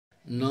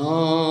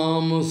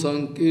नाम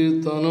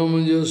संकीर्तनम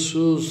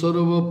यस्सु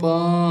सर्वपापनाशनम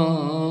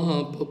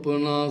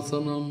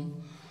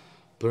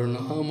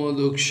प्रणाम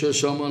दुक्ष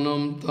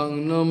शमनम तं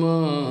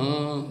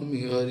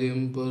नमामि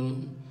हरिं परम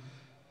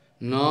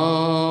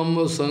नाम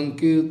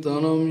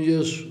संकीर्तनम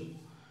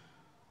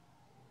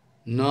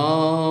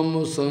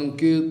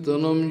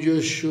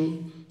यस्सु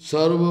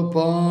सर्वपापनाशनम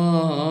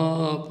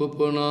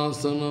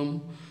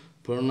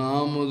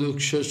प्रणाम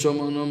दुक्ष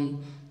शमनम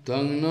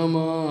तं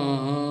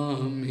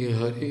नमामि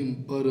हरिं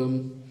परम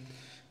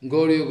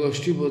गौड़ीय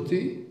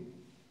गोष्ठीपति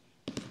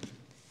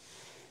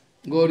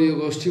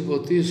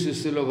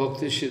श्रील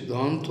भक्ति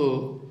सिद्धांत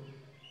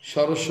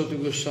Saraswati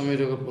Goswami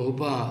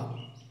Prabhupada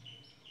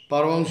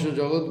Paramahansa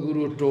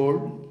Jagadguru told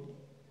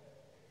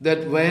that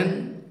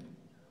when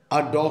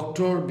a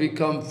doctor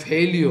becomes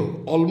failure,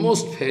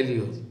 almost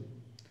failure,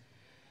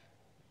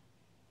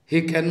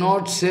 he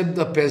cannot save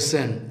the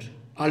patient.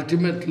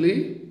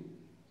 Ultimately,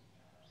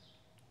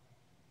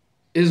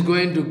 is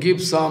going to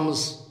give some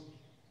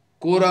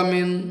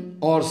coramin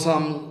or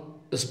some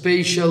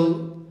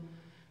special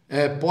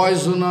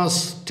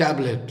poisonous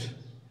tablet,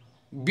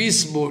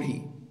 beast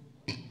body.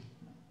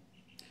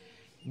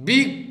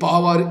 Big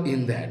power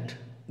in that.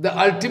 The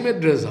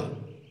ultimate result.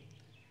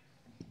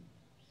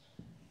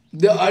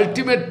 The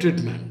ultimate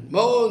treatment.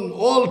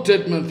 All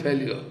treatment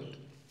failure.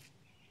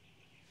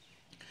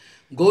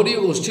 Gauri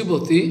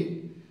Goshtipati,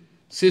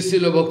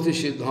 Srila Bhakti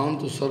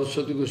Siddhanta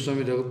Saraswati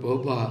Goswami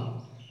Prabhupada,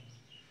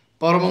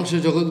 Paramahansa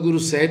Jagadguru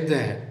said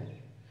that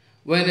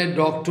when a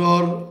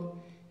doctor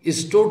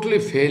is totally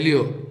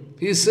failure,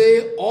 he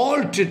say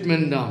all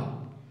treatment done,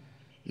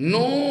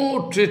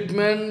 no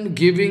treatment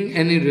giving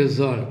any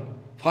result.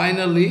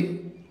 Finally,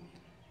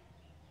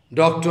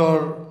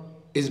 doctor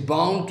is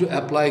bound to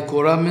apply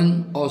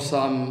coramin or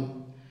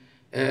some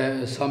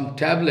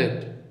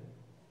tablet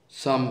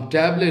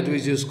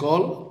which is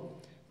called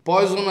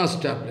poisonous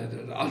tablet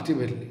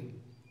ultimately.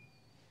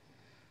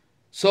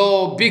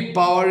 So big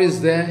power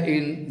is there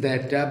in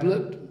that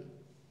tablet.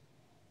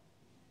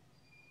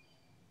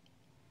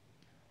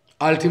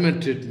 Ultimate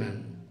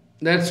treatment.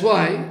 That's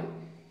why,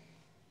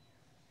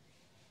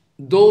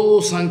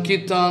 though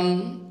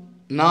Sankirtan,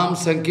 Nam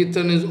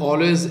Sankirtan is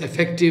always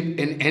effective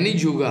in any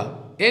yuga,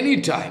 any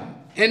time,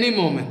 any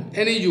moment,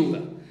 any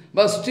yuga,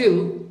 but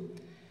still,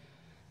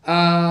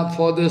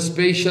 for the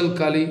special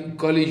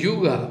Kali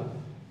Yuga,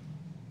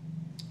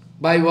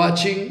 by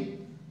watching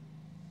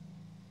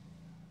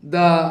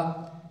the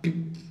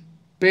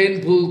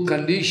painful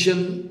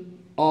condition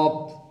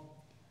of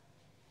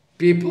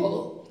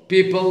people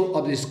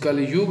of this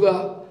Kali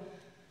Yuga,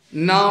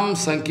 Nam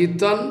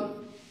Sankirtan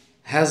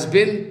has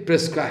been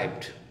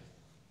prescribed.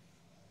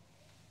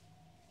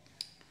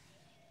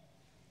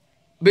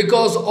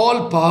 Because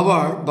all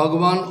power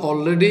Bhagavan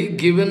already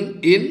given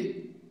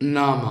in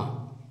Nama.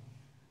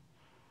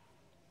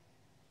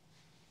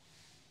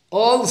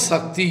 All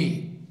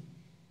Shakti,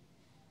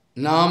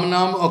 Nam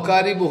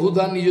Akari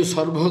Bahuda Nijo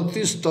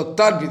Sarvabhakti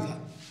Tattarvita.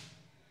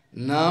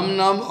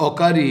 Nam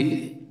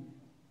Akari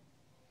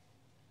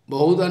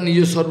Bahuda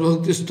Nijo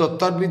Sarvabhakti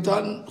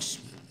Tattarvita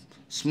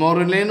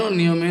Smoraneno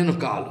Niyameno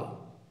Kalo.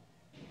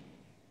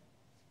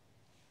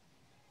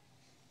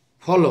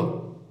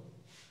 Follow.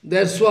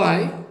 That's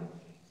why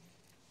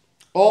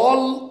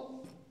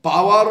all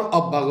power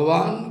of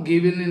Bhagavan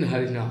given in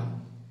Harinam.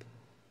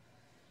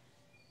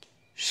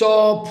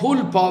 So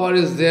full power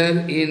is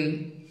there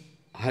in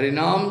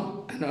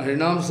Harinam and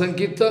Harinam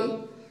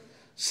Sankirtan.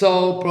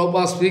 So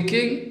Prabhupada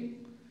speaking,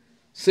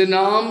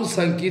 Sinam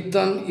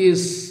Sankirtan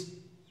is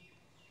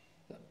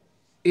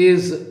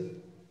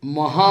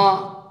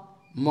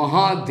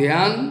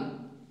Mahadhyan,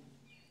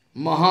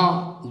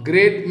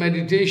 great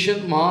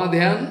meditation,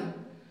 Mahadhyan,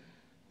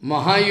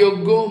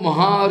 Mahayoggo,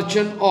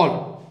 Maharchan,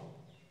 all.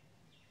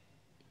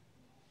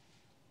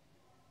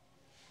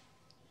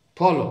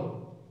 Follow.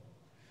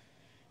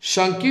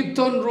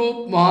 Sankirtan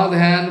Rup,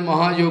 Mahadhyan,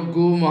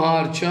 Mahayoggo,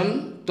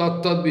 Maharchan,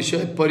 Tat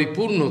Vishay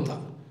Paripurnata.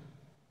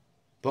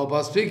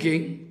 Prabhupada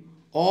speaking,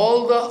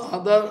 all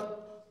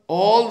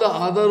the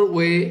other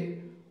way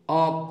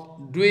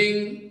of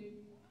doing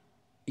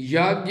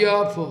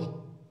yagya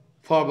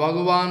for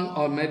Bhagavan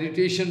or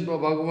meditation for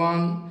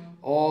Bhagavan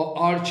or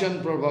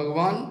archan for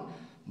Bhagavan,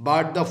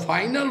 but the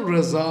final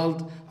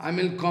result,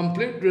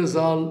 complete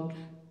result,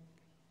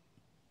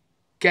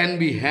 can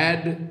be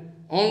had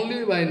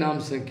only by Nam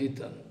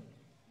Sankirtan.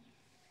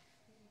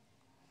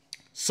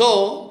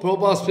 So,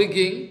 Prabhupada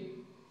speaking,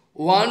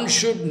 one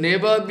should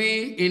never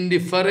be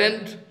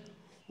indifferent.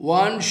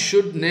 One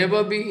should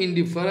never be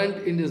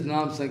indifferent in his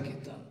Nam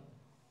Sankirtan.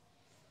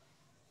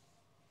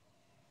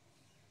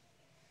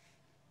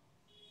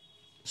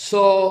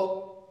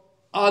 So,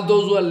 are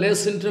those who are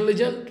less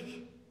intelligent?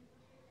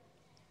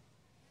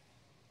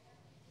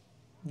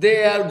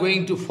 They are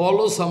going to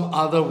follow some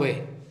other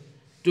way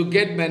to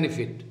get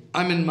benefit,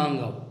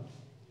 Mangal.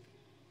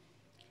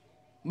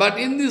 But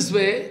in this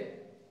way,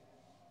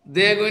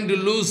 they are going to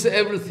lose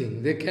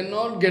everything. They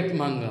cannot get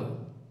Mangal.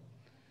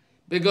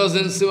 Because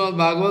in Srimad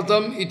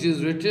Bhagavatam it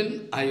is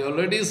written, I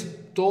already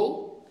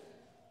told,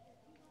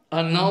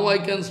 And now I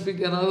can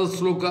speak another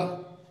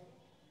sloka.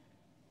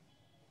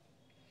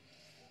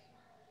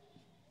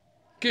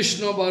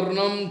 Krishna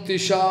Varnam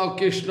Tisha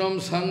Krishnam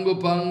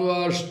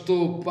Sangopanga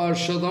Astu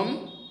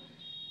Parshadam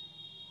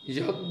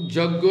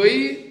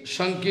Jaggoi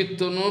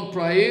Sankirtano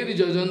Prayer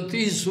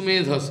Jajanti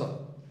Sumedhasa.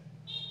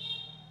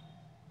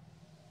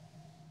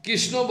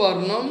 Krishna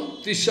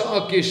Varnam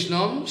Tisha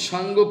Krishnam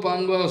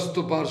Sangopanga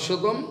Astu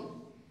Parshadam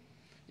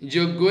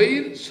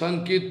Jaggoi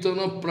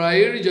Sankirtano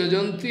Prayer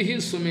Jajanti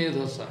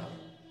Sumedhasa.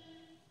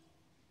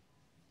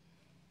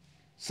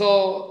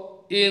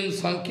 So, in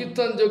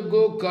Sankirtan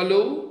Jaggo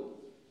Kalu,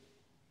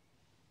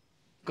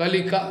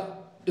 Kalika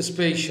is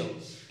special.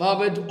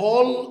 But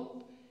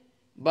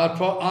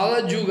for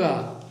other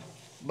Juga,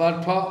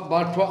 but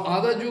for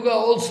other Juga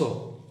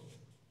also,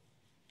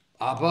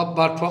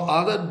 but for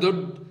other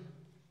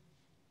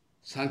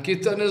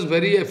Sankirtan is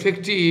very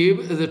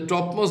effective as the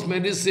topmost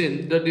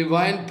medicine, the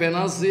divine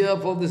panacea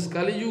for this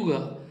Kali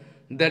Yuga.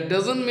 That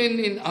doesn't mean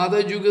in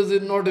other Yugas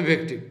it is not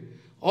effective.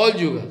 All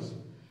Yugas.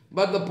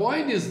 But the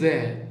point is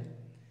there,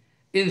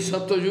 in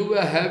Satya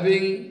Yuga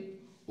having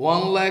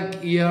 1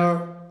 lakh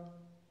year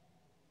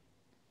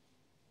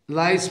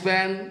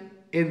lifespan,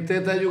 in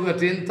Treta Yuga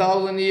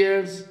 10,000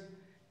 years,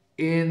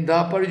 in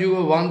Dwapar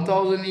Yuga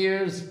 1,000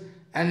 years,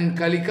 and in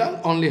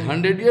Kalika only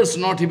 100 years,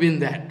 not even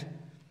that.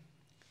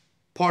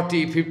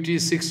 40, 50,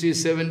 60,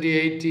 70,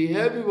 80,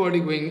 everybody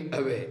going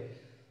away.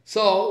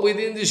 So,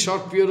 within this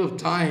short period of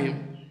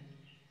time,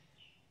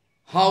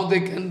 how they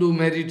can do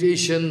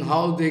meditation,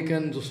 how they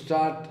can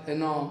start,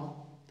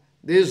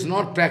 this is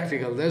not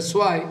practical. That's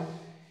why,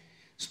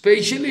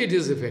 spatially it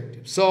is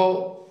effective.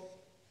 So,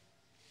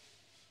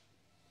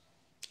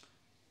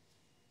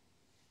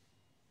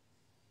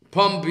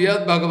 from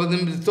Brihad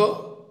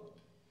Bhagavatamrita,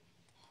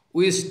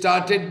 we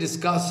started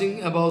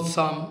discussing about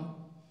some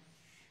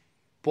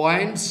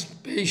points,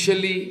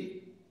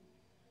 especially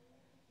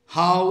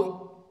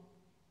how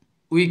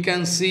we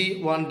can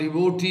see one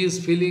devotee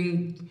is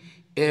feeling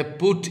a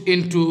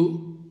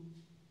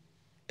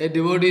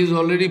devotee is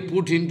already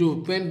put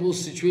into painful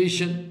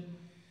situation.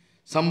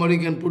 Somebody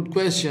can put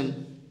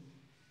question,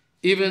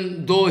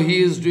 even though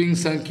he is doing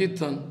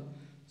Sankirtan.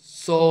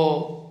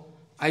 So,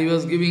 I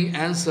was giving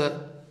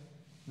answer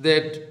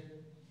that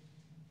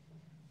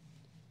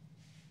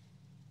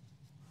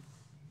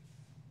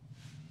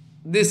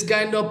this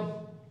kind of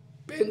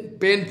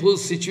painful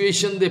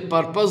situation they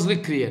purposely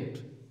create.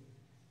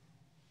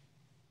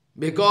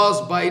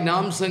 Because by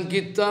Nam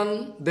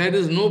Sankirtan, there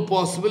is no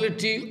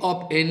possibility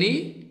of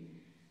any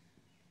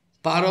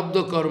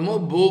parabdha karma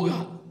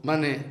bhoga,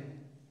 mane,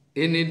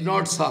 he need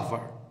not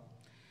suffer.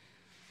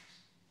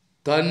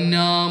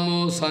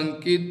 Tanyamo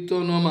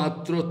Sankirtano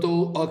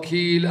matrato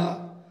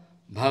akhila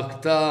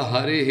bhakta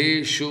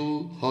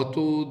hariheshu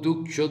hatu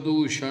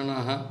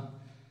dukshadusanaha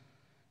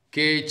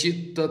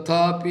kechit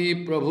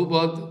tathapi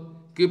prabhuvad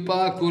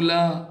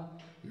kipakula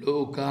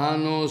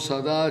lokano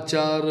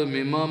sadachar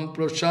mimam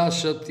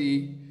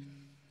prashasati.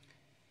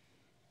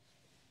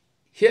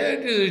 Here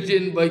it is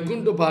written,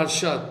 Vaikuntha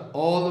Parshad,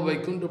 all the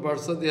Vaikuntha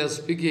Parshad they are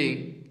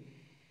speaking.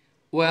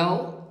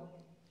 Well,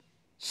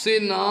 see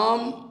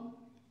Nam,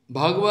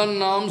 Bhagavan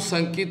Nam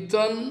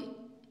Sankirtan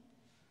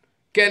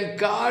can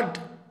cut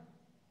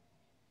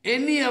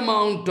any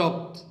amount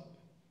of,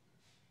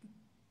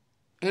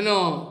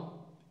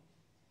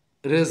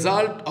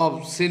 result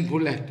of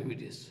sinful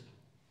activities.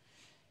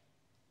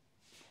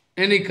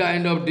 Any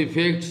kind of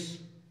defects,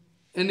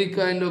 any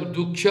kind of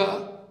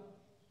dukkha,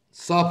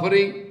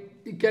 suffering,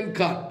 it can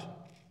cut.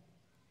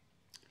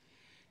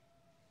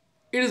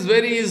 It is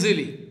very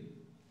easily.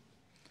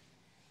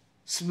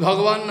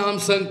 Bhagavan Nam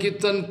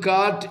Sankirtan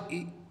cut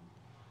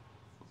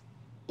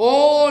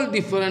all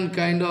different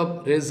kind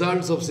of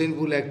results of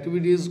sinful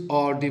activities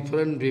or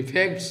different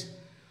defects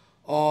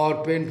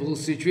or painful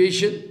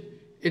situation.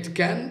 It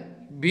can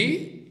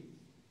be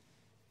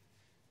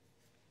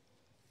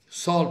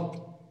solved.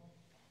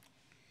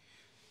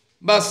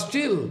 But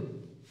still,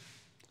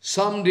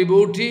 some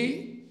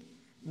devotee,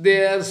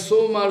 they are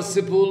so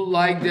merciful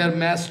like their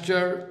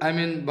master,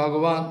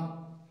 Bhagavan.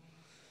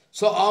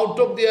 So out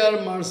of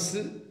their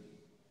mercy,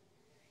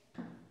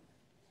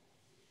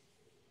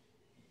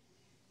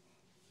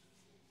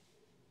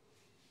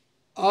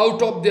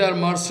 out of their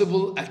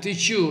merciful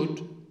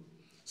attitude,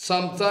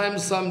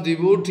 sometimes some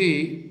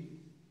devotee,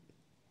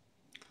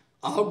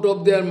 out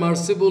of their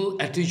merciful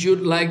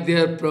attitude like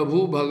their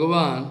Prabhu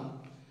Bhagavan,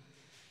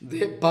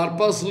 they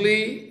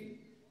purposely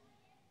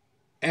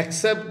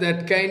accept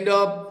that kind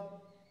of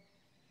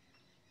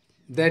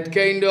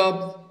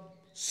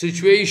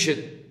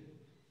situation.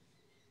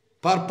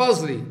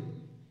 Purposely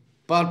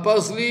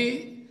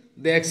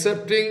they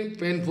accepting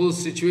painful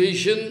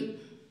situation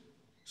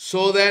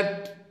so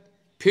that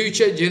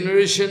future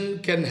generation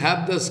can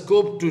have the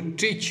scope to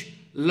teach,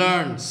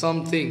 learn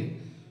something.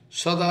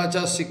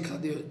 Sadacha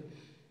Sikkha.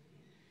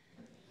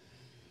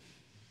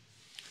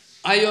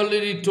 I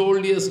already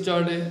told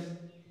yesterday,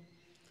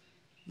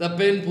 the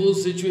painful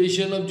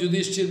situation of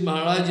Yudhishthira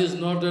Maharaj is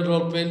not at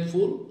all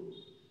painful.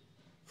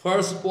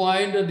 First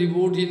point, a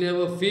devotee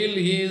never feel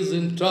he is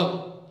in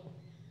trouble.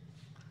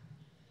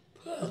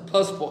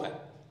 First point.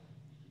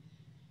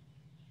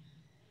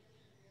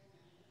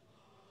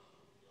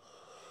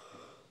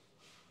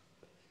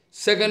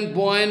 Second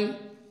point,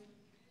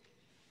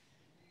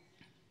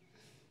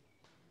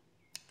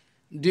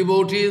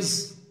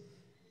 devotees,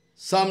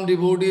 some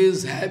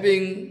devotees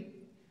having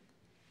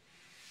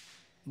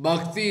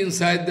bhakti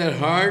inside their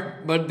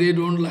heart, but they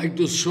don't like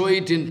to show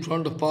it in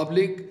front of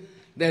public.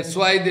 That's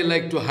why they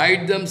like to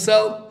hide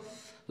themselves,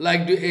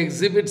 like to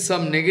exhibit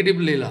some negative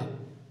lila,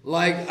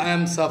 like I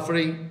am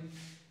suffering.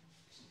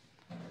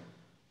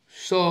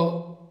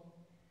 So,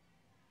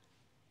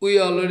 we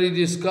already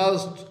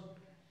discussed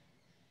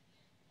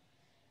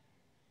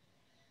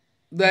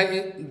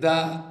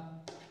the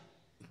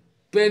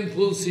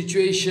painful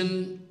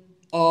situation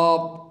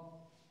of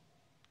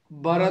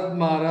Bharat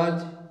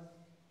Maharaj.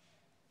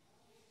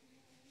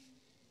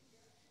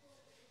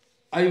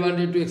 I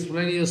wanted to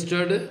explain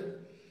yesterday.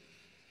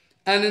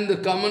 And in the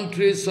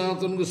commentary,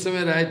 Sanatana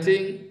Goswami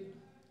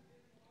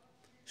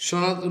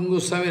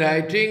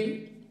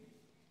writing,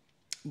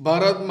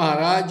 Bharat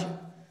Maharaj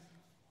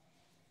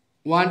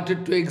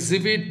wanted to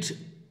exhibit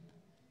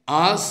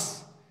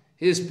us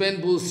his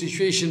painful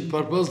situation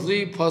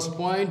purposely. First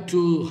point,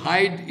 to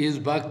hide his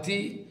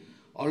bhakti,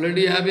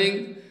 already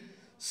having.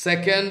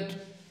 Second,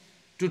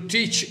 to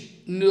teach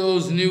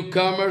those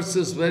newcomers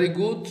is very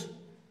good.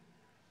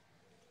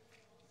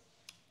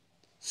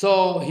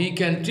 So he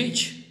can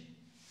teach.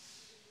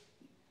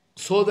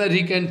 So that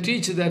he can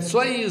teach, that's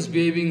why he is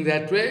behaving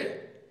that way.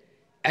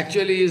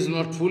 Actually, he is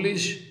not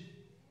foolish.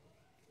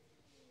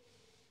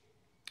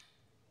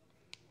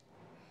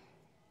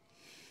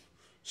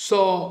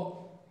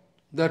 So,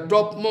 the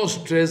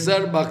topmost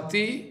treasure,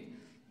 bhakti,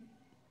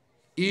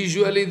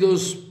 usually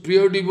those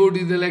pure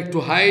devotees, they like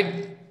to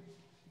hide.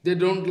 They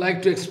don't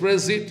like to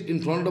express it in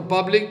front of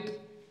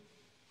public.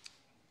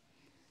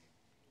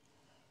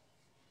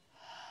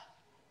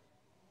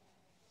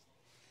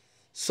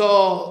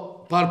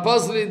 So,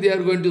 purposely they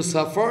are going to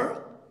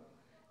suffer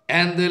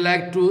and they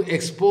like to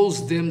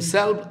expose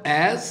themselves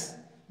as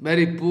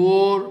very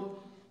poor,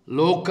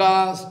 low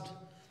caste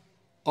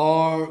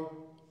or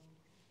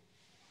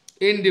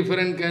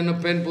indifferent kind of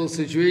painful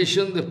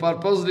situation they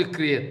purposely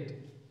create.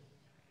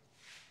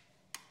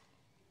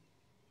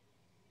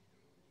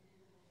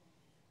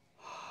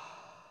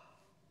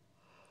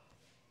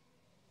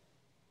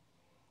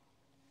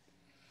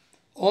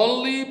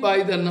 Only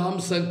by the Nam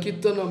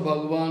Sankirtan of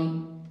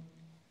Bhagavan,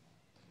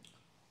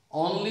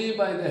 only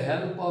by the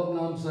help of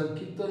Nam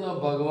Sankirtan of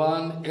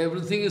Bhagavan,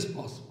 everything is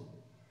possible.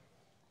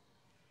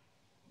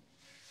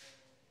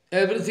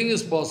 Everything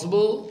is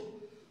possible.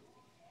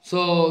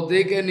 So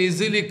they can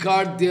easily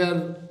cut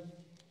their,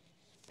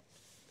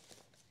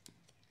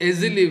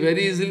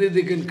 very easily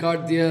they can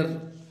cut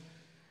their,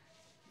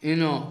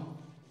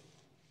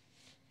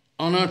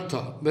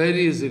 anartha,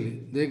 very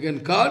easily. They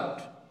can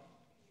cut,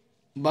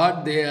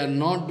 but they are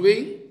not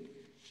doing.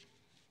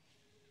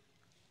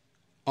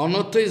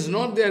 Anartha is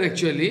not there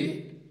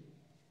actually.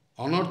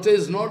 Anartha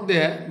is not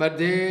there, but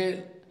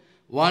they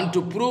want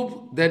to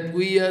prove that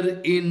we are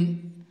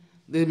in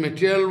the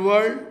material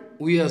world,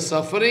 we are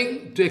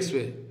suffering to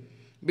explain.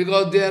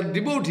 Because they are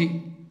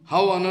devotee,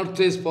 how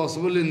anartha is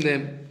possible in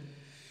them.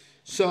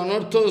 So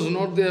anartha is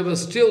not there, but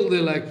still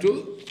they like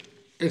to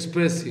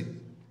express it.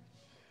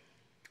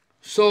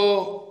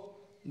 So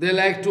they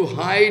like to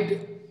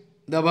hide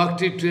the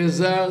bhakti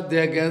treasure they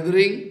are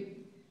gathering.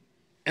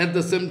 At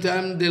the same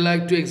time, they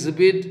like to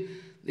exhibit,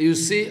 you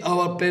see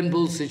our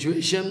painful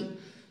situation.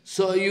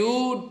 So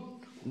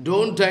you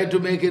don't try to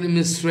make any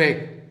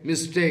mistake.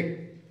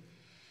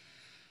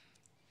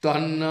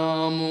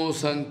 Tannamo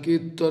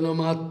sankirtana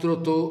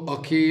matrato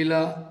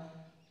akhila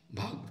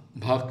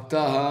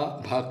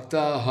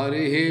bhakta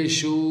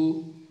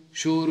hariheshu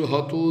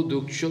shurhatu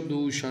duksha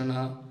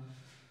dushana.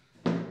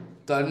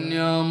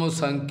 Tannamo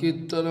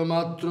sankirtana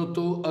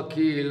matrato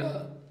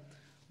akhila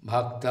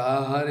bhakta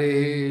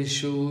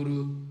hariheshu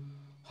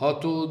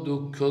hatu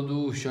duksha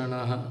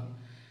dushana.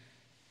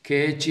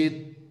 Kechit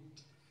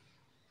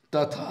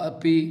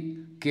tathapi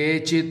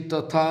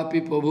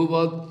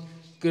prabhuvad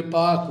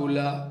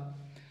kripakula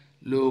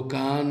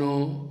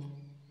Lokano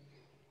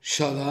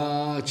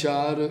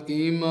sadachar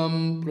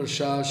imam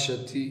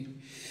prashashati.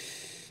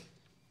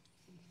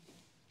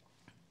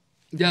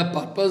 They are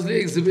purposely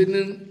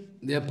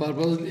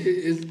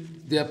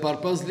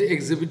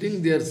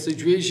exhibiting their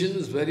situation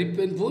is very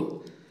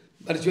painful.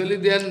 Virtually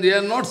they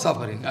are not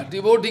suffering. A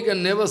devotee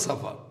can never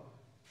suffer.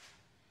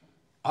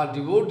 A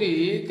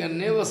devotee can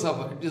never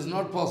suffer. It is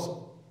not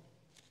possible.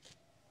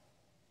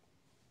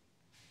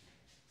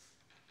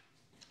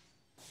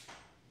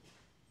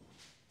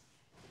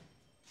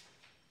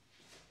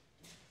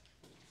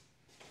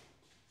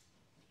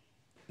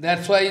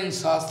 That's why in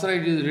Shastra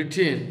it is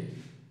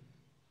written,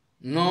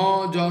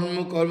 no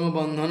janma karma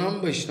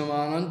bandhanam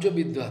vaishnavanancha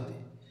vidvati.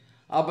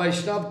 A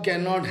Vaishnava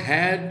cannot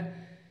have,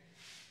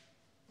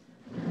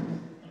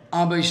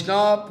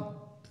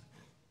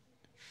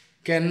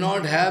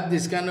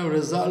 this kind of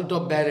result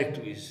of bad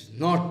activities.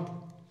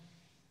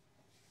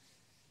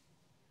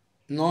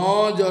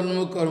 No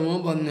janma karma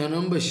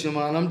bandhanam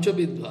vaishyamanam cha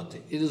vidvate.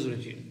 It is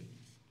written.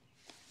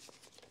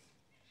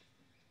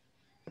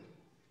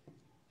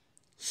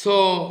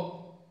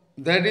 So,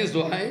 that is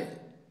why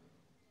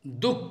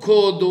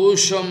dukkho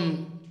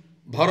dosham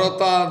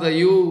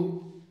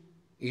bharatadayu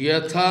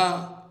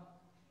yatha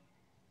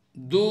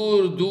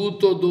dur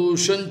duto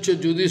doshancha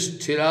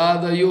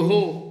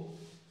judishthiradayu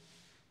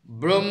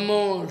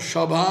brahmo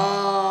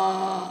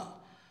sabha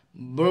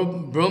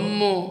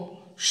brahmo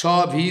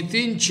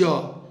sabhitincha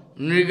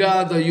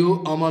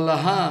nrigadayu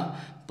amalaha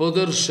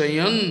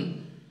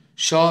padarsayan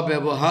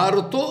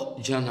sabhyavaharato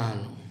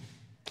jananu.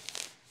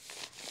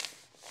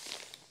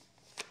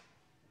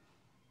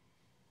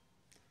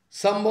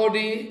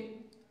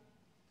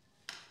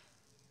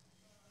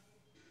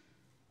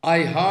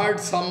 I heard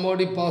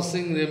somebody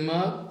passing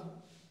remark.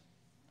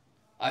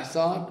 I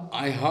thought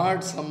I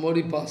heard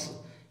somebody pass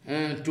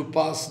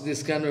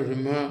this kind of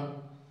remark.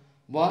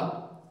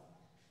 What?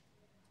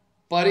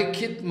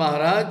 Parikshit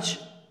Maharaj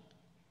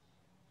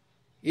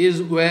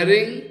is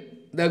wearing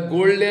the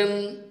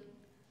golden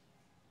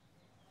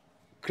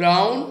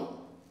crown,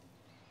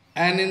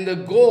 and in the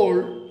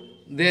gold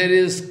there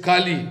is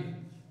Kali.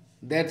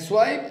 That's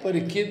why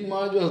Parikshit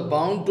Maharaj was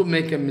bound to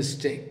make a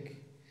mistake.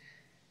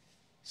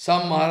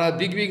 Some Maharaj,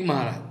 big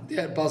Maharaj, they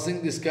are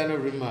passing this kind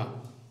of remark.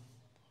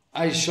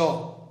 I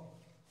saw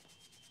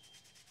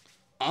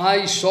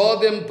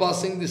them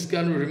passing this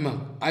kind of remark.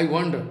 I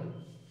wonder.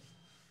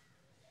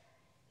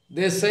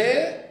 They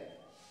say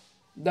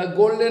the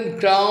golden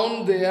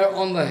crown there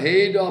on the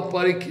head of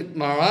Parikshit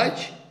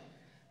Maharaj,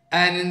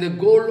 and in the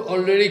gold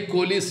already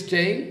Kali is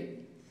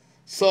staying.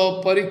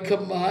 So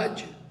Parikshit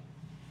Maharaj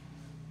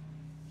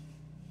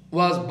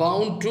was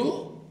bound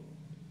to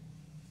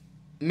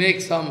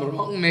make some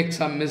wrong, make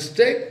some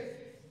mistake,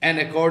 and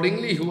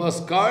accordingly he was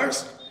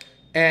cursed,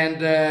 and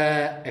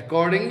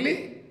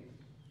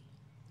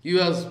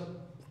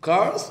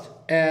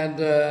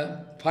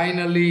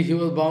finally he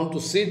was bound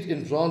to sit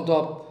in front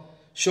of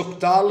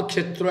Shuktal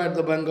Kshetra at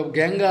the bank of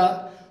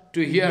Ganga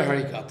to hear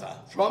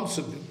Harikatha from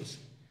Supreme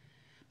Goswami.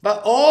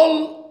 But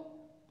all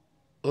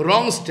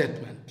wrong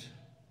statement.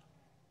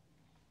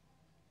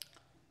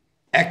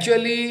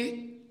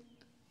 Actually,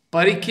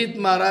 Parikshit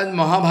Maharaj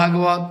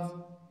Mahabhagavat,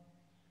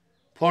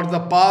 for the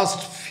past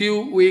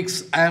few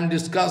weeks I am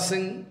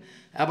discussing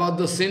about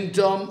the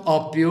symptom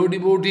of pure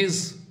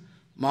devotees,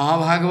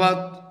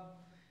 Mahabhagavat.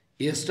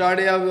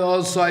 Yesterday I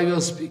was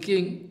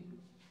speaking,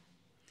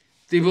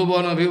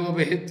 Tivobana Viva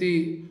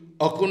Beheti,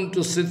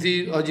 Akuntu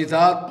Siti,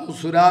 Ajitat,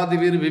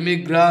 Musuradivir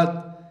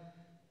Vimigrat.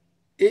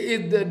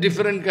 It's a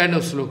different kind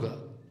of sloka.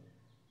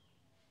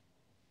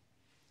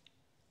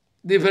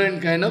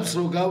 Different kind of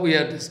sloka we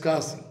are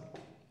discussing.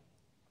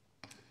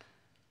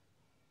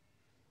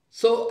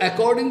 So,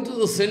 according to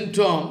the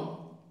symptom,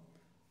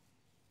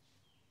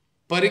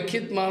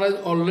 Parikshit Maharaj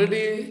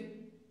already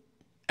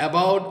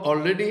about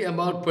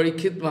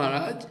Parikshit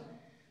Maharaj,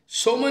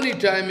 so many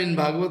times in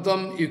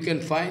Bhagavatam you can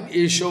find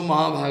Esho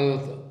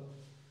Mahabhagavata.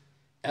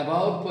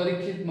 About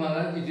Parikshit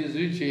Maharaj it is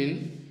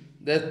written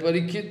that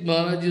Parikshit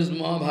Maharaj is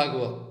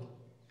Mahabhagavat.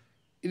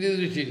 It is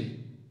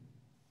written.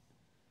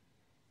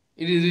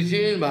 It is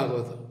written in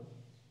Bhagavatam.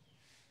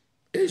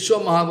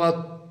 Esho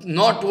Mahabhagavata,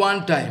 not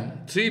one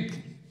time, three,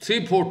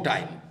 4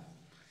 times.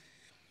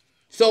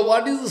 So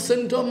what is the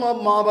symptom of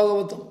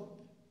Mahabhagavatam?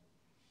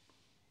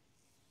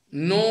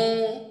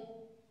 No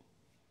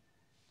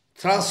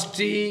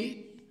thirsty,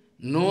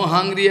 no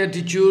hungry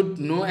attitude,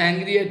 no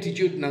angry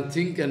attitude,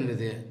 nothing can be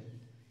there.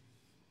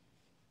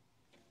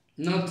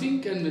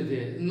 Nothing can be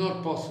there,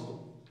 not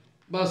possible.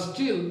 But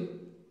still,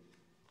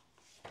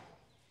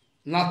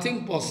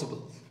 nothing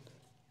possible.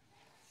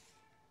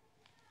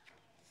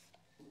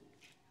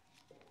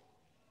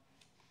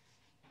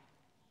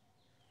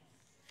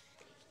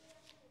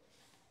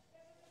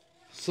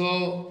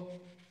 So,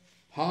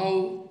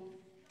 how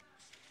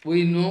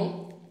we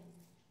know?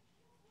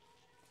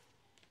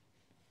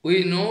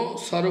 We know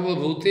Sarva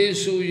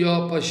Bhuteshu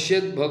Ya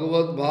Pashyat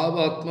Bhagavad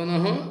Bhava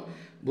Atmanaha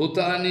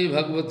Bhutani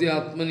Bhagavati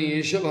Atmani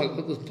Esha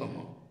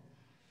Bhagavatatama.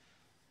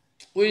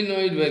 We know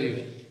it very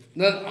well.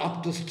 Then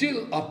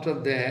after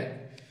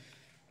that,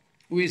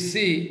 we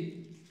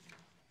see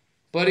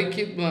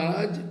Parikshit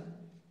Maharaj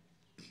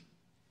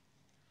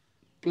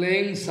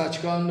playing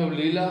such kind of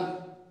leela,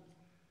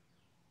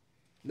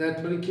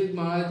 that Parikshit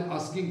Maharaj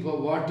asking for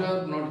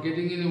water, not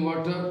getting any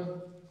water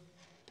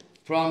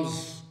from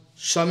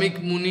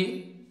Shamik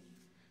Muni.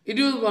 It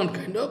was one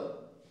kind of.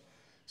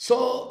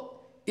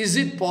 So, is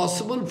it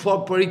possible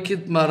for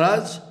Parikshit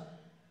Maharaj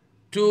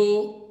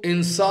to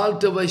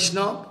insult a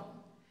Vaishnava?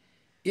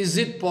 Is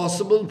it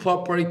possible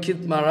for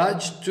Parikshit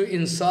Maharaj to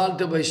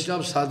insult a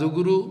Vaishnava,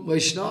 Sadhuguru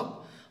Vaishnava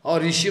or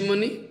Rishi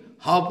Muni?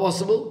 How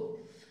possible?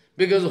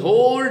 Because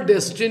whole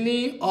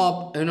destiny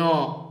of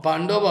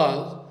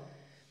Pandavas,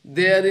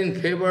 they are in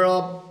favor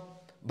of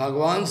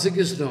Bhagavan Sri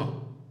Krishna.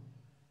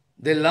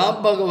 They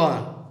love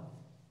Bhagavan.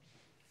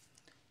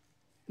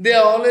 They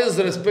are always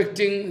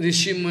respecting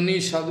Rishi, Muni,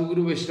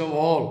 Sadhguru, Vaishnava,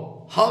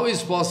 all. How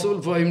is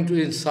possible for him to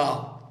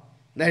insult?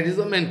 That is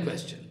the main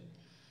question.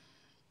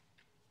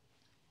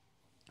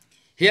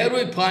 Here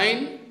we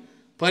find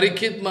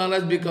Parikshit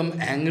Maharaj become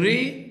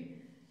angry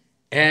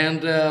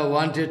and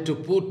wanted to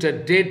put a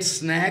dead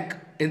snake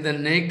in the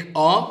neck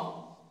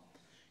of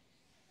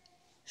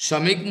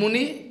Shamik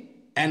Muni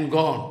and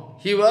gone.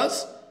 He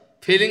was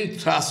feeling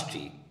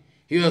thirsty.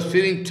 He was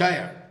feeling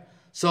tired.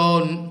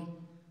 So,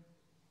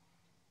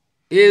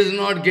 he is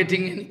not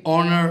getting any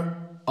honor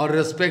or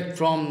respect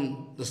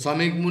from the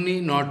Shamik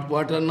Muni, not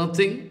water,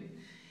 nothing.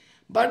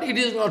 But it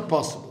is not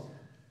possible.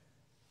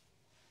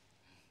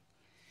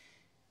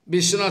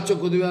 Vishwanath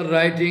Chakravarti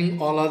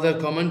writing, all other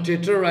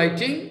commentator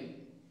writing,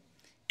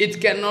 it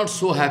cannot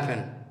so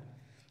happen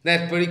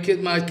that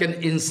Parikshit Maharaj can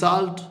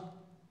insult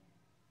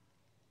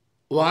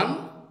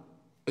one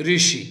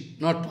rishi,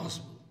 not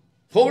possible.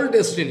 Whole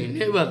destiny,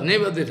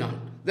 never they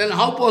done. Then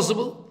how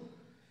possible?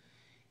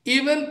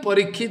 Even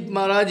Parikshit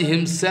Maharaj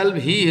himself,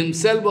 he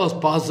himself was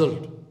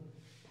puzzled.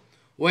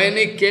 When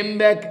he came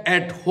back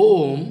at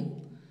home,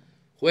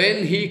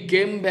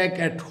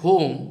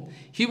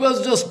 he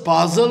was just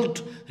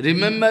puzzled,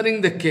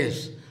 remembering the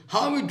case.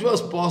 How it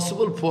was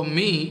possible for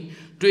me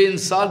to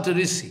insult a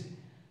rishi?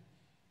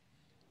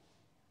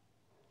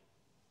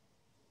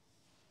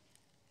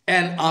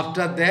 And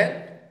after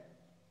that,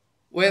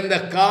 when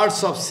the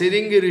cards of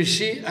Siringi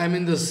Rishi, I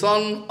mean the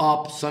son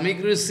of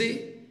Samik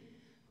Rishi,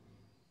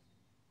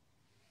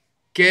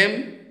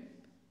 came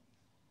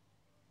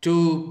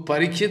to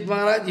Parikshit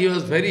Maharaj, he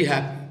was very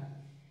happy.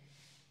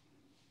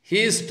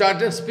 He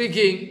started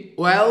speaking,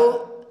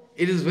 well,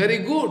 it is very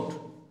good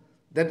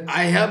that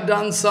I have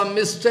done some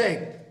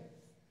mistake,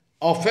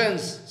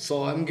 offense,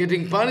 so I am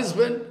getting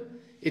punishment.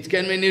 It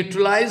can be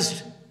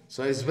neutralized,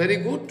 so it's very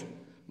good,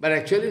 but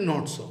actually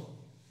not so.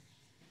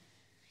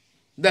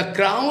 The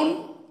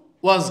crown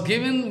was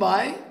given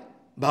by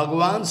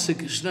Bhagavan Sri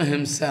Krishna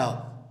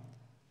himself.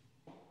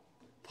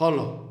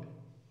 Follow.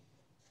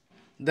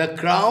 The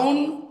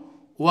crown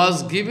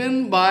was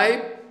given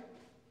by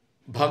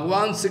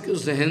Bhagavan Sri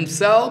Krishna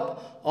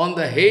himself on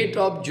the head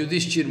of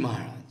Yudhishthira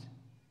Maharaj.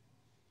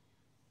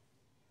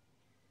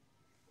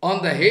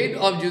 On the head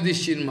of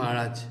Yudhishthira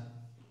Maharaj.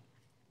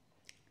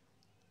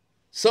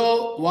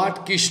 So,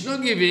 what Krishna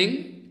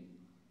giving,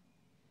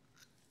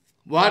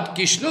 how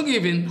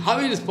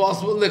it is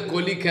possible that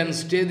Koli can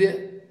stay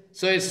there?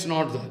 So it's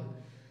not that.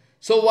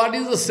 So what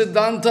is the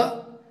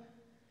Siddhanta?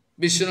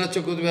 Vishwanath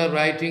Chakravarti are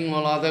writing,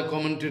 all other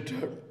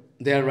commentators,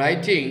 they are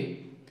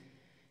writing,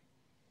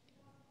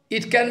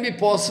 it can be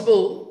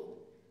possible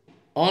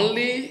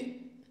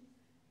only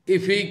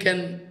if we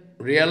can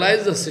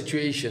realize the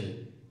situation.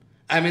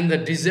 I mean the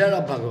desire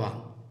of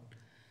Bhagavan.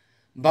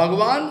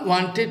 Bhagavan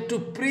wanted to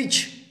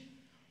preach.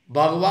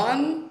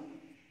 Bhagavan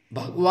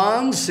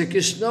Sri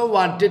Krishna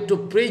wanted to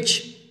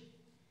preach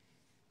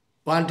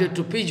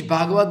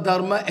Bhagavad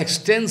Dharma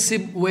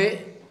extensive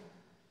way.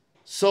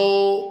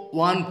 So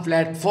one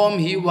platform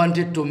he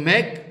wanted to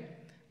make,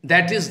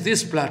 that is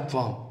this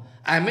platform.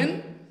 I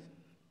mean,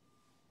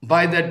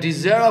 by the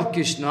desire of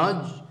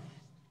Krishna,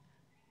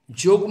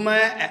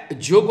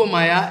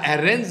 Yogamaya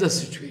arranged the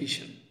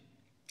situation.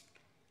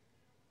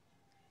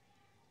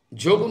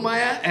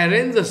 Yogamaya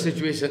arranged the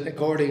situation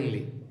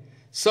accordingly.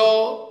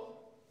 So,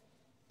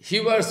 he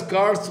was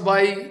cursed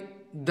by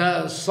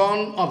the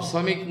son of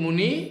Samik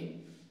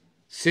Muni,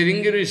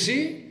 Siringi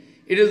Rishi.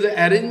 It is the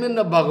arrangement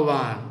of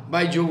Bhagavan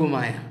by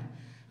Yogamaya.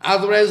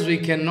 Otherwise we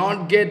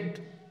cannot get,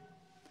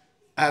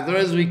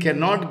 we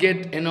cannot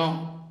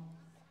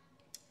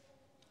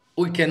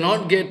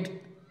get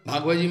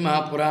Bhagavad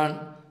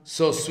Mahapuran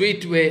so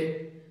sweet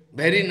way,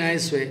 very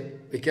nice way.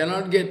 We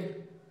cannot get.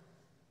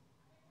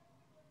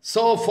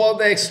 So for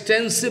the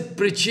extensive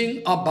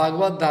preaching of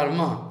Bhagavad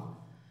Dharma,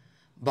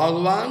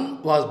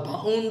 Bhagavan was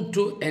bound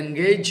to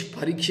engage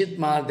Parikshit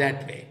Maharaj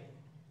that way.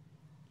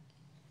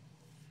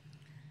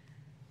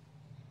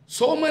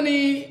 So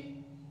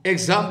many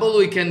examples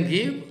we can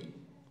give.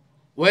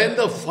 When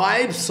the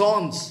five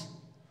sons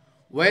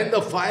of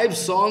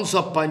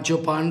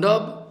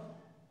Panchapandav,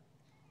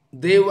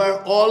 they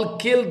were all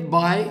killed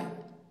by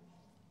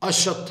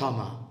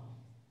Ashwatthama.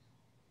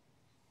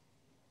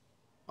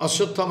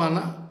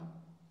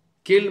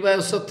 Killed by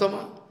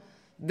Ashwatthama.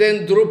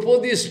 Then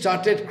Draupadi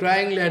started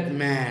crying like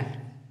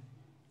mad.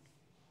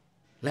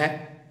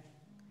 Like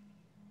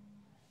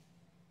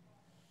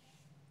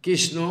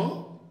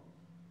Krishna,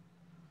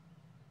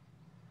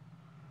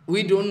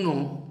 we don't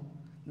know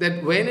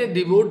that when a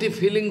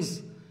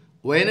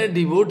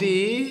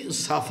devotee is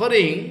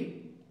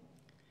suffering,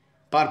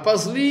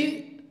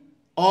 purposely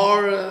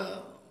or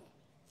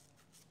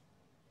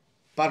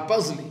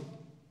purposely,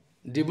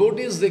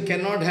 devotees, they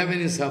cannot have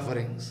any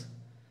sufferings.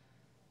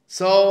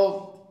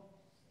 So,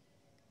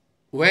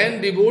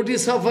 when devotee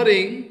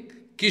suffering,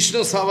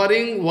 Krishna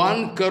suffering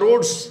 1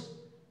 crores,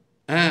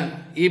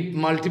 if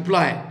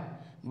multiplied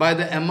by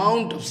the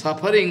amount of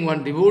suffering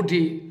one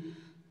devotee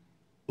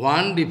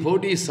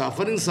is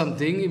suffering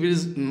something, if it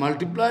is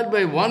multiplied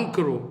by 1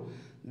 crore,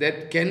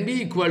 that can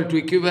be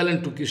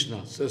equivalent to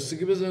Krishna. So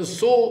Krishna is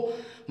so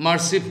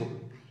merciful.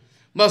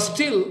 But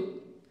still,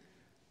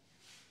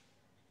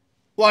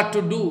 what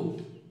to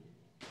do?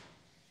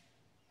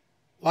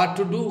 what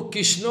to do.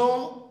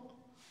 Krishna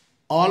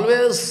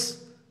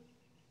always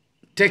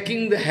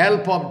taking the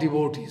help of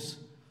devotees.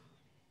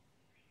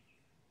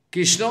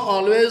 Krishna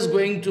always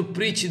going to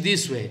preach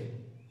this way.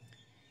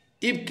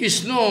 If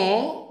Krishna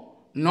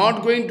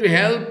not going to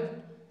help,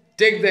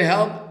 take the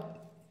help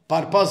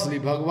purposely,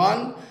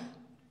 Bhagavan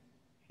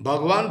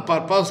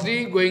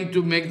purposely going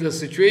to make the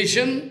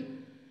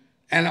situation,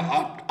 and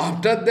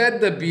after that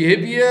the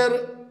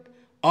behavior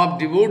of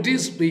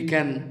devotees we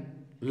can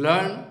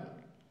learn.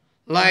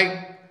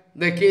 Like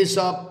the case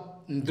of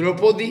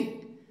Draupadi,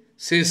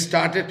 she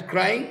started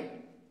crying,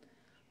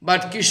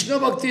 but Krishna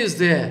Bhakti is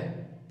there.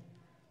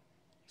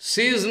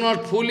 She is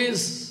not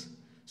foolish.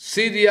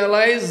 She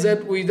realized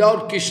that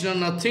without Krishna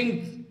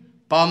nothing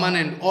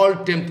permanent, all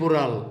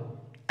temporal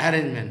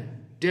arrangement,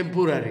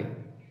 temporary.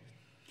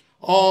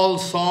 All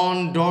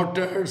son,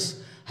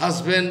 daughters,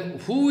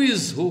 husband, who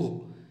is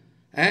who?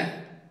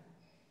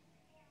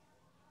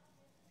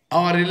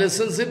 Our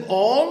relationship,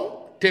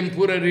 all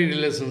temporary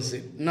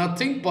relationship,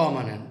 nothing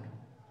permanent.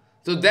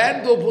 So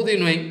that Draupadi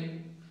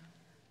knowing.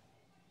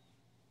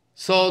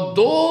 So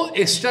though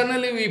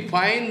externally we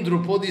find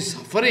Draupadi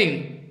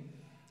suffering,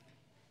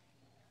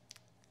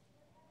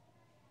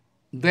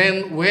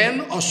 then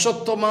when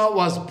Ashwatthama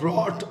was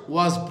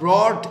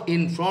brought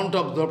in front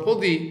of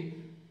Draupadi,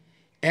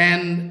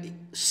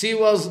 and she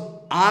was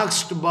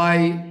asked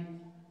by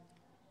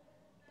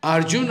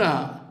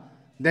Arjuna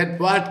that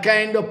what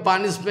kind of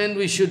punishment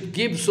we should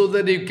give so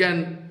that you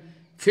can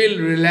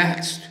feel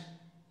relaxed.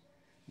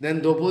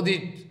 Then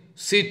Draupadi,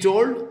 she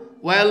told,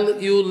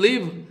 well, you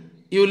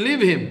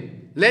leave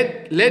him,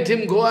 let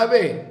him go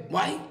away.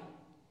 Why?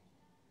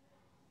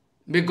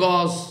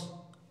 Because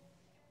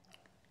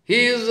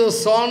he is the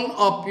son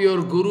of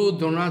your Guru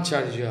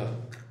Dronacharya.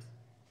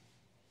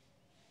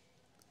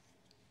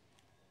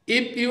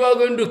 If you are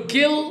going to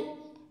kill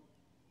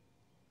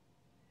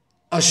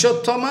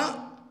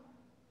Ashwatthama,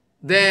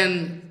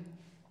 then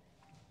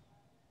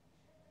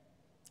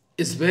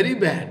it's very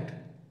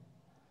bad.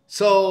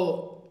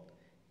 So,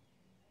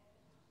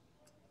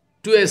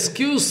 to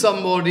excuse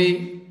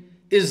somebody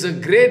is a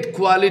great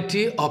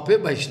quality of a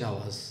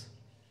Vaishnavas.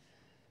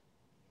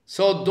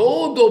 So,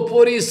 though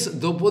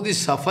Draupadi is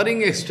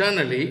suffering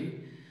externally,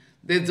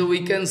 that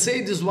we can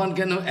say this one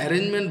kind of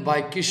arrangement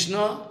by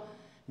Krishna,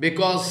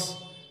 because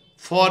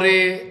for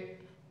a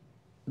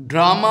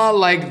drama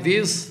like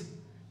this,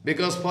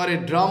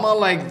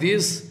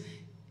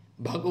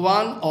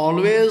 Bhagavan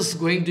always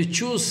going to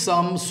choose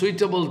some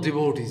suitable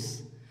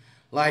devotees.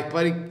 Like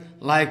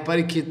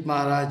Parikshit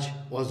Maharaj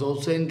was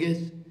also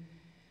engaged.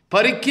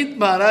 Parikshit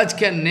Maharaj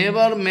can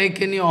never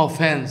make any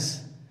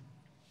offense.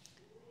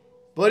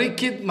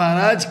 Parikshit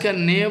Maharaj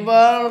can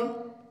never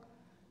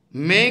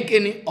make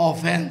any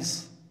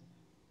offense.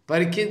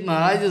 Parikshit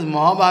Maharaj is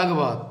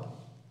Mahabhagavat.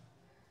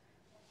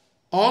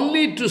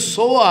 Only to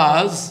show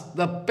us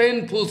the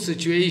painful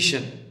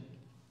situation.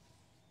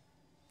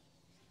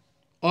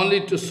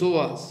 Only to show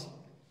us.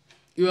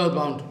 You are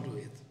bound to do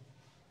it.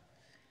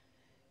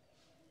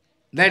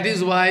 That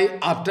is why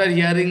after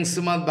hearing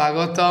Srimad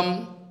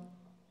Bhagavatam,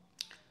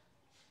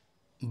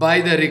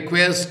 by the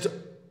request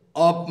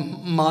of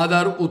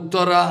Mother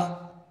Uttara,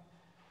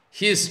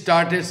 he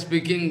started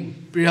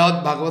speaking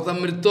Brihad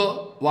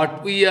Bhagavatamrita,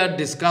 what we are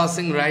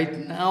discussing right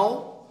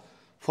now.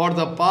 For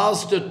the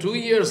past 2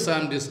 years I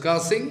am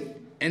discussing.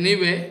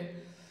 Anyway,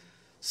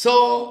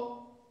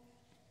 so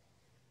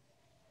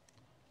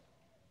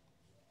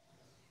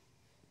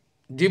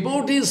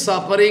devotees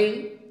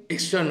suffering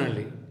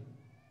externally.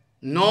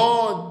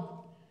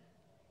 No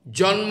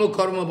janma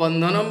karma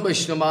bandhanam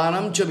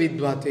vaishnavanam cha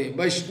vidvate.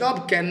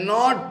 Vaishnav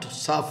cannot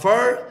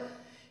suffer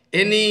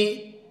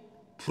any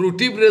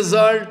fruitive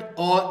result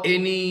or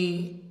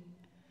any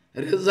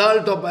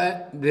result of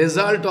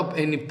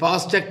any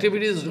past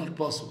activity is not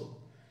possible.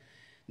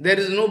 There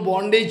is no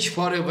bondage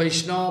for a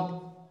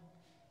Vaishnava.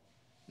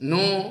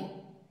 No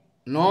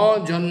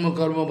janma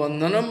karma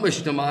bandhanam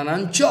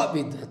vaishnavanam cha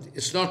vidvate.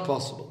 It's not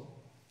possible.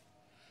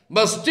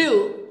 But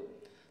still,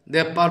 they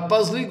are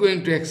purposely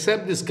going to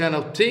accept this kind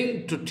of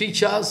thing to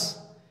teach us.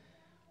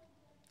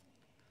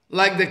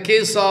 Like the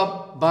case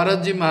of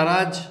Bharatji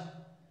Maharaj,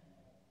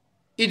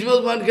 it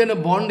was one kind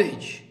of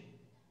bondage.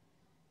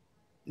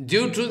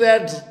 Due to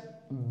that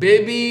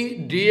baby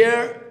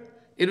deer,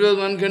 it was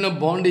one kind of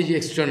bondage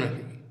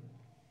externally.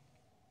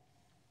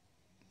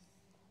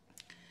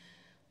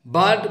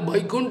 But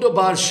Vaikuntha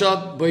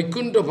Bharshad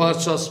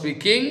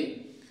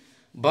speaking,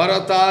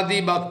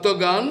 Bharatadi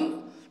Bhaktagan,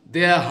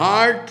 their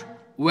heart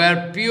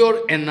were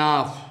pure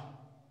enough.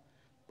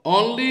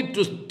 Only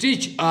to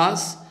teach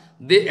us,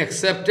 they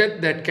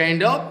accepted that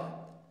kind of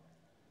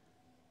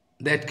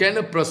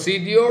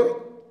procedure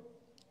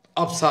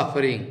of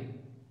suffering.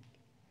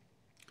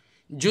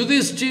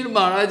 Yudhishthira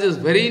Maharaj is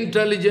very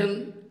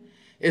intelligent,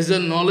 is a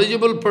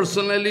knowledgeable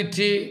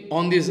personality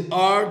on this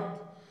earth.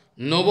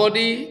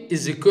 Nobody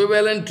is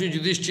equivalent to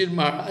Yudhishthira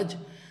Maharaj.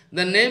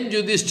 The name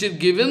Yudhishthira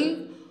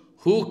given,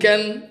 who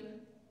can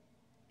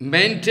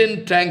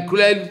maintain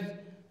tranquility,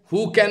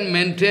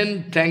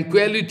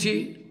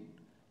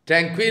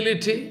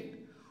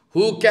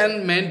 who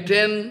can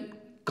maintain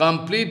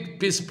complete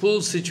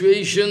peaceful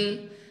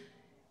situation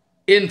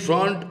in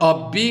front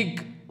of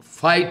big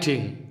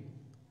fighting,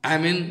 I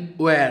mean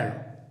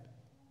war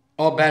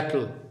or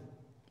battle.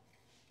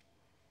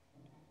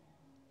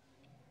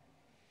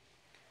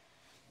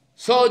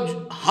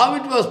 So, how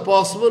it was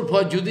possible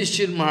for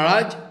Yudhishthir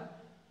Maharaj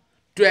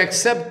to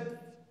accept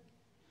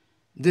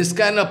this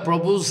kind of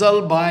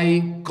proposal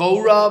by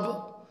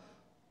Kaurav?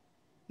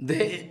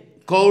 They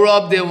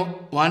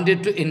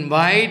wanted to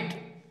invite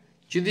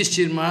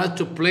Yudhishthir Maharaj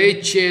to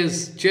play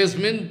chess. Chess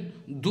means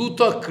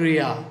Duta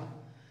Kriya,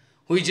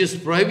 which is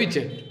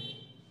prohibited.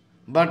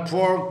 But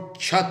for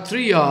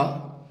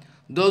Kshatriya,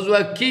 those who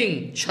are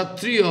king,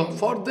 Kshatriya,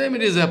 for them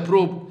it is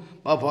approved.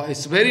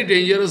 It's a very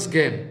dangerous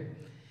game.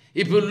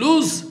 If you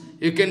lose,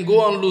 you can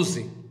go on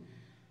losing.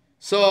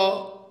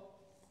 So,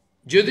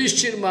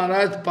 Yudhishthir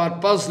Maharaj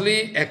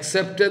purposely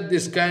accepted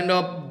this kind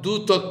of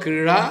Duta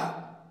Kriya,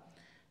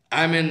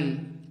 I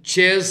mean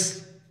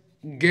chess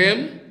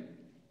game,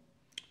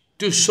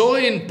 to show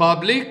in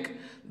public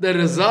the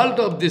result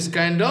of this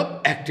kind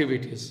of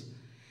activities.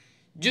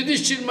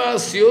 Yudhishthir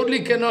Maharaj surely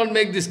cannot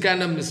make this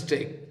kind of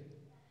mistake.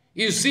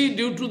 You see,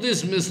 due to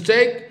this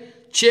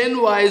mistake,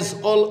 chain-wise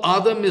all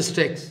other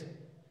mistakes,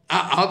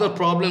 other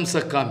problems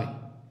are coming.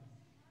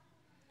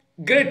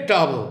 Great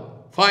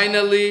trouble.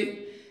 Finally,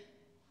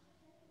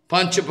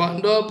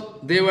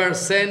 Panchapandav, they were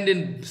sent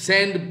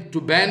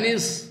to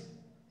banish.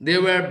 They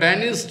were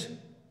banished.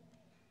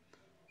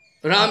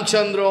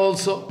 Ramchandra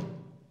also.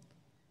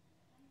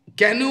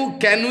 Can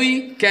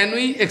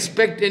we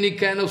expect any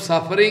kind of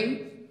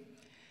suffering?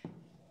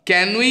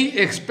 Can we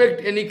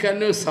expect any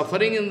kind of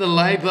suffering in the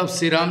life of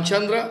Sri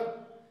Ramchandra?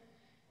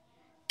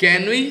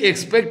 Can we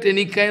expect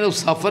any kind of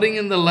suffering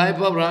in the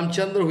life of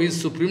Ramchandra, who is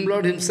Supreme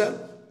Lord himself?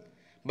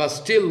 But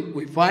still,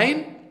 we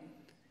find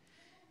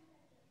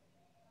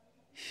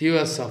he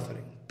was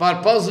suffering.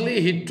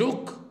 Purposely, he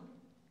took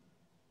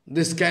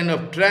this kind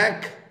of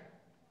track,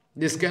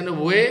 this kind of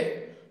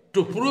way,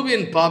 to prove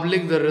in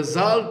public the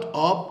result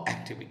of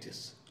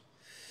activities.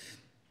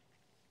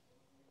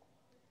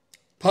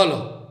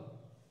 Follow.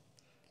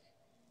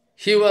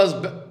 He was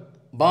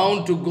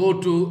bound to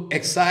go to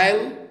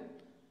exile.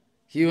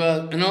 He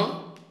was,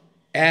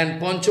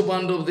 and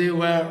Panchapandav, they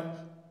were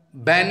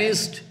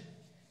banished.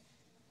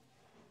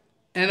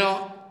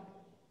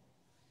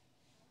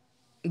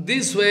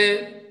 This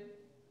way,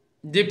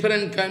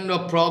 different kind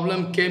of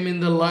problem came in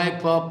the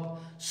life of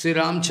Sri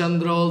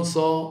Ramchandra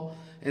also,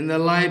 in the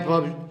life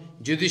of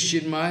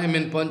Yudhishthira, I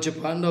mean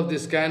Panchapandav,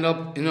 this kind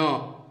of,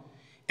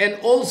 And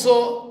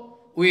also,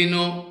 we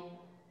know,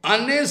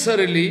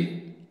 unnecessarily,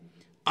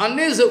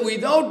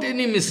 without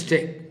any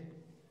mistake,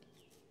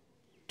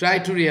 try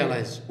to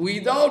realize,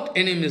 without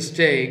any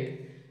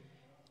mistake,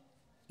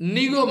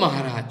 Nigo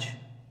Maharaj,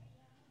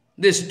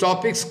 this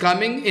topic's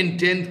coming in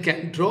 10th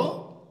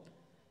canto,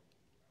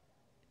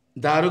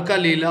 Dharuka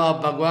Leela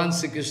of Bhagavan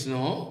Sri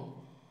Krishna.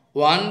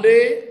 One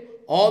day,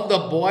 all the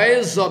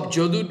boys of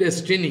Jadu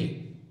destiny,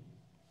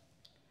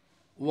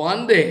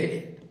 one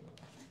day,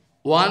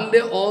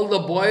 all the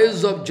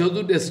boys of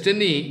Jadu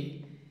destiny,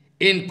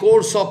 in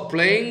course of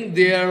playing,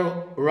 they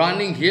are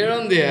running here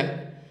and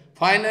there.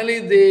 Finally,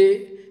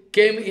 they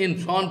came in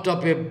front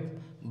of a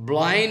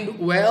blind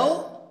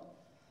well.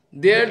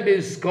 There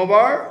they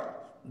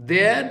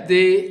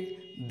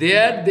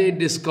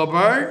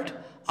discovered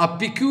a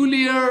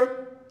peculiar,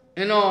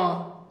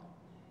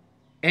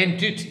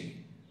 entity.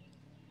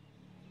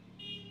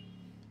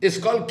 It's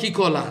called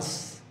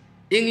Kikolas.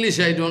 English,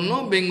 I don't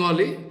know,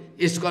 Bengali,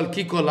 it's called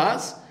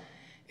Kikolas.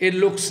 It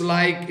looks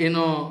like,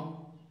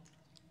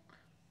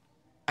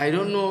 I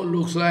don't know,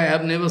 looks like, I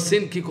have never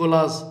seen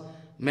Kikolas.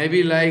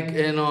 Maybe like,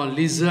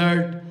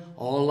 lizard,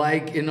 or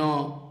like,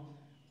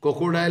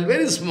 crocodile,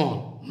 very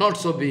small, not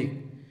so big.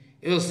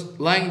 It was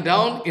lying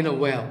down in a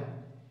well.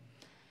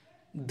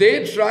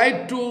 They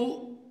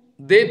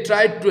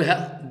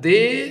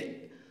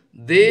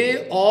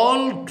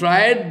all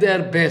tried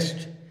their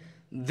best.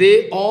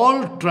 They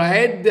all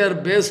tried their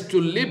best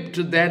to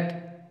lift that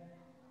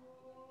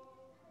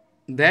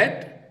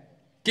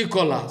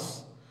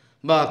Kikolas,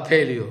 but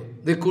failure.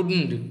 They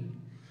couldn't do.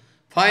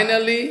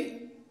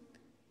 Finally,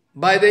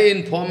 by the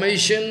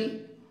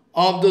information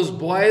of those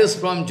boys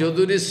from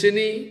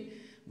Jadurishini,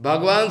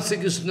 Bhagavan Sri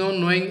Krishna,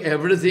 knowing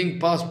everything,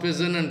 past,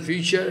 present and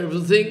future,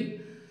 everything,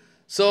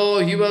 so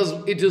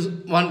it is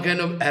one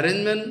kind of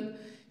arrangement.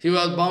 He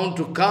was bound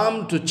to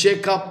come to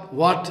check up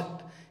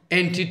what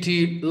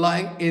entity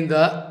lying in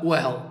the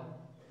well.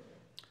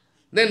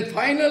 Then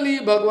finally,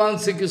 Bhagavan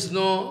Sri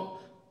Krishna,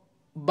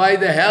 by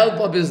the help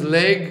of his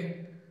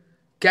leg,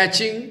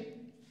 catching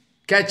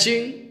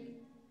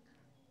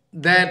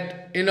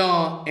that,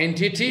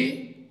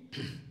 entity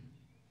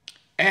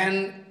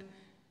and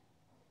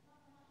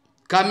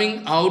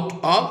coming out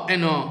of,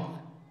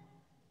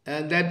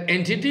 that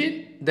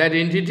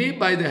entity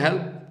by the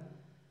help,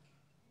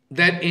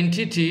 that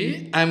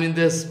entity, I mean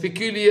this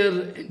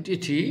peculiar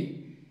entity,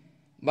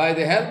 by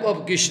the help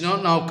of Krishna,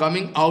 now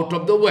coming out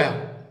of the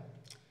well.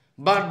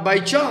 But by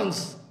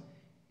chance,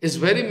 it's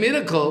very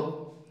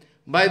miracle,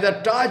 by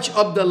the touch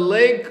of the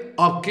leg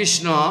of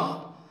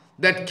Krishna,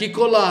 that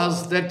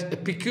Kikolas,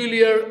 that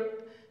peculiar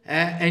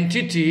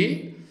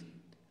entity,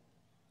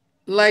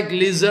 like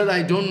lizard,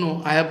 I don't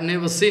know, I have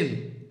never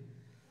seen.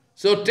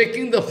 So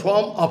taking the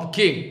form of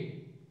king.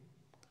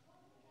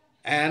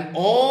 And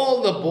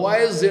all the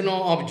boys, of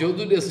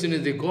Jodu destiny,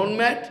 they gone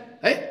mad.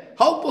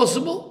 How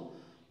possible?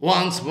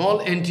 One small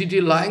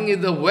entity lying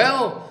in the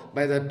well,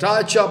 by the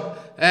touch of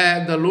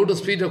the lotus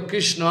feet of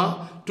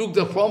Krishna, took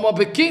the form of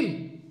a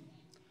king.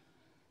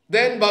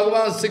 Then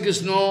Bhagavan Sri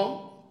Krishna,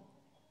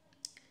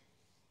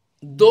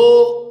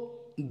 though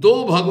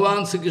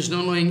Bhagavan Sri Krishna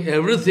knowing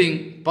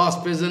everything,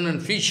 past, present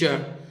and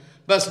future,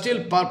 but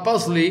still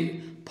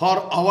purposely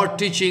for our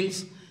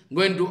teachings,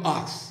 going to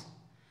ask,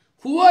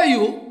 who are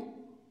you?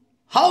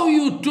 How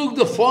you took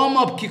the form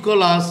of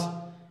Kikolas?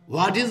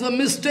 What is the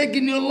mistake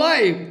in your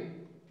life?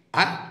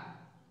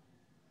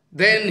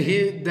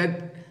 Then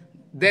that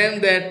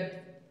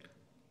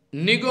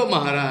Nigo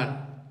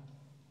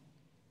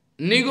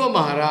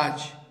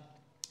Maharaj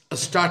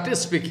started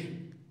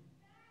speaking.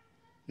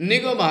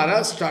 Nigo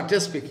Maharaj started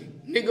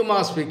speaking. Nigo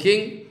Maharaj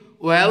speaking,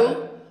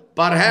 well,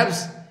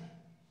 perhaps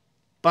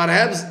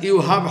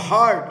you have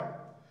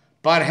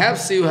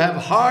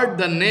heard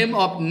the name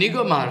of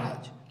Nigo Maharaj.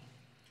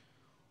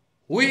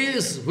 Who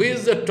is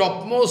the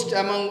topmost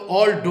among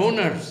all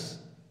donors,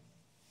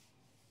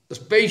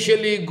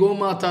 especially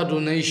Gomata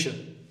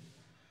donation.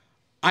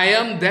 I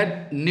am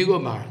that Nigo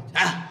Maharaj.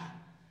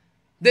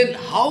 Then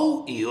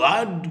how you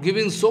are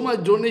giving so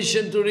much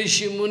donation to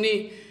Rishi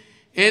Muni,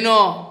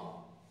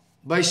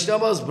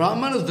 Vaishnavas,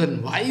 Brahmanas,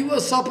 then why you are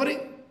suffering?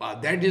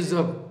 That is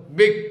a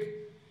big,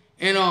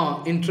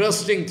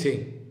 interesting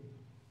thing.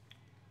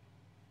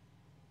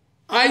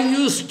 I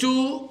used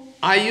to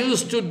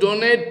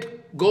donate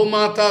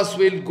Gomatas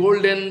with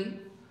golden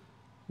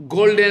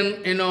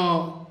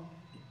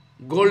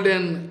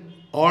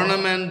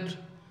ornament,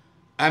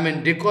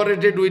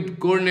 decorated with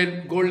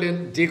golden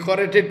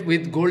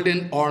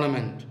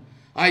ornament.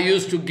 I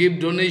used to give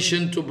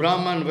donation to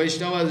Brahman,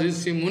 Vaishnavas,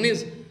 Rishi,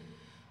 Munis.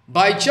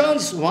 By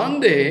chance,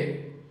 one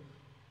day,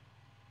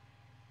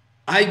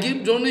 I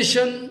give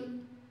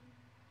donation,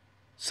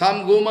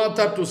 some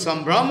Gomata to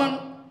some Brahman.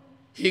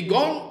 He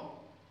gone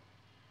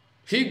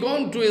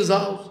to his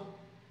house.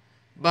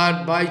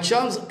 But by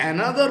chance,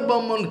 another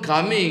Brahman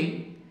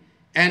coming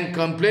and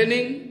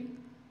complaining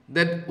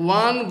that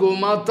one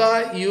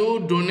Gomata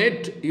you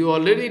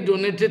already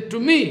donated to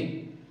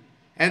me.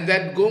 And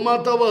that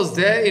Gomata was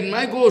there in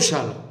my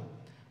Goshala.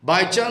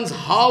 By chance,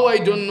 how I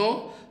don't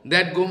know,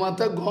 that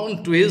Gomata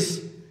gone to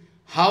his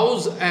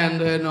house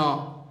and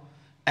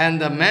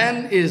the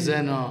man is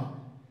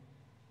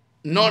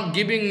not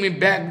giving me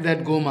back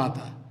that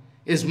Gomata.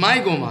 It's my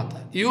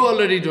Gomata. You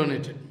already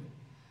donated.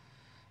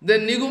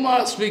 Then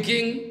Nigumara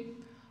speaking,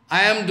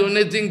 I am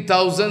donating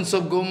thousands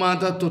of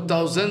Gomata to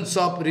thousands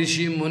of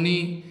Rishi,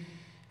 Muni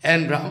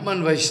and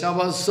Brahman,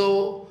 Vaishnavas.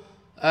 So,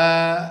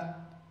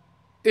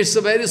 it's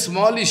a very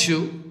small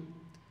issue.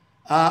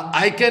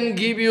 I can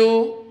give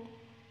you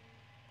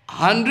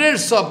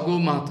hundreds of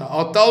Gomata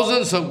or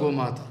thousands of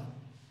Gomata.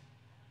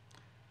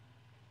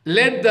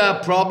 Let the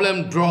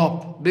problem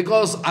drop,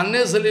 because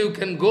unnecessarily you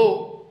can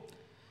go.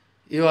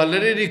 You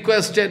already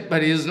requested,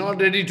 but he is not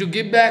ready to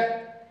give back.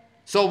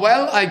 So,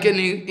 well, I can,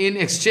 in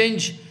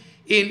exchange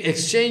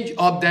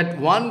of that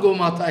one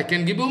Gomata, I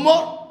can give you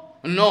more.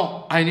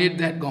 No, I need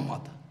that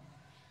Gomata.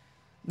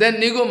 Then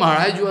Nigo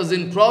Maharaj was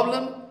in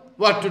problem.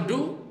 What to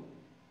do?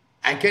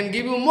 I can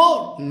give you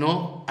more.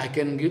 No, I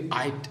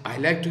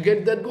like to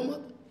get that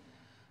Gomata.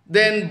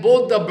 Then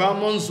both the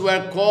Brahmins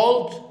were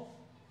called.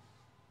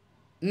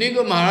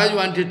 Nigo Maharaj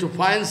wanted to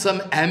find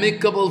some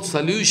amicable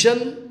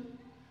solution,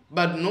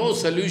 but no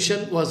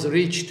solution was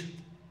reached.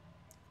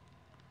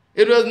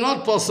 It was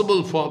not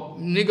possible for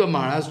Nigo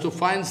Maharaj to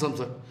find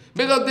something,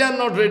 because they are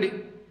not ready.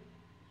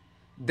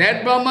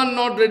 That Brahman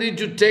not ready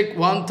to take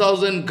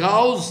 1,000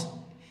 cows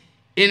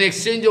in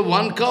exchange of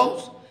one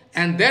cow,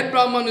 and that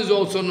Brahman is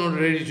also not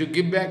ready to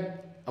give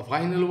back a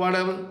final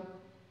whatever.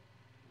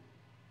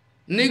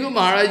 Nigo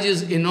Maharaj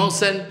is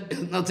innocent,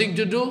 has nothing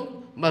to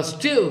do, but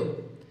still,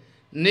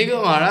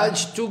 Nigo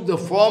Maharaj took the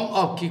form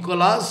of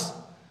Kikolas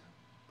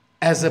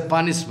as a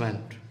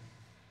punishment.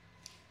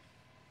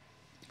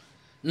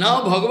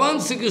 Now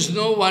Bhagavan Sri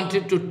Krishna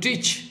wanted to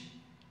teach.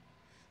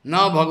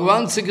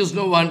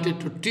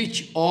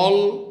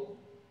 All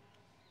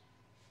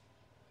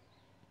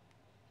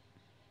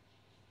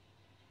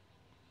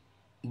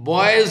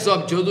boys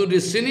of Jodu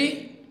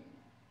destiny.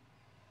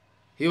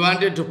 He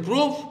wanted to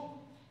prove.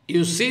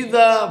 You see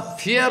the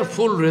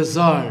fearful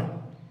result.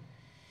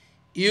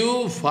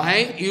 You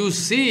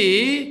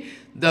see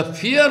the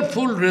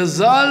fearful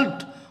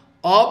result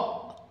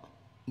of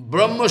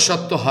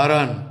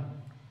Brahmashattaharan.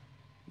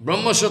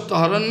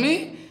 Brahmashattaharan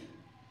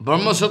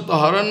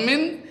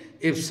means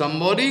if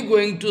somebody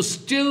going to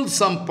steal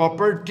some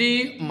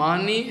property,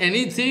 money,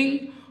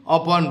 anything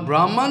upon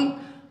Brahman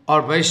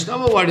or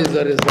Vaishnava, what is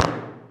the result?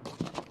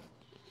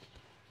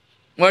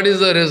 What is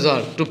the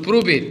result? To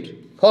prove it,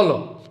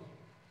 follow.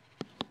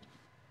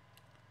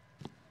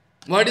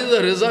 What is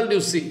the result you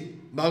see?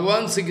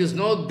 Bhagavan Sri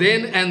Krishna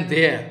then and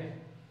there.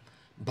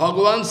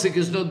 Bhagavan Sri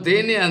Krishna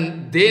then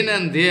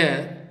and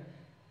there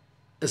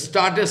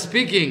started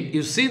speaking.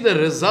 You see the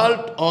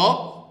result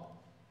of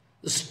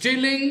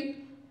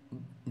stealing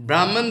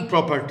Brahman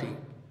property,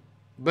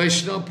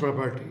 Vaishnava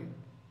property,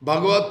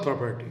 Bhagavad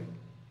property.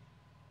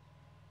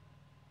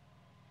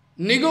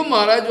 Nigam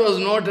Maharaj was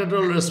not at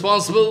all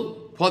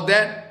responsible for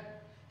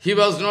that. He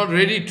was not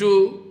ready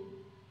to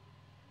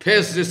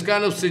face this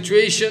kind of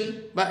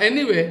situation. But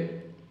anyway,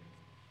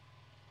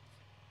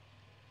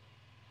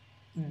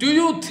 do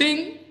you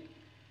think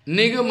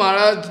Nigam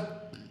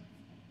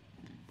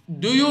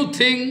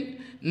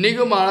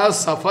Maharaj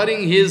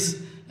suffering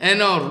his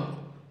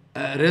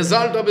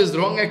result of his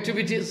wrong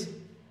activities?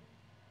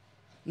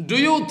 Do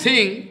you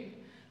think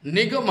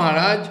Nigam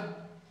Maharaj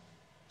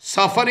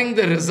suffering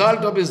the result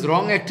of his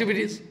wrong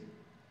activities?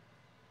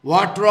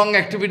 What wrong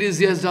activities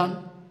he has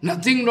done?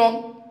 Nothing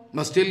wrong,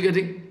 but still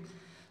getting.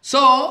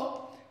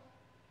 So,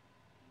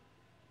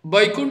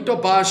 Vaikuntha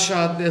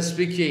Parsha, they are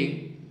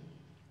speaking.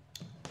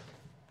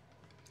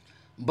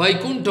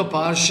 Vaikuntha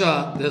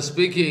Parsha, they are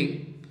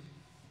speaking.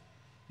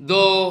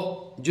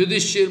 Though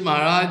Yudhishthira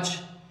Maharaj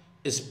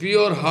is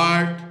pure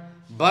heart,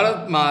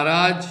 Bharat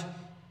Maharaj,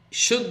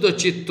 Shuddha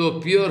Chitta,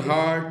 pure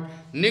heart,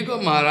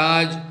 Nigam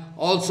Maharaj,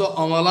 also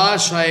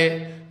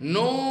Amalashaya,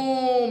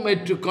 no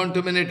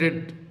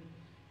contaminated,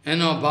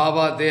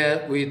 Baba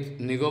there with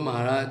Nigam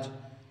Maharaj.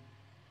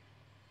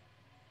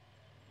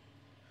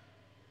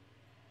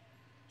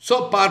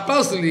 So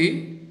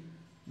purposely,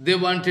 they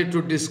wanted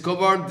to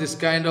discover this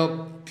kind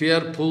of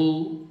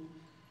fearful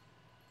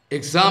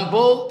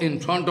example in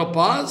front of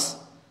us,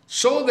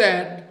 so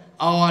that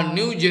our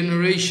new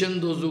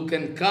generation, those who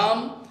can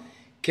come,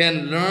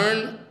 can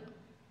learn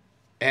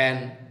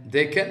and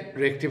they can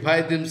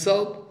rectify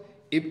themselves.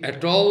 If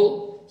at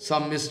all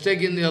some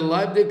mistake in their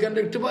life, they can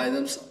rectify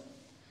themselves.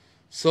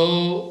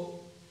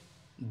 So,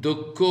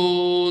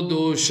 dukkho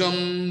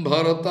dosham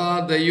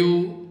bharata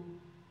dayu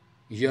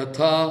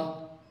yatha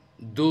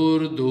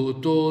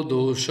durdhuto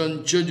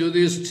doshancha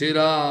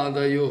yudhishthira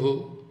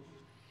dayo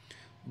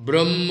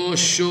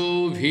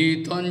brahmosho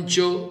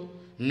bhitancho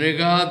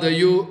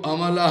nrigadayu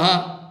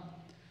amalaha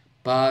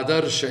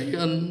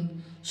padarshayan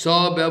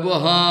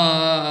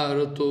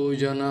sabhyavaharato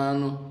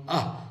janano.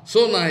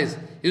 So nice.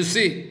 You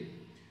see,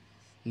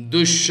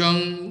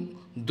 Dushanga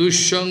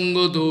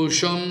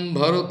dosham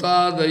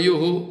bharata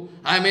dayuhu.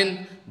 I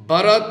mean,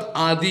 Bharat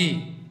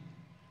Adi.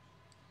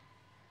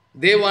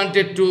 They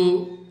wanted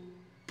to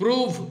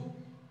prove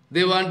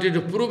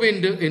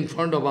in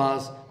front of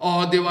us,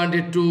 or they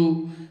wanted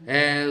to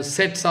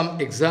set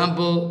some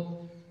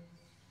example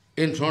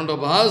in front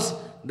of us,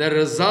 the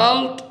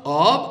result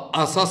of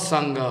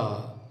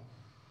asasanga.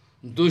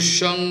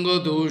 Dushanga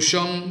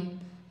dosham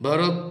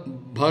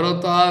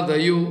bharata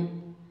dayu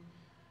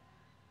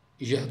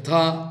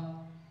yatha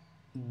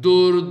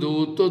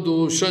durdhuta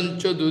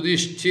doshancha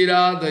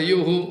yudhishthira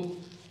dayuhu.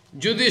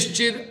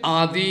 Yudhishthir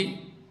Adi,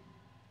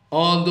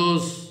 all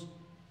those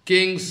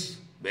kings,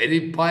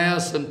 very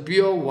pious and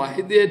pure,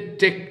 why they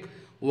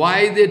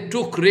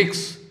took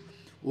risks?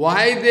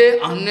 Why they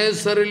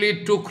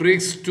unnecessarily took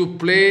risks to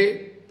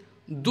play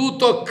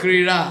Duta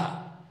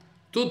Krida?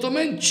 Duta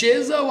means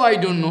chesa, I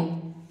don't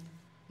know.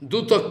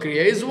 Duta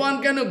Kriya is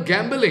one kind of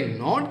gambling.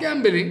 Not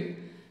gambling,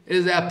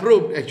 is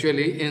approved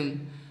actually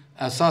in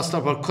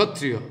Shastra for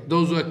Kshatriya,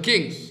 those who are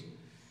kings.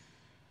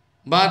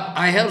 But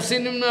I have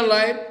seen in my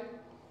life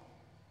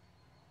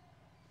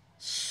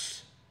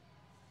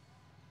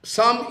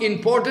some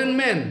important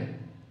men.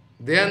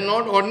 They are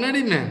not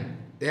ordinary men.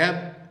 They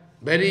have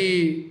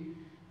very,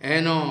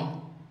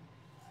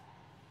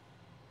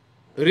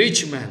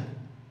 rich men.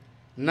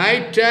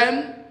 Night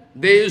time,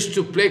 they used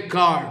to play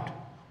card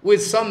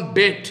with some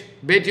bet.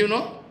 Bet,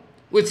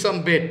 with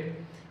some bet.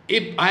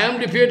 If I am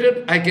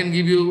defeated, I can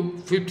give you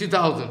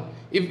 50,000.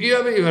 If you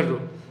have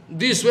to.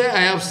 This way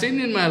I have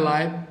seen in my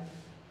life,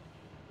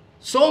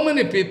 so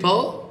many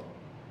people,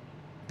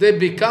 they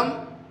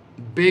become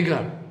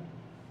beggar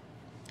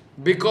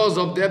because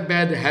of their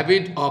bad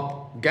habit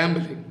of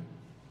gambling.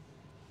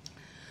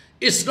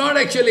 It's not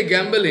actually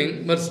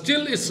gambling, but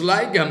still it's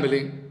like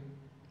gambling.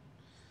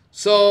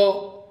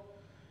 So,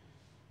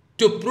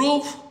 to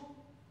prove,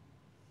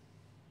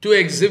 to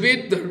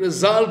exhibit the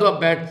result of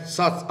that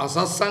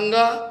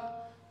asasanga,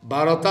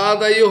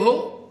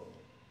 bharatadayoho,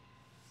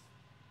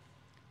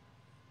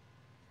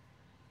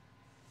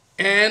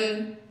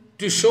 and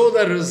to show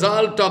the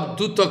result of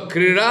Duta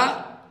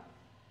Krida,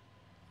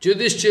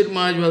 Yudhishthira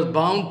Maharaj was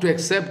bound to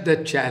accept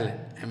that challenge,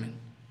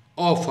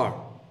 offer.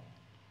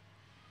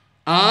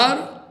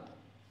 Or,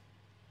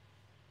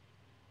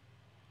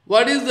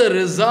 what is the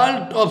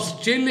result of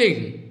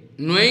stealing,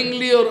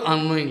 knowingly or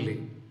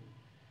unknowingly?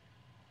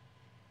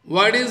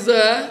 What is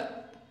the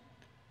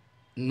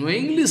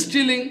knowingly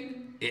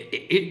stealing?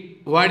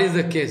 What is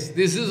the case?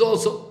 This is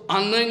also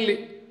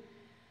unknowingly.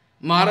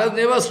 Maharaj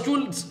never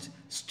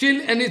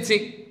steal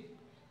anything,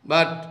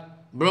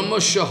 but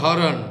Brahmasya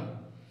haran,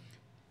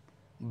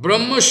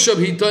 Brahmasya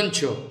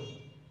bhitancha.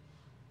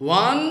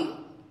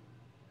 One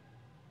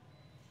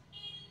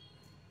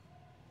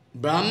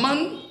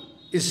Brahman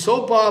is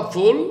so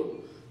powerful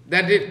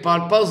that it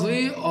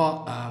purposely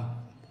or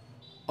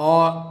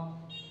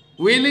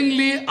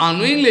willingly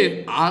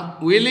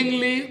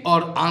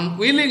or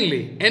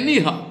unwillingly,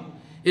 anyhow,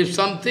 if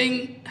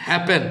something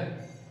happen,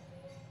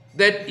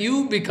 that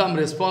you become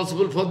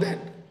responsible for that.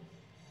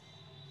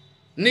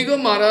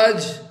 Nigam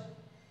Maharaj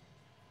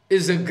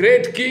is a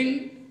great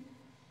king.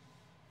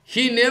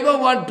 He never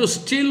want to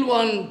steal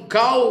one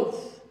cow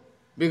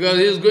because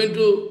he is going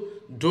to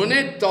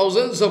donate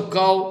thousands of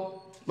cows.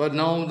 But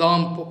now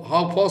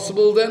how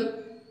possible then?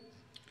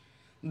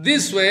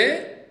 This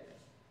way,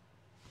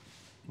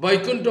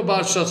 Vaikuntha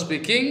Bharsha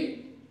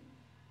speaking,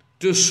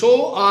 to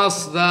show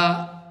us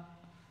the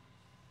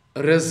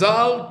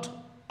result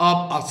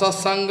of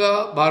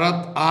Asasanga,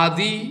 Bharat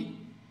Adi,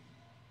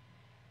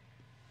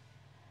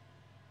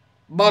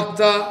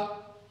 Bhakta,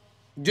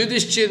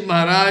 Yudhishthir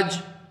Maharaj,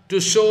 to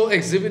show,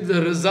 exhibit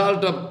the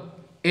result of,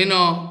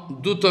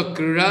 Duta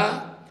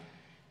Krida,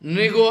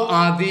 Nigo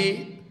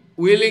Adi,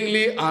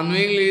 willingly,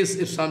 unwillingly,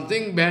 if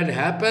something bad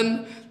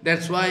happen,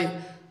 that's why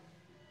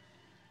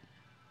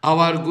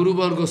our Guru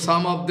Varga,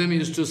 some of them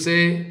used to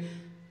say,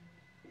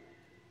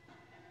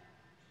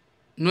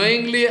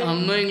 knowingly,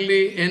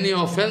 unknowingly, any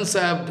offense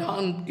I have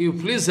done, you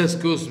please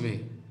excuse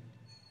me.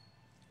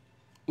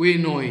 We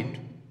know it.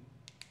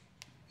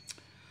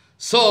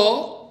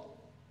 So,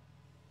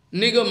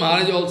 Nigam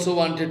Maharaj also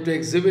wanted to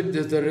exhibit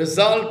this, the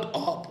result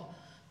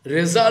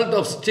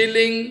of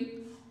stealing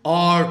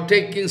or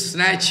taking,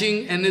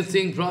 snatching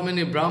anything from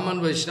any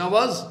Brahman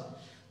Vaishnavas,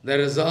 the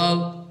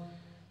result,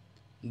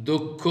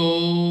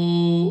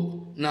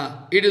 Dukkho,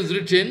 it is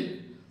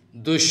written,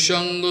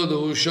 Dushanga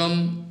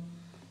dosham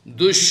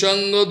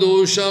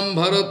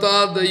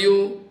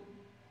bharatadayu,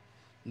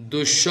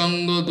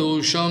 Dushanga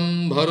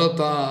dosham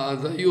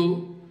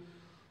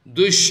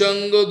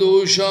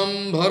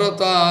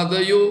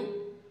bharatadayu,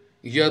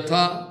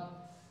 Yatha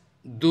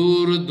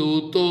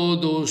durduto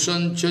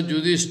doshancha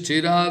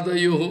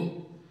judishthiradayu,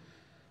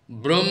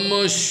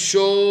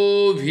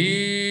 Brahmasho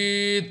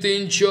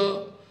bhitincha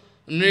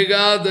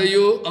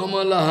nigadayu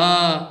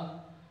amalaha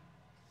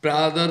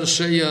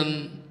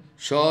pradarshayan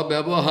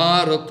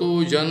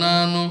shabhyavaharato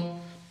janano.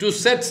 To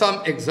set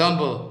some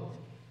example,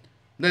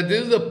 that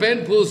this is a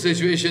painful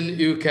situation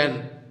you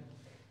can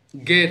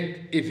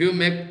get if you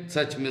make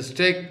such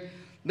mistake.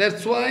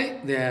 That's why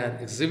they are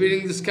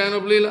exhibiting this kind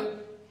of lila.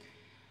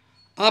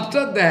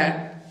 After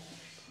that,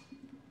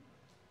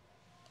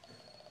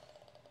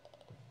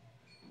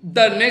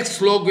 the next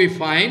slok we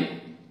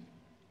find,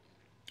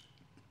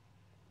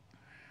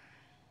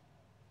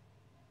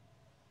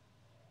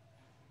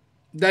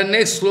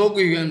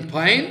 we can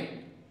find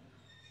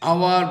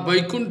our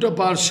Vaikuntha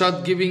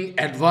Parshad giving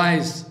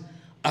advice,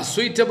 a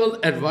suitable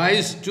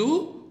advice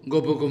to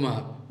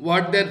Gopakumar.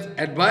 What that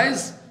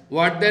advice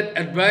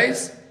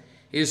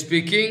is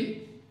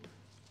speaking?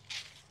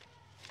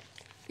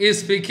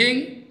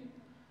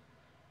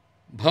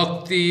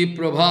 Bhakti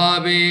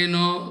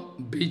prabhaveno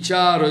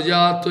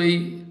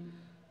vicharajatoi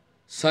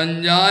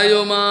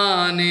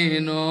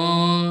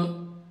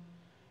sanjayamaneno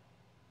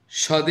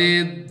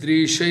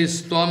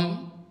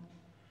shadidrishaistvam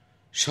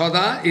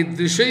sada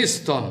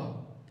idrishaistvam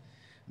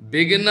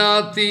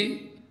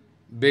Vignati,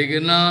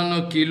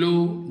 Vignano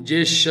Kilu,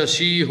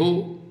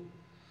 Jeshashiho,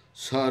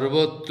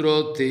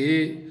 Sarvatra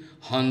te,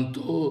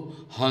 Hanto,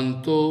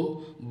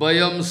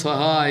 Bayam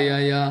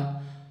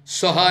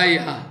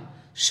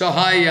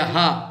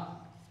Sahayaha.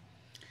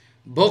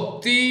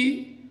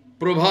 Bhakti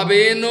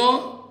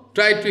Prabhaveno,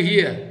 try to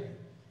hear.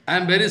 I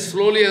am very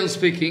slowly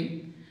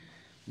speaking.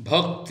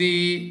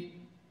 Bhakti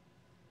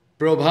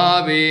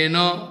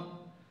Prabhaveno,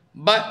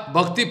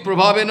 Bhakti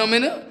Prabhaveno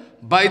means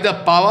by the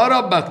power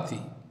of bhakti.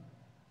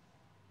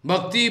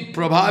 Bhakti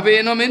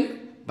prabhavena means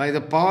by the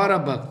power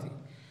of bhakti.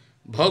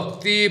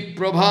 Bhakti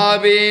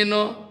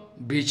prabhavena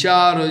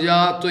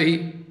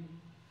vicharajatohi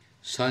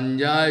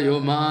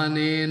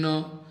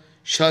sanjayomanena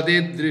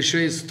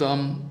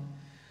shadidrishaistam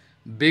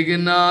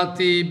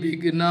vignati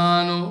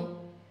vignano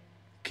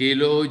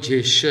kilo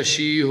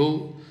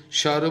jeshashiho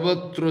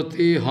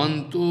sarvatrati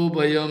hanto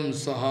vayam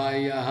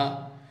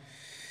sahayaha.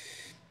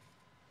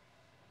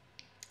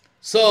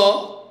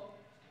 So,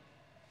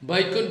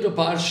 Vaikuntha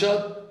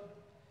Parshad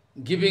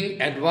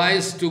giving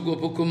advice to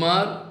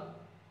Gopakumar,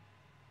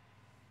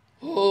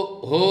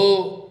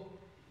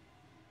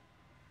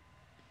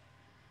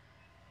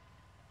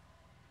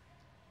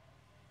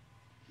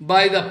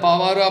 by the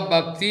power of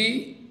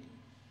bhakti,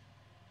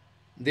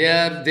 they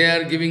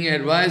are giving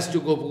advice to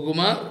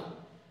Gopakumar,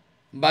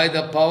 by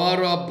the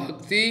power of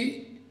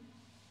bhakti,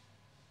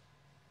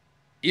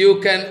 you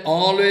can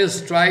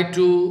always try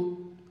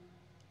to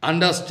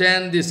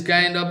understand this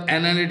kind of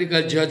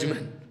analytical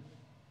judgment.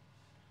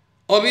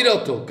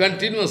 Avirato,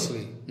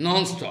 continuously,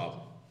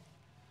 non-stop.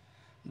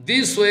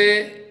 This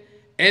way,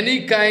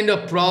 any kind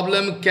of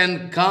problem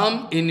can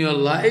come in your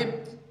life,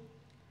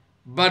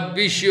 but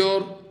be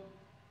sure,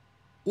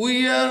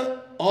 we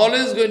are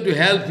always going to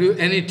help you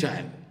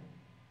anytime.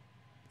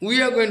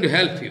 We are going to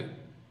help you.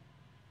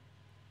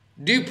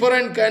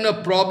 Different kind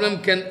of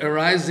problem can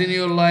arise in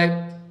your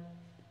life.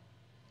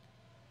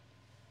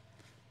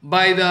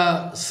 by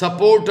the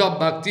support of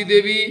Bhakti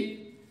Devi,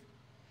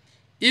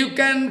 you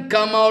can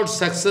come out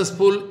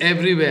successful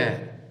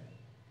everywhere,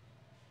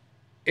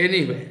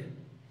 anywhere.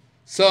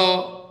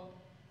 So,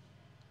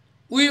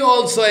 we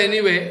also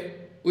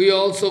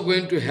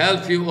going to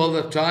help you all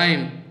the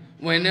time.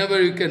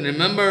 Whenever you can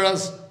remember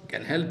us, we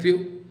can help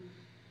you.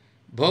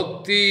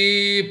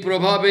 Bhakti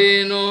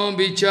prabhaveno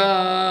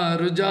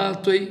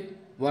vicharajatoi.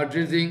 What do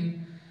you think?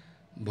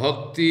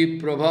 Bhakti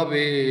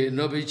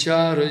prabhaveno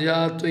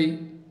vicharajatoi.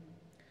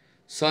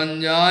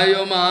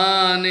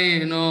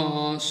 Sanjayamaneno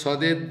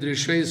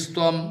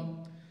sadedrishestvam.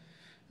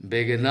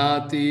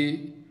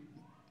 Beganati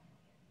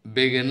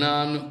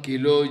beganan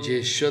kilo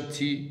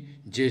jeshasiho.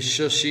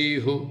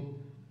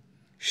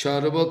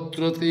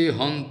 Sarvatrati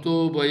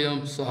hanto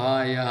vayam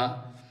sahaya.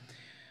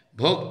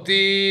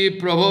 Bhakti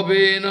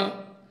prabhavena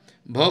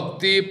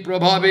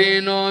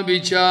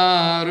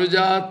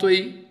vicharujatoi.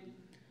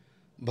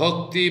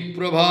 Bhakti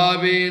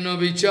prabhavena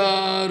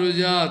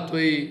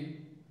vicharujatoi.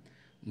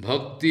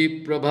 Bhakti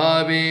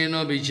prabhavena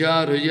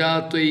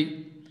vicharujatoi.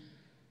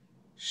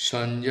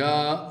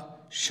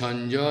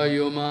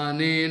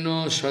 Sanjayomaneno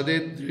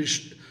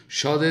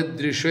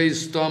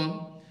sadedrishaistam.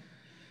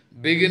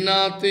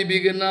 Vignati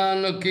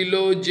vignana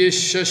kilo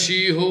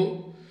jeshashiho.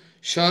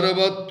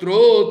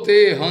 Sarvatrote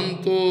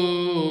hanto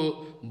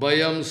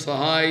vayam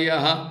sahaya.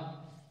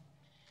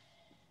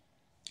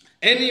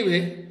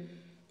 Anyway,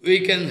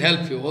 we can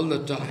help you all the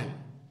time.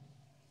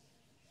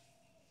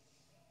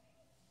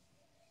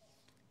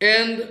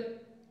 And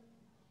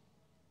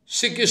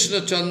Sri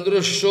Krishna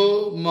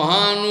Chandrasho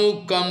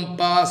Mahanu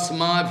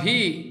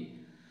Kampasmabhi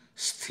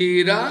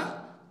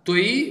Sthira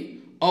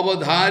Tui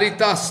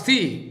Avadharita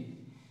Sti.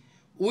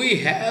 We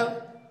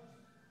have,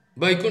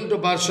 Vaikuntha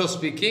Varsha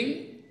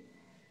speaking,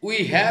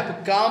 we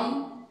have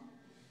come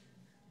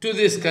to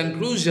this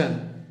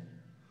conclusion.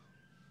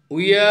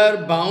 We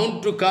are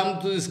bound to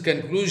come to this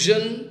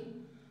conclusion.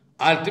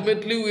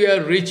 Ultimately, we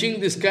are reaching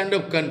this kind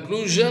of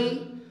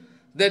conclusion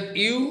that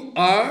you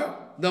are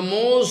the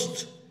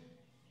most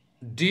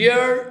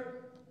dear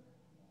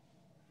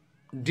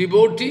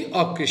devotee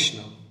of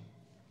Krishna.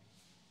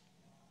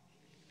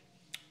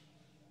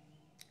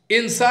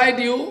 Inside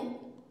you,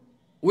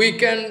 we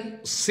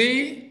can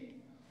see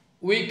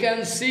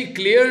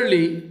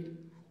clearly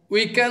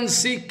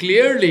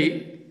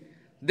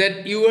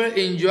that you are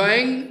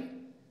enjoying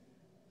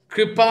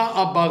Kripa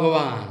of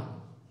Bhagavan.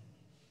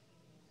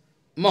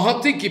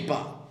 Mahati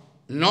Kripa,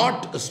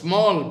 not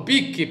small,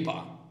 big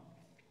Kripa.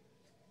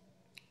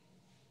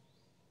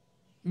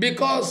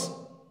 Because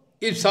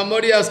if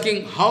somebody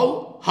asking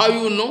how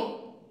you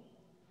know,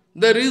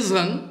 the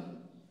reason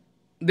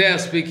they are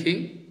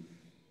speaking,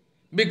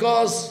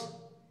 because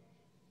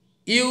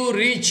you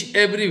reach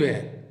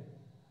everywhere.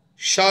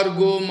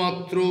 Shargo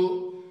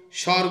matru,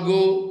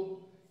 Shargo,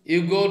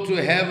 you go to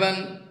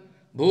heaven,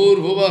 Bhur,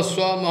 Bhuva,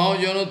 Swa,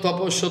 Mahajano,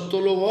 Tapo,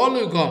 Shattolo, all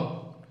you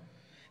gone.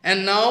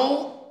 And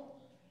now,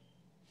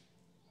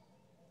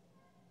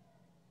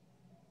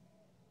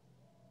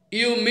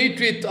 you meet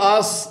with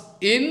us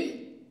in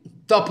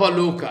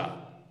Tapaloka.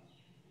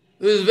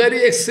 It is a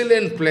very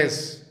excellent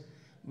place.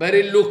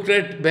 Very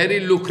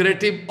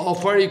lucrative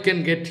offer you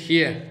can get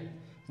here.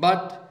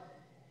 But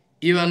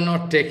you are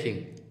not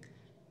taking.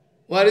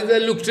 What is the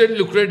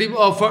lucrative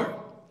offer?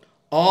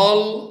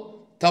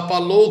 All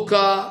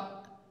Tapaloka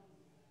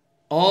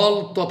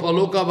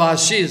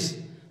Vashis,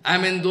 I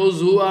mean those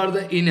who are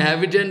the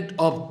inhabitant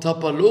of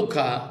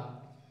Tapaloka,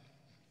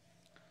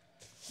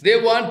 they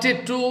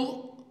wanted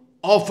to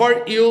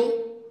offer you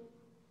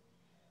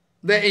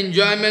the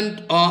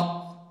enjoyment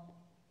of,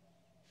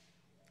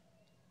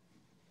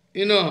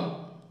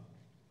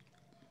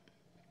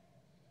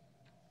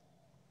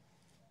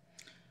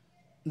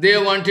 they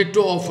wanted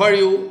to offer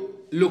you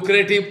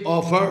lucrative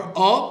offer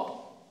of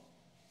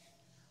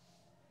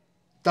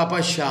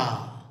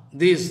tapasya,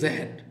 this,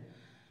 that.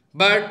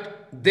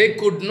 But they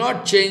could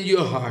not change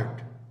your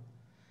heart.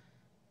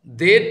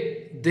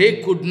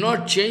 They could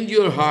not change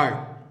your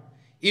heart.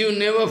 You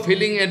never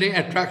feeling any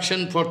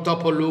attraction for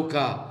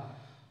Tapaloka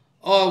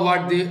or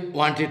what they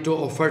wanted to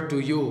offer to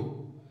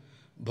you.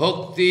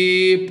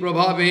 Bhakti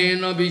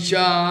prabhavena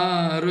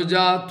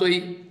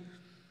vicharajatoi.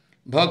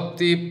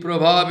 Bhakti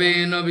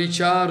prabhavena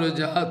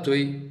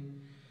vicharajatoi.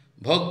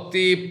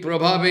 Bhakti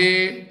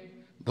prabhavena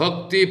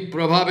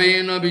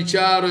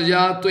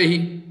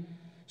vicharajatoi.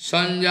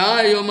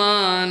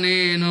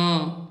 Sanjayamanena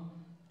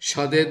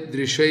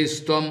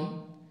sadedrishaistam.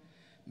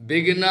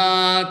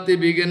 Vignati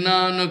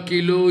vignana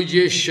kilo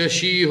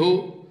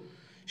jeshashiho.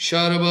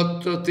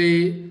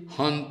 Sarvatrate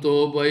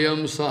hanto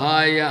vayam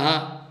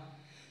sahaya.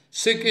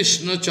 Sri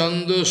Krishna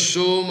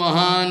Chandasho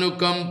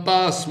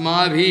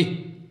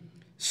Mahanukampasmabhi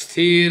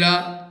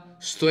Sthira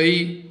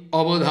Stvai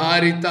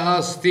Avadharita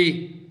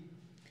Asti.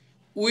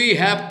 We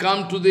have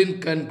come to the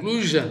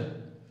conclusion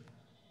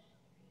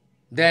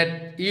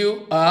that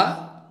you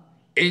are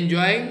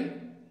enjoying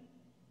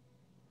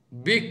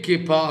big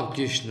Kripa of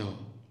Krishna.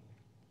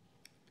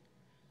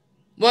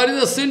 What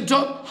is the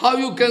symptom? How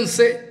you can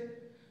say?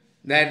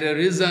 That the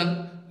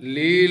reason,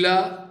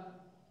 Leela,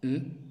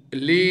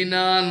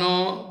 Lina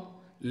no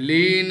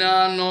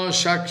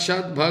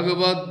Shakshat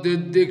Bhagavad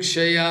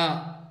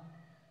Didikshaya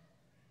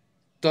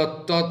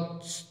Tat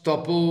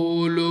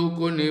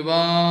Tapoloku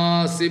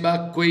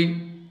Nivasibakvi.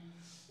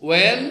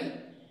 When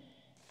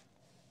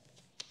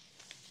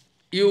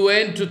you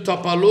went to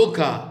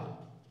Tapaloka,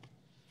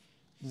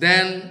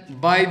 then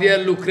by their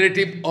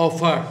lucrative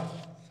offer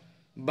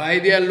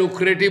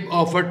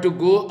to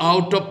go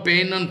out of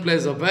pain and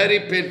pleasure, very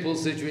painful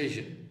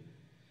situation,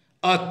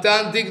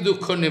 Atyantik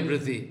Dukkha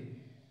Nivriti.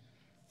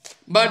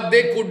 But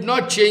they could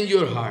not change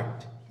your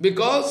heart,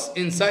 because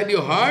inside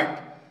your heart,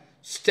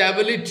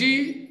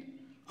 stability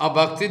of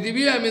Bhakti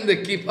Devi, the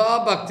Kipa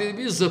of Bhakti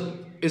Devi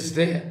is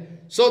there.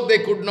 So they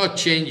could not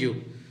change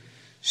you.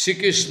 Shri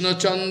Krishna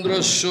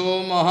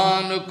Chandrasho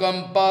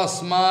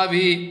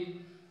Mahanukampasmabhi.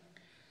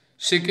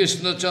 Shri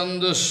Krishna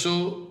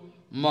Chandrasho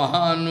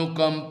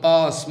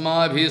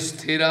Mahanukampasmabhi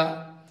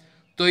sthira.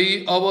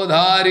 Toi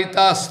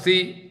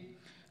avadharitasti.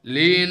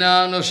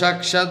 Lina no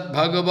Shakshat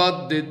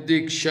Bhagavad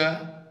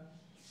Didiksha.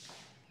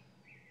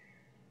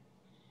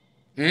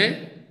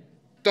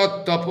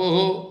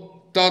 Tattapoho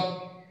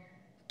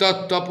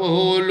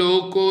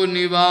loko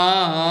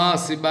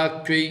nivasi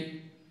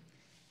bhakti.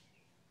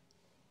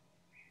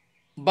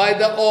 By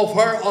the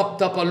offer of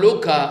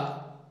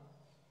Tapaloka,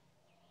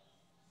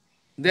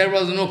 there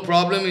was no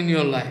problem in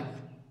your life.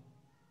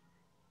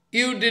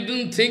 You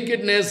didn't think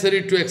it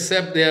necessary to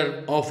accept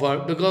their offer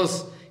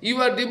because you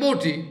are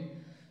devotee.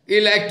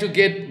 You like to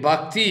get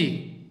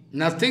bhakti,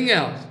 nothing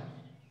else.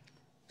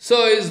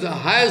 So it's the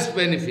highest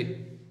benefit.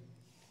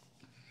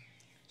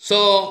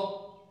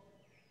 So,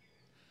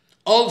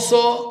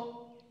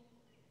 also,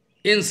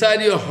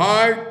 inside your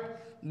heart,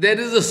 there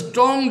is a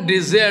strong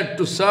desire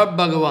to serve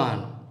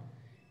Bhagavan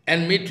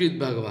and meet with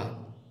Bhagavan.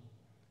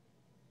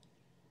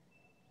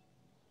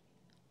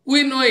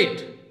 We know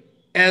it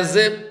as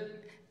a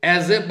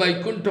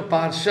Vaikuntha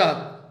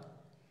Parshad,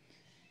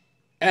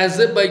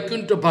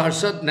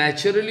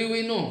 naturally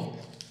we know.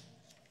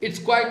 It's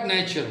quite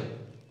natural.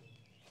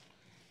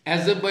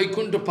 As a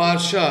Vaikuntha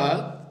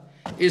Parshad,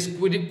 it's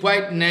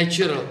quite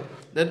natural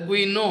that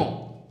we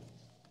know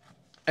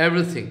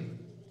everything.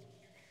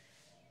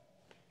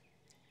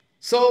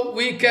 So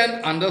we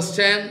can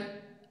understand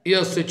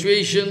your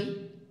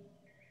situation.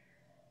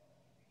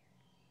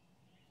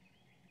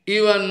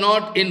 You are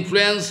not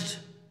influenced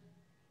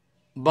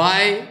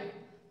by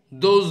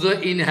those the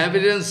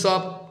inhabitants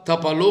of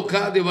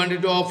Tapaloka. They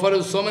wanted to offer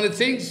you so many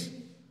things.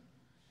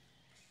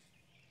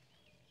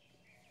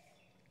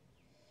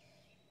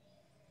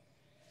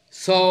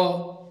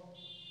 So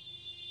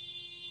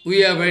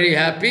we are very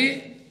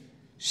happy.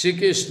 Shri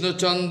Krishna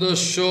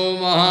Chandasho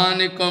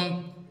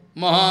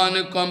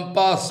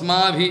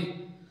Mahanikampasmabhi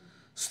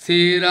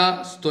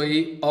Sthira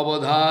Stoi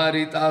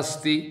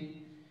Avadharitasti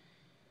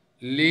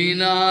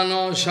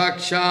Linano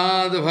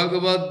Shakshad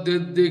Bhagavad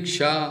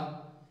Didiksha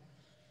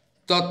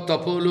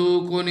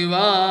Tattapoloko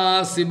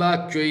Nivasi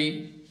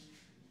Bhakti.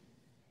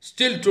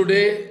 Still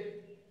today,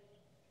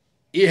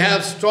 you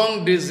have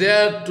strong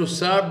desire to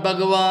serve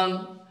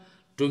Bhagavan,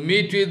 to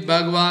meet with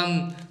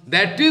Bhagavan.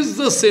 That is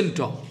the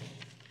symptom.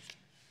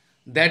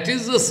 That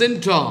is the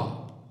symptom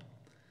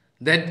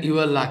that you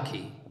are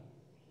lucky.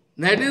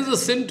 That is the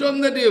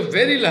symptom that you are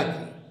very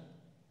lucky.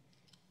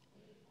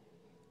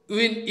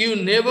 You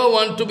never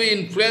want to be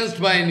influenced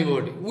by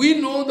anybody. We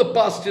know the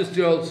past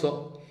history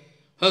also.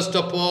 First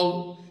of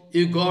all,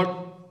 you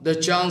got the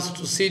chance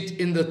to sit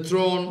in the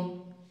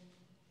throne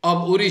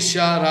of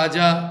Urisha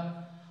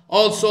Raja.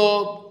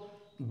 Also,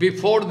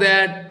 before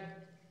that,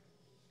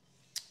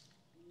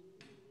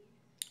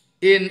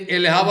 in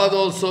Allahabad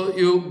also,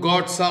 you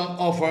got some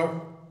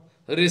offer,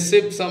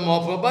 received some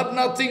offer, but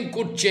nothing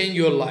could change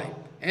your life.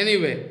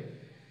 Anyway,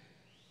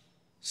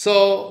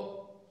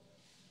 so,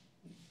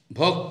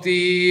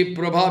 Bhakti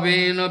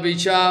prabhavena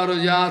vicharo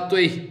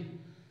jatoi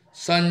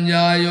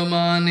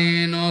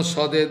sanjayamaneno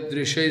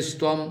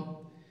sadedrishestvam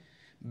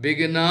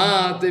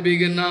vignate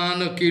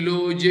vignana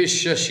kilo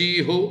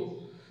jeshashiho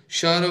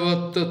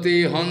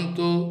sarvattate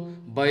hanto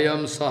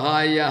vayam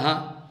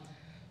sahayaha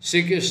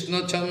Shri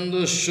Krishna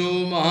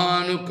Chandasho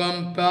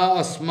Mahanukampa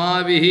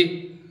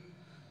Asmavihi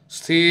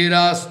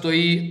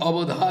Sthirastoi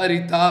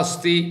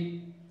Avadharitasti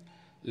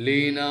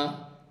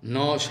Lina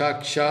No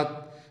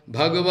Shakshat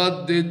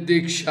Bhagavad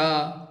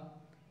Didiksha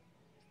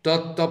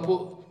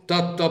Tattapo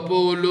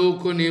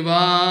Loko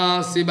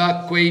Nivasi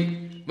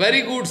Bhakvi.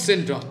 Very good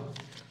symptom.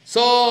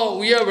 So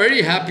we are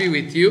very happy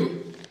with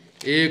you.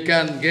 You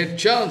can get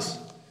chance.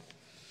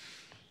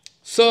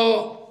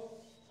 So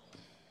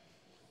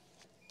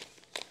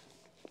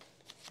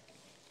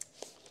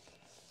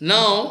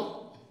now,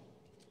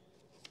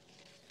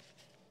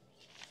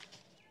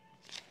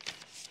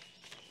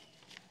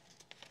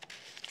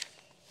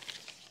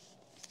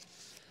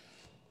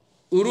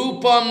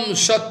 Urupam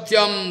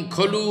Satyam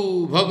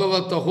Khalu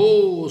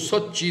Bhagavataho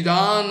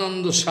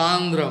Satchidananda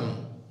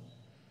Sandram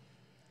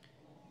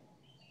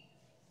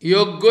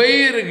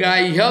Yogvair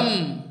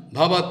Gahyam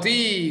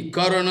Bhavati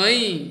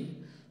Karanai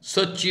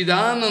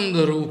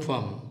Satchidananda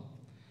Rupam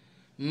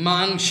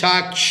Mang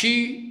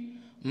Shakshi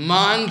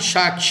mang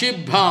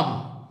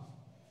shakshibham,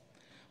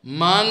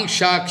 mang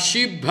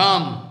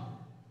shakshibham,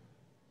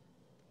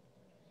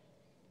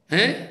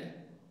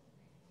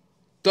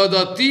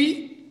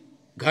 tadati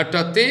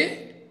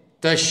ghatate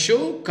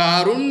tasyo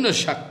karunya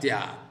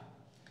shaktya,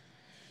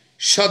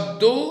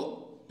 shaddo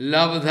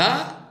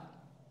labdha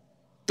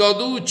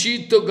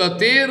taduchito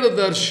gater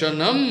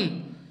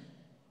darshanam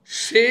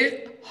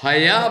se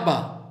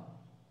hayaba.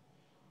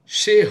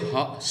 Se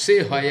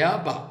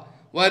hayaba.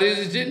 What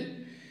is it?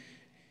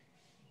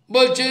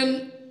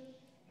 Bolchen,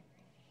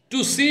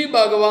 to see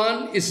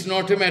Bhagavan is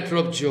not a matter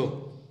of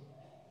joke.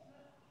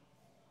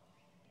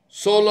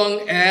 So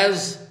long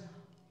as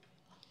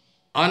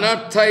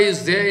anartha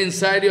is there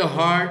inside your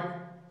heart,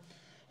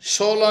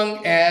 so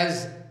long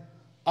as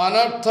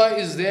anartha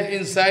is there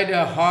inside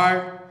your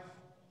heart,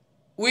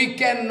 we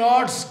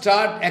cannot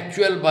start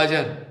actual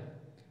bhajan.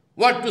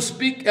 What to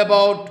speak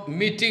about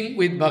meeting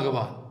with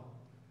Bhagavan?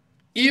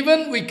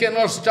 Even we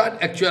cannot start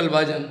actual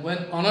bhajan when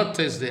anartha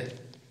is there.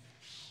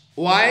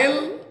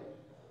 While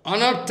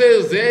anartha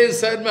is there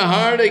inside my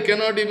heart, I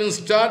cannot even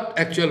start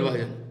actual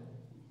bhajan.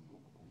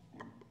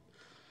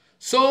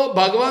 So,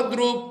 Bhagavad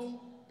Rup,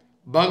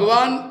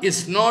 Bhagavan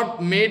is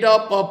not made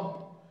up of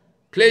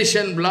flesh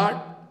and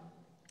blood.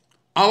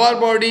 Our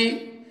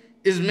body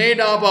is made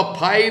up of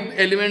 5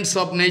 elements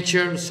of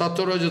nature,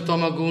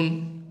 Sattva-Raja-Tama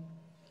gun,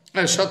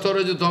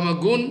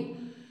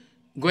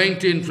 going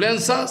to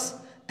influence us,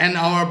 and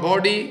our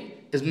body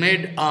is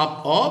made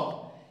up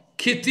of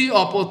Khiti,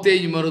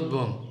 Apotej,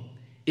 Marudbham,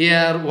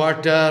 air,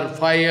 water,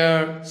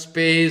 fire,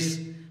 space,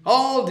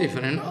 all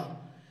different,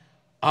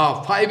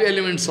 5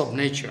 elements of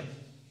nature.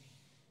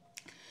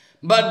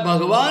 But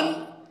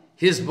Bhagavan,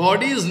 his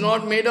body is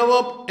not made up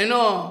of,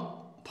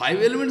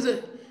 5 elements.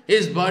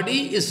 His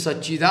body is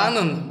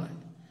Satchidanandamaya.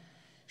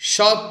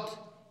 Sat,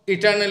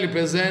 eternally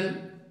present,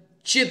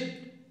 Chit,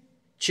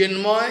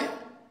 Chinmay,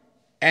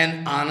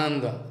 and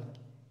Ananda.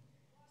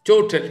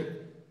 Totally.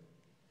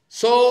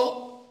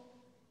 So,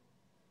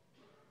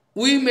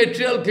 we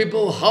material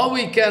people, how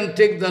we can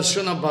take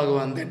darshan of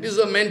Bhagavan? That is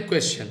the main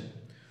question.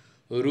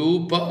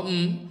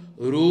 Rupam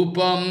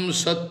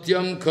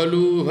satyam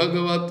khalu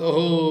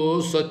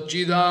bhagavataho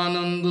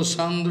satchidananda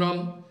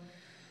sandram.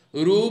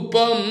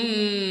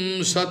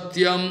 Rupam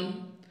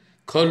satyam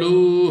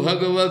khalu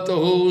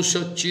bhagavataho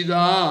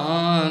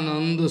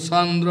satchidananda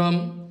sandram.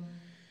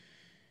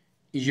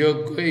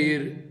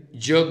 Yagvair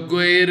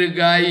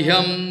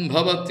gahyam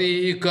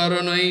bhavati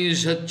karanai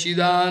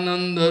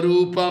satchidananda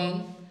rupam.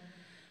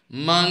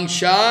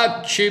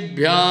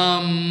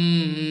 Mangshakshibhyam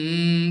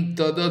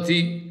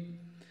tadati.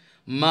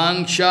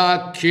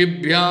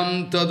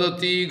 Mangshakshibhyam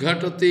tadati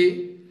ghatate.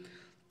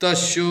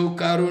 Tasyo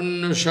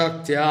karunya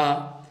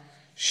shaktya.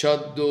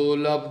 Shaddo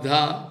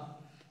labdha.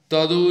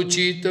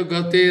 Taduchita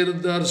gatir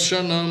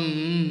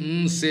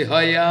darshanam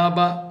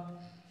sehayaba.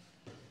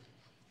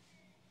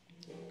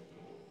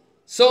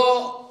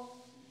 So,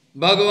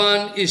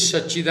 Bhagavan is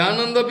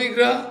Satchidananda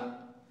Vigraha,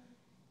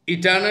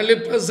 eternally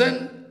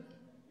present,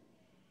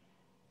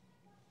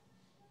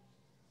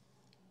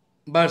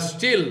 but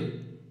still,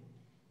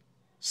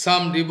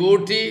 some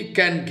devotee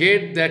can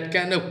get that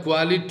kind of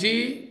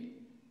quality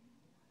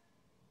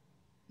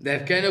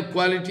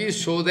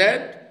so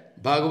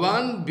that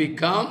Bhagavan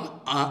become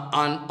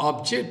an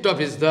object of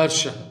his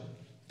darshan.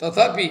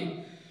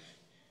 Tathapi,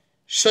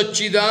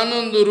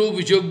 Satchidananda Rup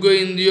Yogya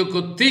Indriya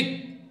Kutik.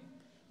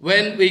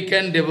 When we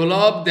can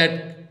develop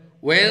that,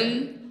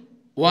 when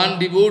one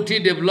devotee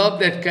develop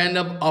that kind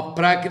of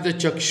aprakita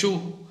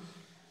chakshu,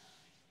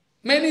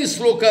 many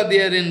sloka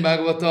there in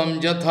Bhagavatam,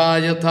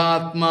 Jatha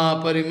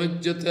Jathatma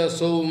Parimujjata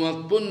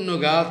Saumat Punna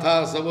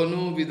Gatha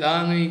Savano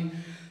Vidhani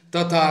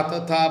Tatha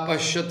Tatha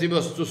Pashyati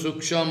Vastu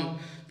Suksham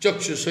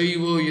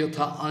Chakshusaiva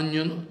Yatha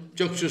Anjana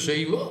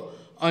Chakshusaiva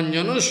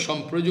Anjana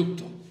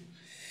Samprajuktam.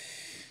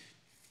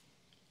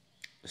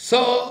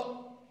 So,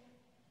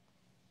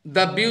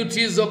 the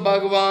beauties of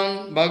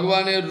Bhagavan,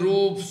 Bhagavan's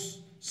roops,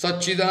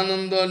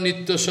 Satchidananda,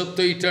 Nitya Sattva,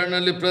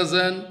 eternally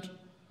present.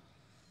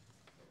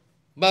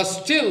 But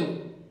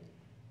still,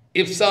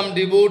 if some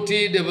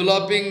devotee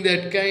developing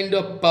that kind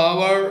of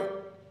power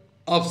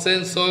of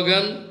sense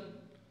organ,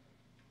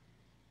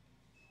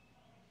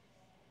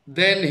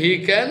 then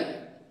he can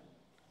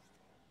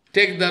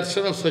take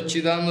darshan of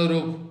Satchidananda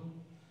Rup.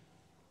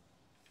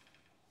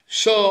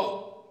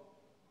 So,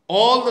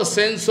 all the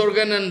sense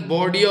organ and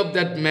body of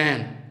that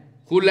man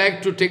who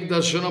like to take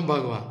darshan of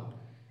Bhagavan,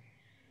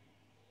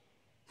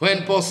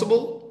 when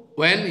possible,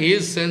 when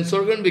his sense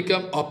organ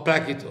become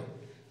aprakita.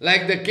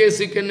 Like the case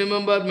you can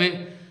remember,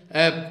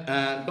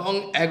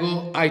 long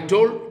ago I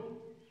told,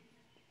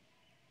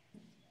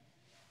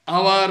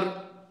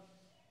 our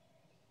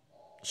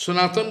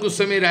Sanatana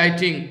Goswami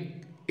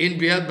writing in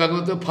Brihad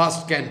Bhagavatamrita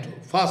first canto,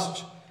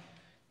 first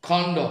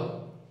khanda.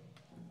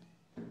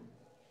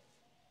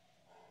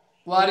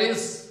 What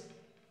is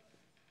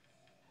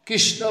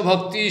Krishna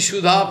Bhakti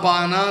Shudha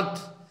Panat,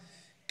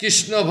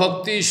 Krishna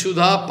Bhakti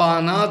Shudha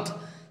Panat,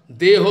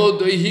 Deho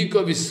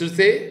Daihika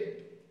Visrute,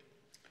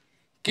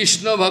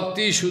 Krishna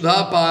Bhakti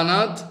Shudha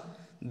Panat,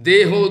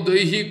 deho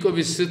doihiko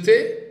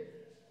visrite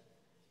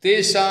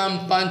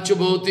tesam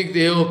panchabhautik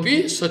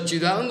dehopi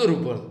Satchidananda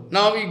Rupa.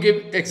 Now we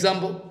give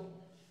example.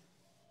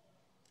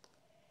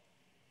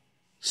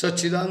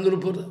 Satchidananda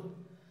Rupa.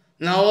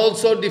 Now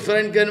also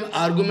different kind of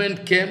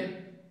argument came.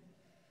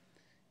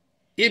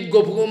 If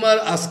Gopakumar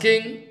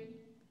asking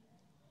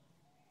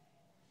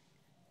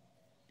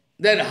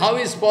that how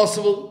is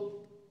possible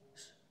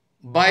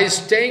by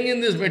staying in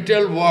this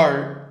material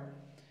world,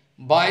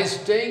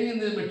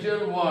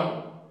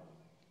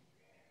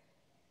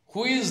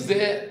 who is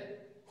there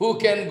who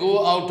can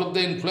go out of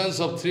the influence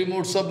of three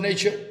modes of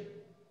nature?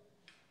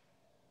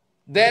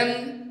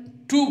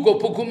 Then to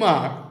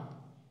Gopakumar,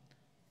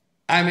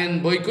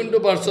 Vaikuntha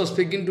Varsha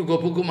speaking to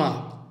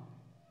Gopakumar,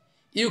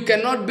 you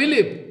cannot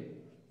believe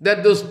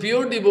that those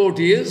pure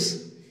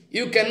devotees,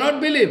 you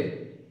cannot believe.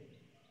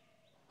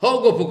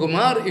 Oh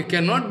Gopakumar, you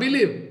cannot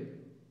believe.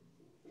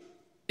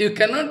 You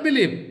cannot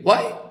believe.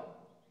 Why?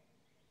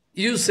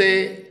 You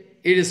say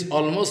it is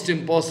almost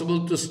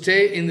impossible to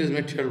stay in this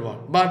material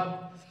world.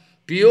 But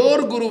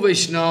pure Guru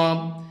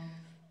Vaishnava,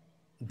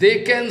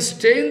 they can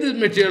stay in this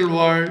material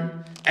world,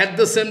 at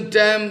the same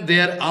time they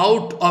are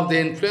out of the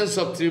influence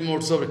of three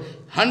modes of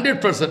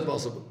 100%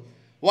 possible.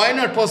 Why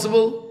not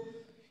possible?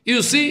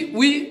 You see,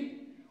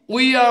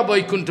 we are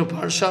Vaikuntha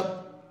Parshad.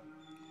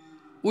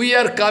 We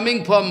are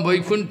coming from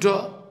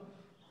Vaikuntha.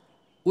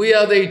 We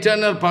are the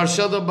eternal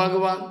Parshad of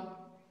Bhagavan.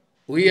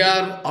 We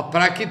are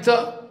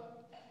Aprakita.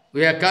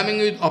 We are coming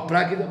with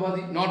Aprakita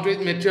body, not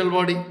with material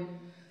body.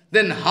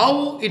 Then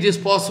how it is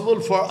possible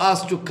for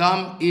us to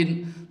come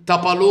in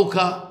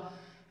Tapaloka,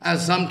 and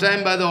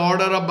sometime by the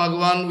order of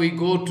Bhagavan we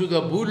go to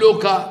the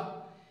Bhuloka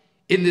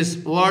in this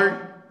world,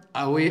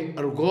 we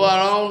go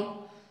around,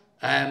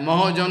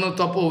 Mahajana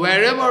Tapo,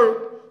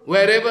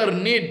 wherever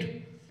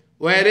need,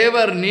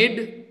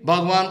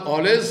 Bhagavan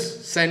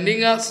always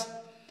sending us.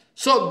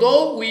 So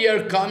though we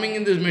are coming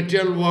in this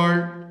material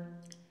world,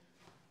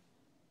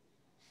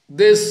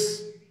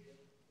 this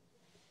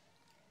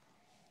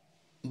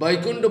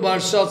Vaikuntha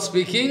Varsha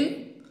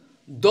speaking,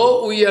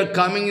 though we are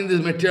coming in this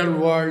material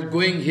world,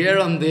 going here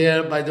and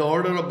there by the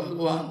order of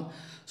Bhagavan,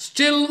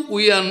 still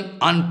we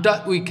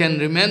can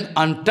remain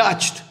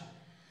untouched.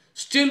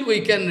 Still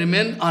we can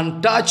remain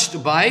untouched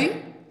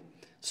by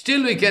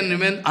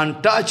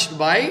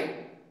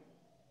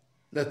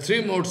the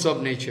three modes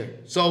of nature.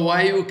 So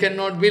why you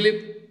cannot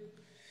believe?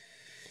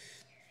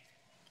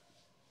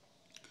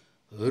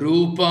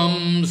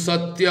 Rupam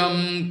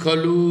satyam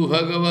khalu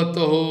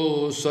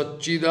bhagavato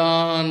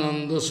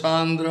satchidananda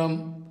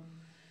sandram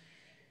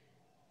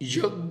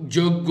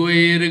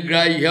yoggoir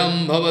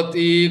grahyam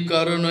bhavati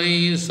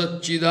karanai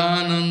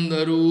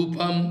satchidananda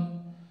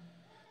rupam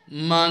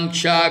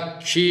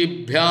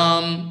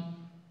manchakshibhyam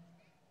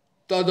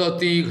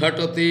tadati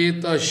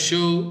ghatate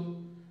tasyo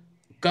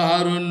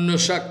karunya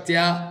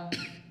shaktya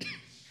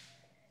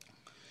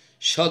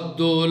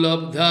shaddo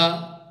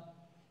labdha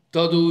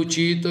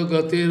Taduchita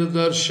gatir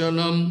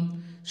darshanam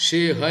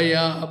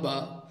shehayaba.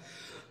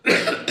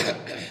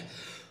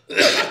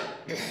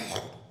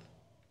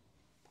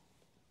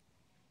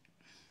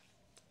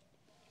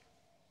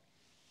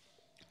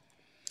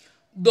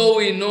 Though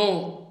we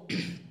know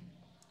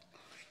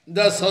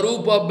the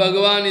Sarupa of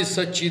Bhagavan is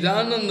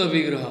Satchidananda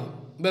Vigraha,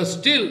 but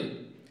still,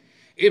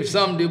 if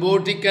some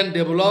devotee can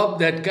develop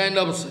that kind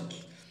of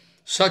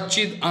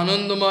Satchid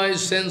Anandamaya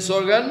sense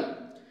organ,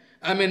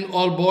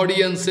 all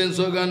body and sense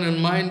organ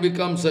and mind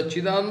become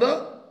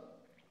Satchidananda,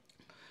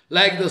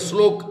 like the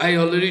slok I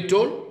already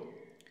told,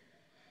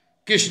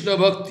 Krishna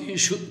Bhakti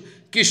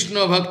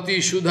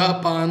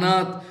Shudha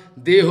Panat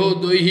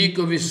Deho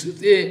Doihika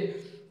Visrite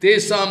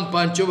Tesam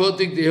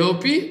Panchabhautik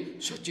Dehopi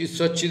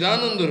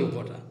Satchidananda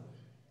Rupata.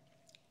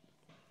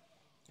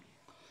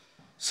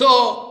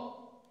 So,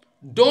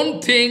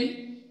 don't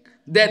think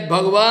that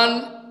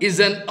Bhagavan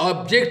is an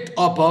object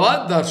of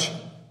our darshan.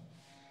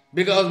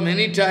 Because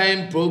many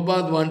times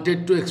Prabhupada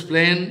wanted to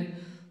explain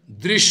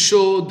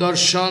Drisho,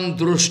 Darshan,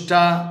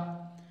 Drushta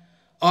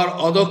or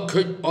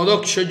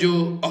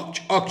Adakshajo,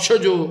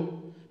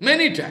 Akshajo,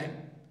 many times.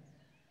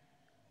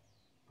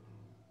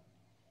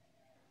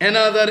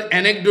 Another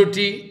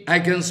anecdote I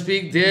can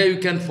speak, there you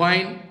can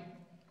find.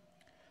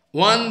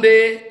 One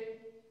day,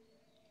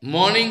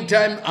 morning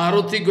time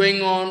Arati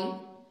going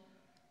on.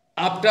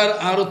 After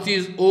Arati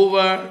is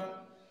over,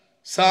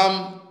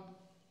 some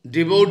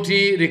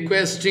devotee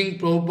requesting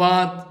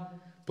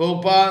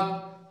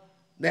Prabhupada,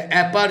 the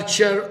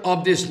aperture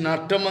of this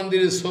Natya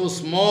Mandir is so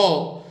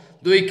small,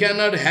 that we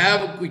cannot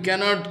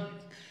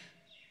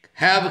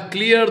have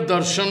clear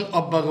darshan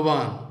of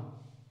Bhagavan.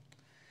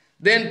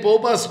 Then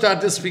Prabhupada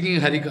started speaking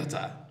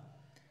Harikatha.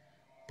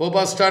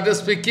 Prabhupada started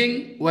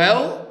speaking,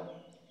 well,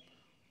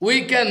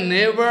 we can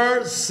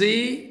never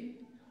see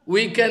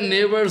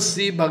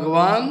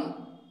Bhagavan.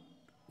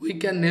 We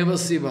can never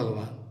see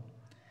Bhagavan.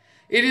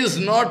 It is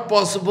not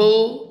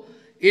possible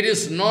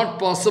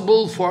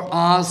for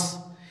us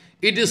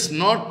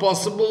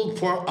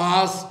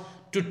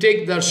to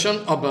take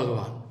darshan of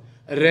Bhagavan.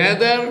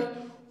 Rather,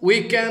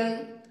 we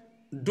can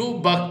do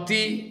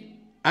bhakti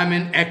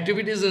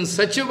activities in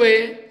such a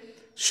way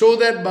so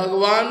that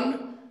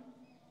Bhagavan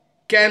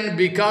can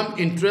become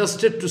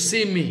interested to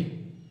see me.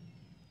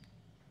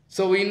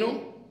 So we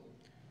know.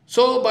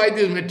 So by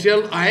these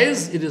material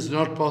eyes, it is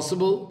not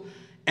possible.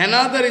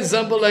 Another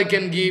example I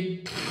can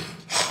give.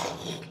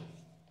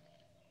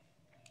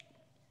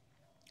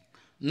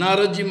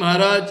 Naraji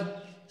Maharaj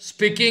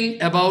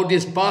speaking about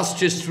his past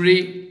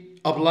history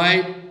of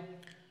life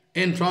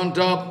in front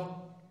of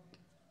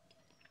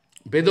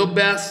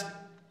Vedobhyas.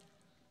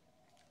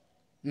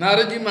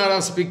 Naraji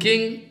Maharaj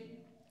speaking,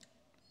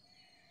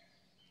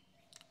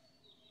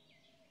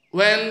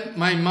 when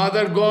my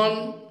mother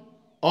gone,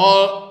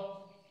 or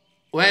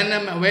when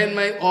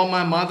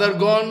my mother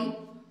gone,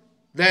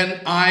 then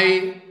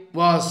I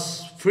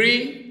was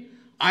free.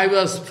 I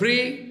was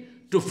free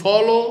to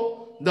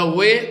follow the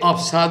way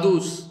of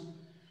sadhus.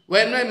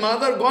 When my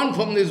mother gone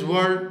from this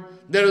world,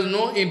 there is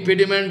no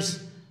impediments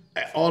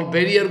or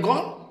barrier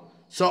gone.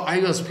 So I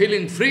was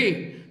feeling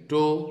free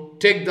to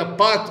take the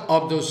path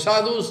of those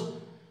sadhus.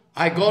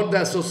 I got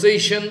the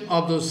association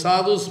of those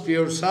sadhus,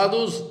 pure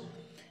sadhus,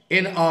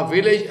 in our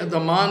village at the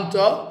month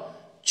of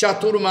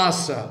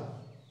Chaturmasa.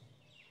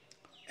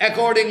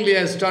 Accordingly,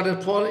 I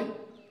started following.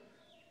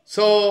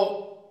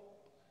 So,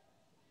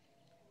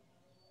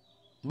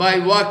 by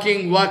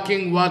walking,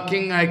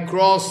 I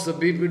crossed the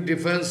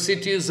different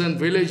cities and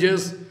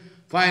villages.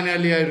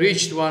 Finally, I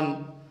reached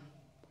one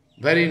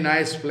very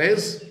nice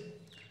place.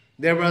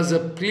 There was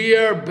a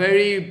clear,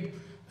 very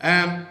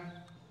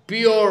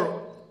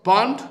pure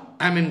pond,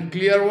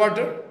 clear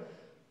water.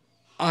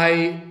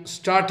 I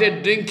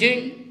started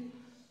drinking.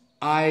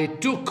 I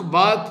took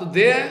bath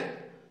there.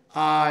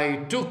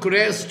 I took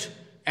rest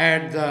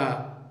at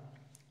the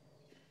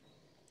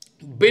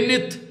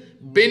beneath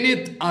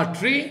a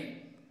tree.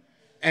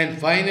 And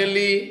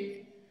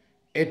finally,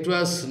 it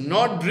was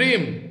not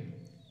dream.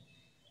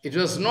 It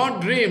was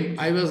not dream.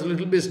 I was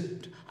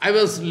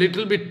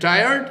little bit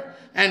tired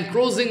and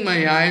closing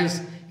my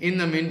eyes. In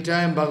the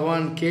meantime,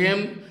 Bhagavan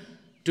came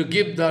to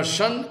give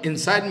darshan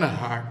inside my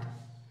heart.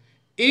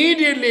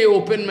 Immediately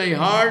opened my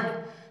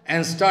heart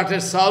and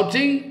started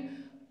shouting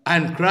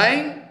and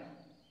crying,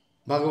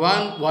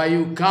 Bhagavan, why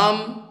you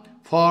come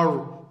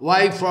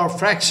why for a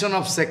fraction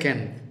of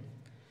second?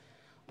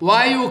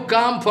 Why you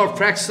come for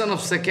fraction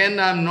of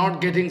second? I am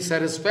not getting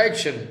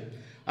satisfaction.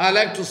 I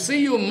like to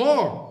see you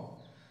more.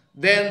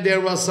 Then there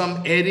was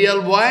some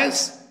aerial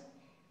voice.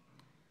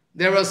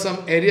 The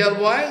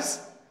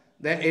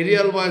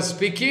aerial voice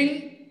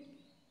speaking.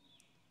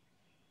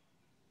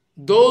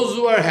 Those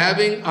who are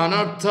having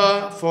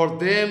anartha, for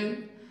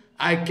them,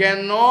 I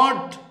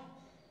cannot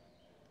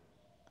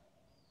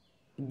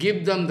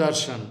give them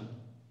darshan.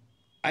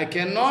 I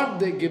cannot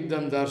give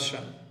them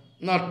darshan.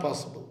 Not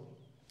possible.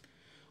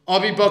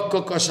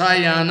 Abhipakka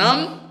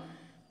kashayanam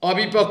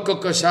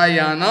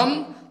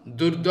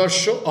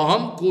durdarsho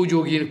aham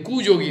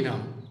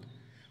kujoginam.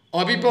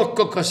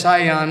 Abhipakka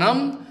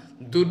kashayanam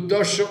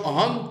durdarsho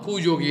aham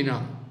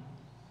kujoginam.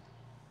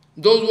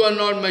 Those who are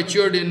not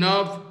matured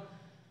enough,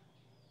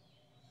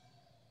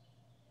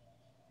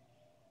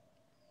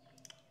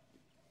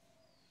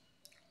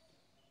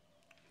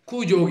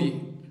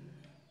 kujogi.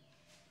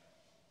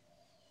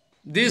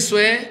 This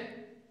way,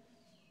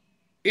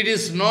 it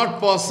is not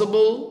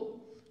possible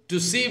to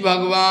see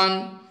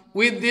Bhagavan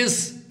with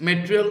these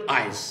material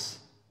eyes.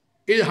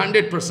 It is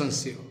 100%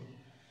 sure.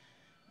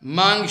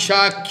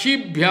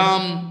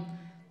 Mangshakibhyam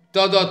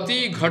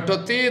tadati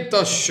ghatate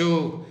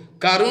tasyo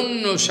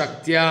karunno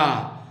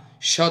shaktya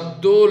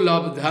shaddo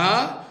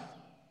labdha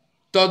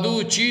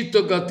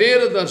taduchita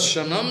gater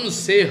darshanam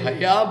se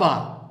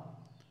hayaba.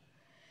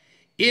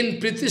 In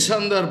Priti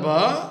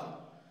Sandarbha,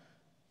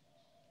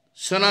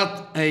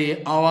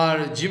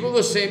 our Jiva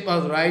Goswami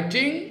was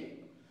writing,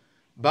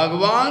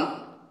 Bhagavan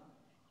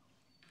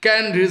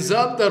can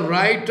reserve the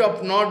right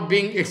of not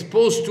being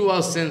exposed to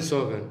our sense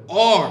organ,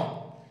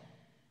 or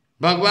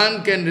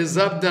Bhagavan can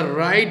reserve the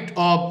right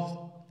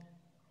of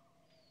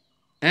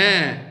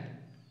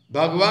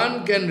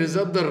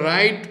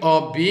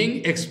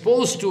being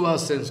exposed to our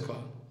sense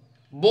organ.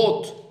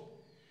 Both.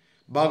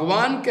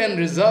 Bhagavan can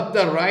reserve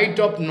the right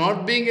of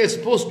not being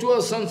exposed to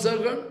our sense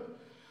organ.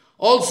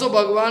 Also,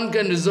 Bhagavan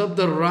can reserve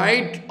the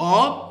right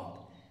of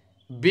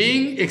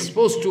being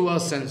exposed to our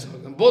sense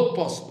organ. Both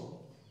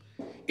possible.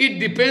 It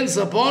depends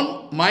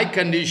upon my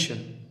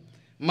condition,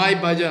 my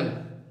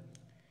bhajan.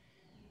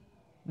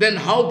 Then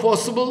how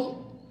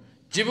possible?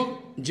 Jiva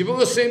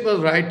Goswami was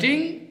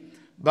writing,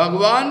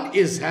 Bhagavan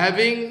is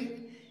having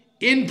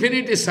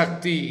infinite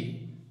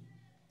Shakti,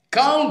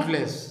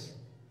 countless.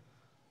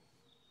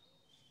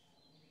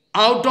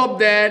 Out of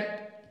that,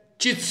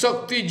 Chit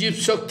Shakti, Jeev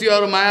Shakti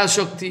or Maya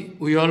Shakti,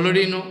 we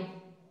already know.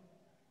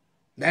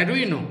 That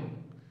we know.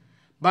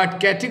 But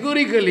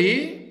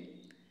categorically,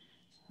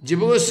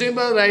 Jiva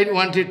Goswami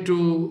wanted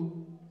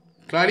to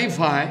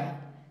clarify,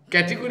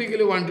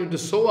 categorically wanted to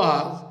show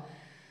us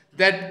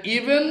that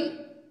even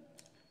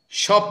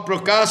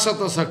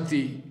Shaprakasata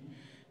Shakti,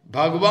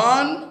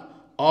 Bhagavan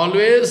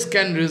always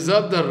can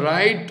reserve the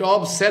right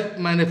of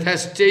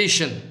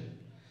self-manifestation.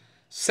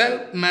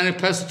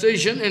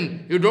 self-manifestation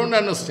in, you don't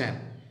understand.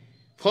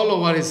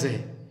 Follow what I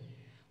say.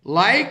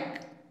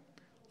 Like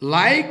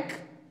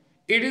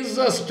it is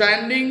a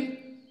standing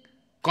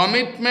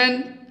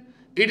commitment,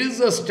 it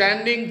is a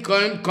standing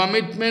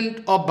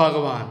commitment of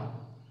Bhagavan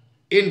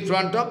in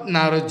front of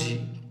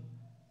Naradji.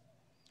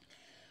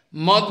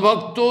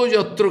 Madbhakto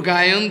yatra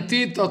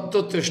gayanti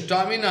tattva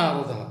tishtami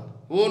narada.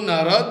 O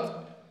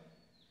Narad,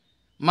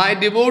 my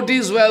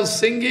devotees were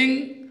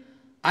singing,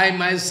 I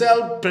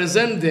myself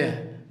present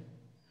there.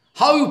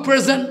 How you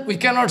present? We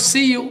cannot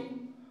see you.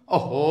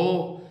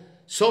 Oh,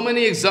 so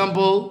many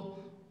examples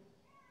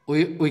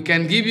we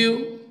can give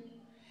you.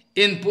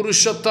 In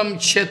Purushottam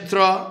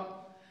Kshetra,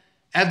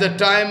 at the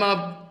time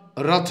of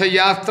Ratha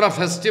Yatra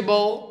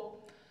festival,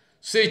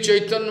 Sri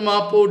Chaitanya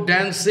Mahaprabhu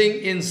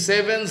dancing in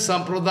 7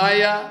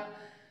 sampradaya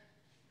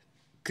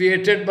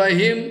created by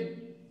him,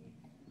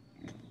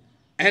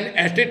 and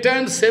at a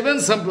time 7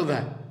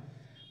 sampradaya,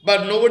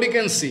 but nobody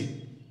can see.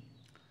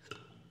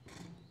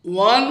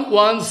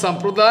 One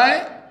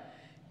sampradaya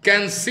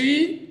can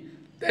see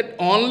that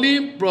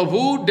only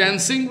Prabhu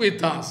dancing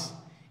with us.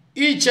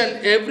 Each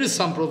and every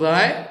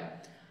sampradaya,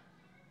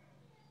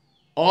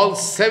 all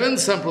 7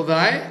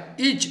 sampradaya,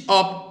 each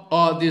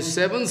of these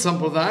 7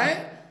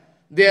 sampradaya,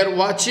 they are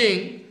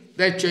watching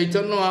that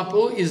Chaitanya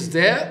Mahaprabhu is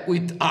there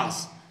with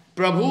us.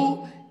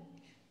 Prabhu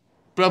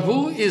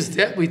is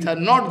there with us,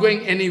 not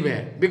going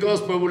anywhere, because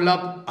Prabhu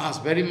loves us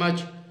very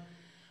much.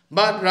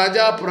 But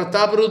Raja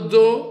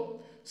Prataparuddha,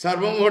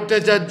 Sarvam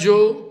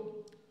Bhattacharya,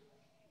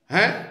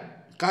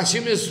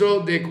 Kashi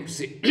Misra, they could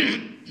see.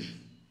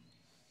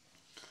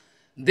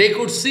 They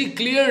could see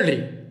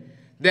clearly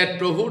that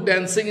Prabhu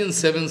dancing in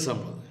 7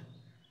 sampradaya.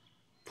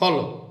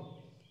 Follow.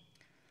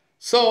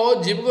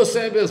 So, Jiva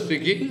Goswami was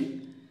speaking,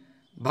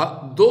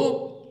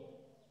 though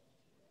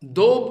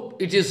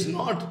it is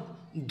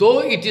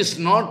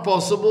not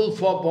possible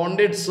for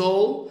bonded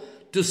soul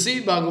to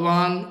see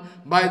Bhagavan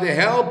by the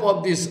help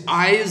of these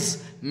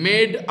eyes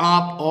made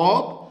up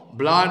of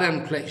blood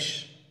and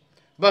flesh,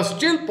 but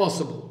still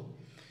possible.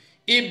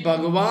 If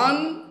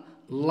Bhagavan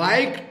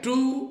like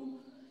to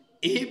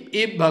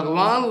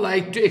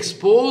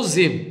expose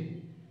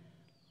him,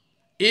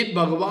 if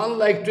Bhagavan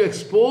like to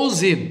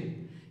expose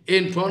him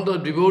in front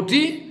of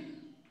devotee,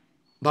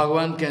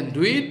 Bhagavan can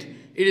do it.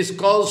 It is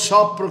called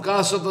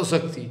Saprakasata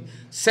Sakti,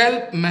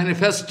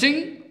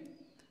 self-manifesting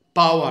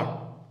power,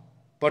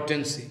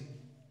 potency,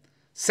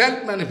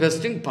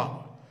 self-manifesting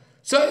power.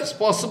 So it's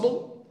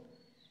possible.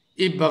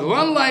 If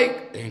Bhagavan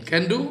like, he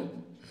can do.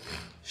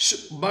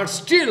 But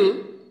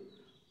still,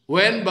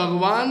 when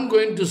Bhagavan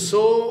going to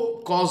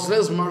show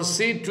causeless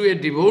mercy to a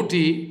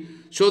devotee,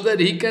 so that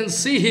he can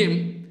see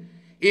him,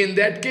 in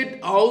that case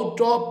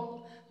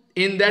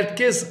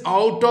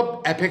out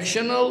of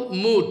affectional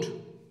mood,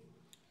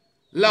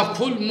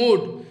 loveful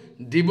mood,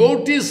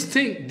 devotees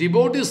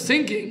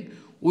thinking,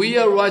 we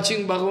are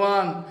watching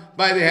Bhagavan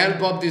by the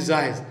help of these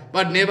eyes,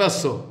 but never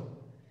so.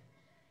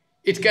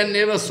 It can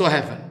never so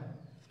happen.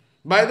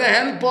 By the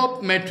help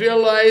of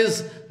material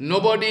eyes,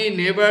 nobody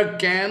never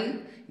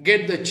can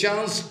get the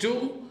chance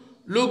to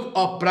look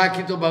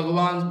Aprakito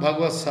Bhagavan's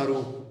Bhagavad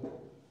Sarup.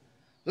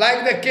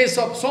 Like the case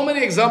of, so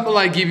many examples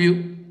I give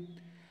you,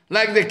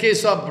 like the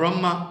case of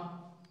Brahma.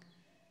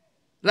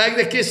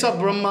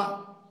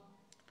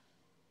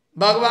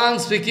 Bhagavan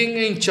speaking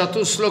in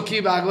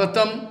Chatusloki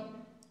Bhagavatam,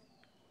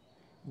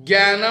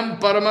 Jnanam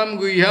paramam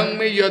guhyam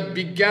me yad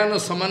vijnana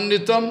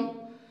samanditam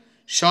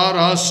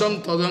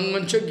sarahasam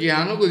tadangancha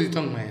jnana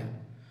guditam maya.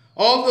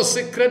 All the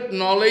secret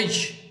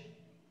knowledge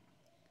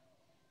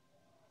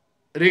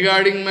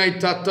regarding my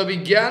tattva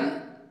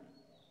vijnana,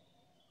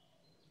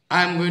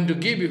 I am going to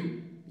give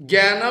you.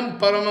 Jnanam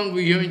paramam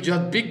guhyam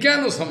yad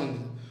vijnana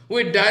samanditam.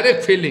 With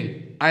direct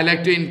feeling, I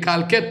like to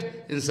inculcate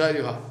inside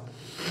your heart.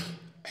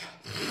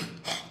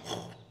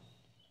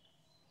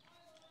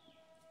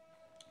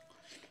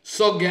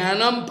 So,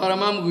 Jnanam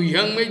paramam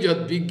guhyam me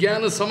jad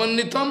vijnana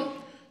samannitam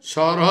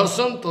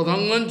sarahasam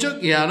tadangancha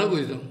jnana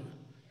guhyam.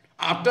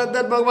 After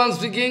that, Bhagavan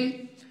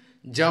speaking,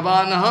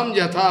 Javanaham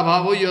yatha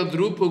bhavo yad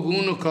rupa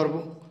guna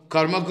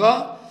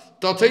karmaka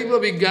tathaiva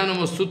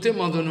vijnanam astute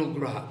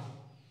madanugraha.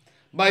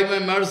 By my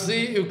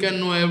mercy, you can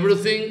know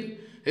everything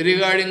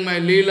regarding my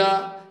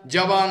Leela.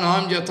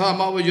 Javanaham yatha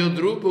bhavo yad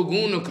rupa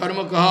guna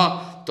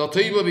karmaka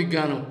tathaiva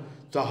vijnanam.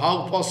 So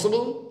how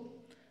possible?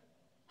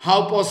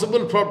 How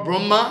possible for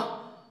Brahma?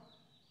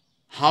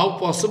 How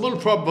possible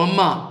for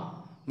Brahma?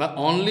 But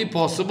only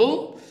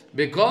possible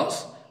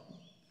because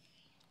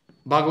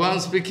Bhagavan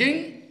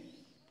speaking,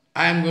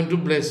 I am going to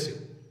bless you.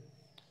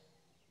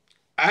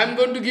 I am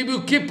going to give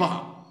you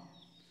kippa.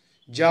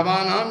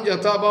 Javanam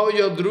yatha bhava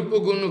yadrupa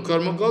guna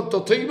karmaka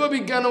tathaiva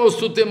vijnana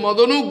vastute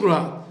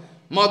madanugrahat.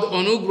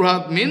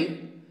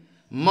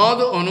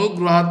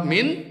 Mad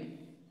mean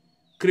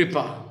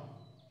kripa,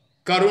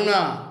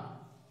 karuna.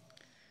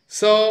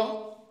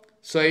 So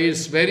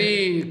it's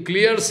very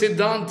clear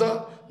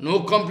Siddhanta,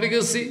 no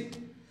complicacy.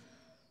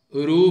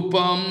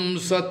 Rupam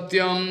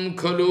satyam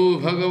khalu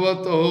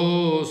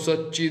bhagavato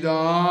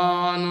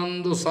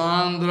satchidananda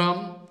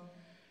sandram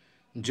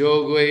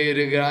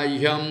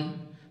Yogairgrahyam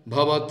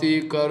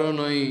bhavati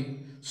karanai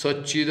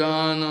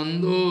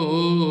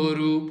Satchidanando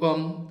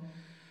rupam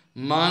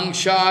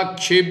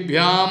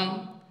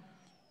Mangshakshibhyam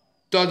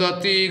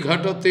tadati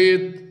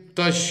ghatate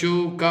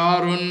tasyu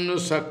karun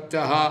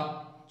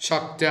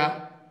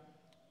shaktya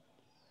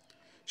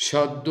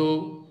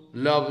Shaddo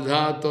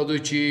labdha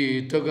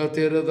taduchita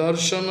gatir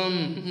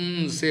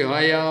darshanam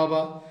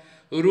sehayava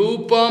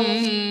Rupam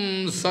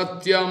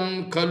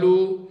satyam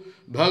khalu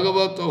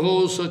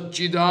bhagavataho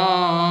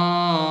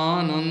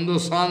satchidananda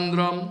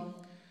sandram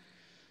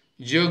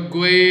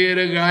Yagvair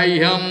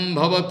gahyam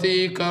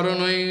bhavati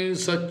karanai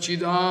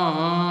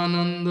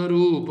satchidananda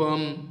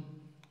rupam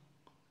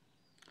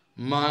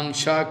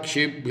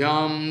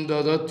Mangshakshibhyam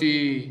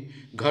dadati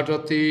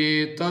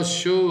ghatate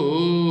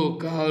tasyo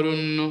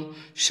karunno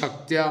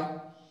shaktya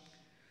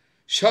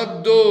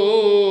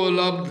Shaddo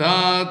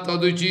labdha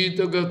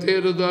taduchita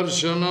gatir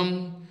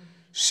darshanam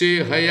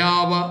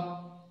sehayava.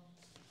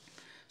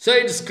 So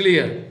it's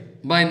clear.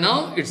 By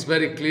now it's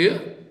very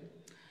clear.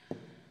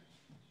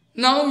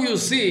 Now you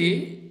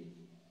see,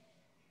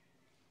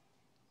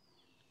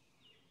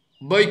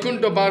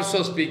 Vaikuntha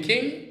Bharsa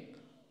speaking,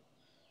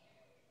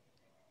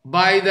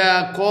 by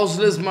the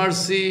causeless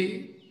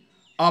mercy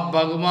of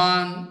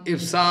Bhagavan,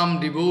 if some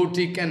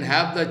devotee can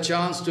have the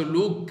chance to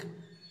look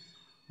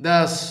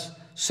the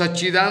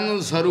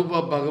Satchidananda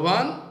Sarupa of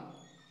Bhagavan,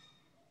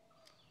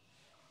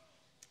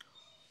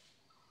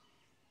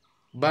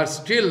 but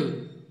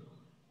still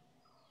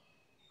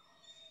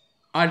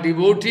a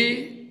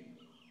devotee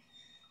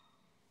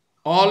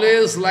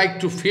always like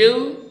to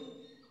feel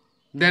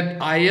that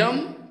I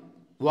am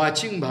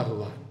watching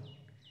Bhagavan.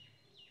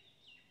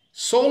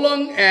 So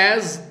long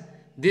as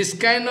this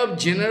kind of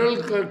general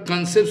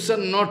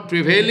conception not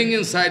prevailing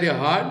inside your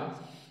heart,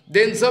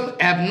 then some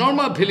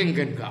abnormal feeling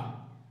can come.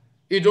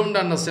 You don't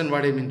understand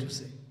what I mean to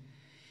say.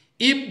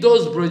 If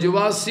those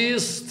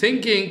Brajavasis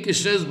thinking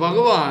Krishna is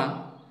Bhagavan,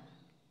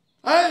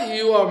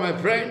 you are my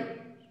friend,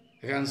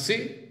 you can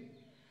see.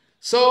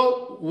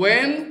 So,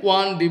 when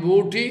one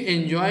devotee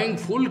enjoying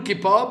full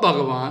kippa of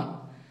Bhagavan,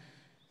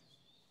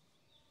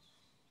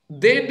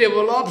 they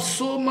develop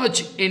so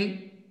much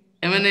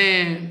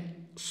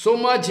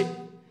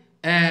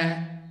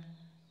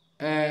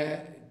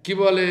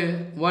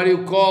what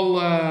you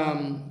call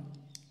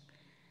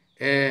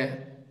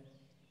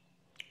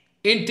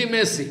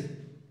intimacy.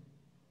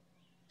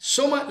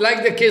 So much,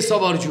 like the case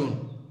of Arjuna.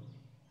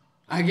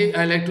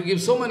 I like to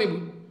give so many,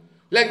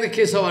 like the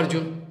case of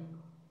Arjuna.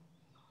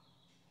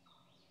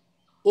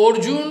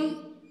 Arjuna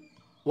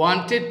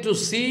wanted to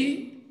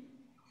see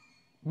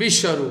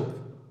Vishwarup.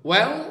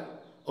 Well,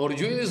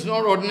 Arjuna is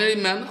not ordinary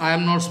man, I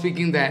am not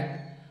speaking that.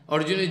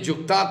 Arjuna is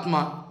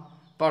Yuktatma,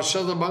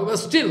 Parshad of Bhagavad,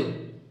 still.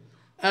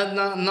 And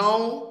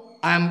now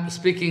I am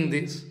speaking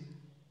this.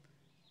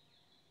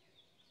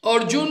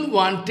 Arjuna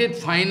wanted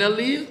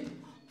finally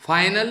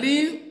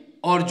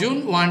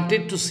Arjuna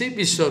wanted to see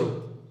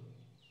Vishwarup.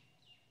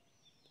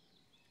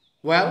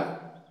 Well,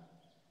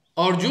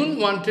 Arjuna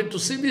wanted to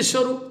see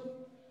Vishwarup.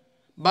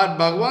 But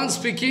Bhagavan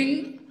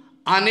speaking,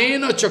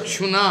 Anena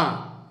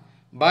chakshuna,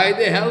 by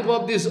the help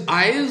of these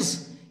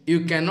eyes,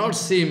 you cannot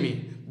see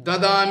me.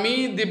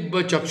 Dadami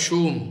dibba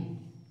chakshum.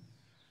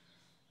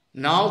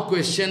 Now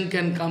question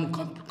can come,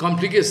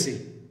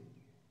 complicacy.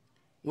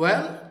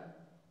 Well,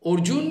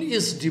 Arjuna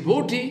is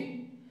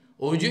devotee.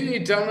 Arjuna,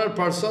 eternal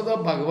Parsad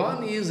of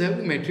Bhagavan, he is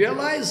having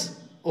materialized.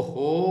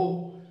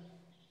 Oh,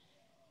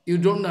 you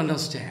don't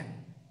understand.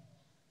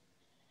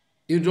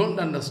 You don't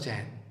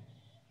understand.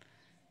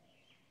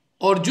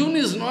 Arjuna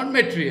is not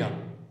material.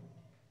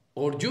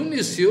 Arjuna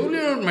is surely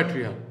not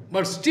material.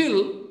 But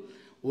still,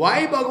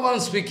 why Bhagavan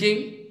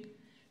speaking?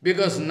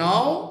 Because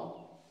now,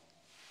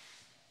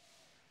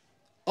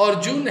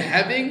 Arjuna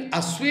having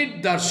a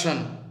sweet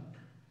darshan.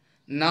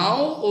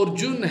 Now,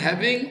 Arjuna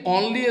having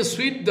only a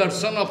sweet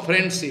darshan of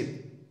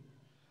friendship.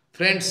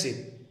 Friendship.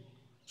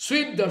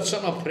 Sweet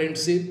darshan of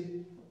friendship.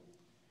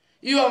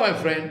 You are my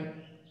friend.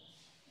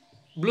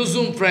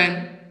 Blossom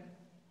friend.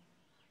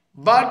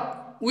 But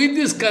with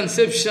this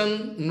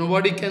conception,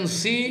 nobody can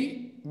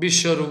see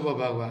Vishwarupa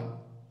Bhagavan.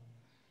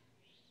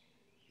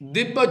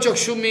 Dibba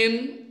Chakshu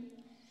means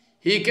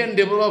he can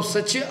develop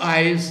such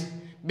eyes,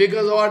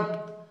 because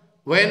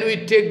when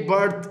we take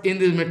birth in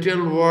this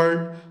material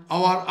world,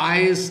 our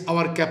eyes,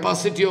 our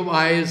capacity of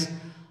eyes,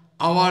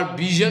 our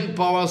vision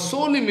power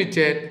so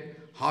limited,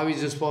 how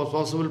is it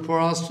possible for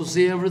us to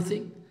see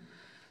everything?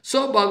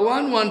 So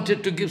Bhagavan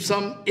wanted to give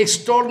some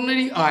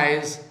extraordinary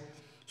eyes,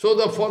 so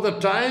that for the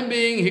time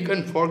being he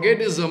can forget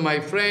his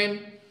my friend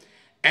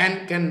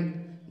and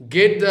can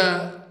get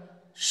the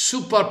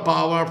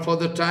superpower for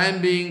the time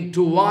being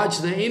to watch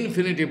the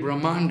infinity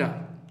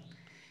Brahmanda,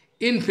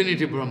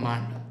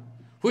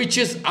 which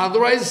is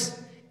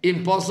otherwise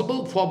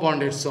impossible for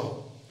bonded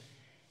soul.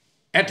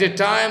 At a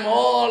time,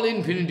 all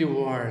infinity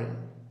world,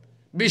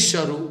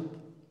 Vishwarup.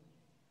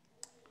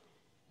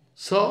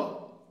 So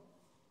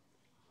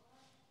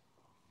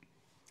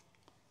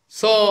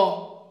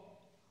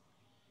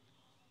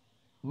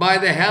by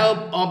the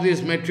help of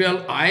these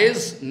material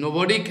eyes,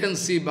 nobody can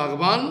see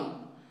Bhagavan.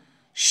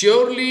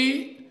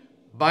 Surely,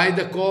 by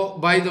the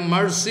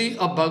mercy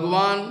of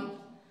Bhagavan,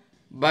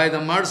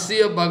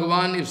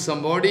 if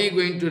somebody is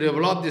going to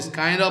develop this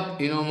kind of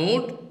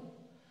mood,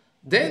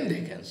 then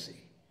they can see.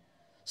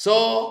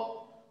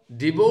 So,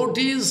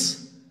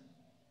 devotees,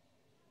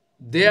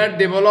 they are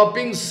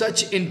developing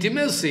such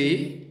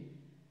intimacy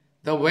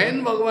that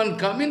when Bhagavan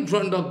comes in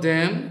front of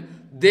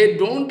them, they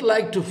don't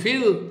like to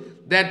feel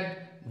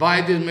that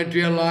by this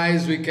material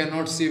eyes we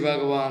cannot see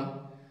Bhagavan.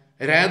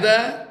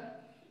 Rather,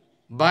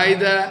 by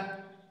the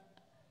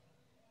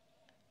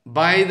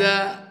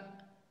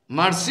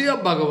mercy of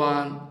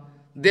Bhagavan,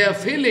 they are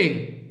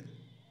feeling,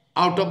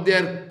 out of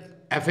their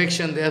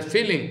affection, they are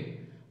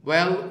feeling,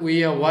 well,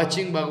 we are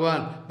watching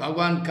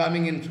Bhagavan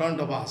coming in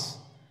front of us.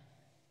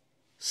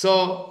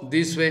 So,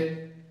 this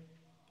way,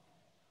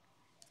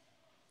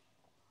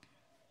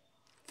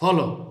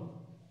 follow.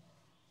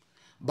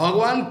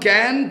 Bhagavan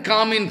can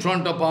come in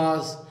front of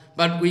us,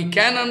 but we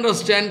can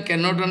understand,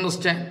 cannot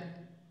understand.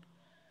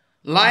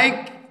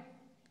 Like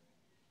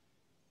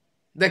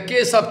the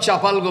case of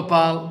Chapal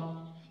Gopal,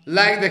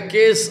 like the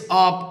case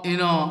of,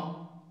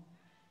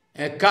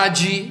 a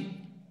Kaji,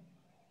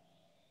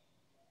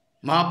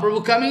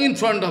 Mahaprabhu coming in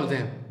front of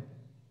them.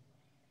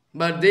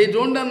 But they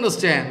don't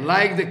understand,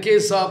 like the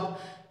case of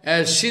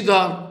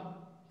Sridhar,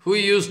 who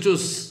used to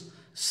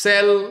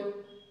sell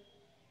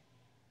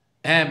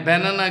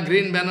banana,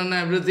 green banana,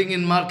 everything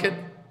in market.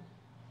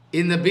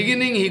 In the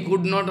beginning, he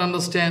could not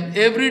understand.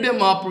 Every day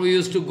Mahaprabhu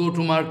used to go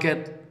to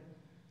market.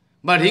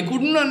 But he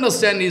couldn't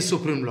understand his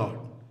Supreme Lord.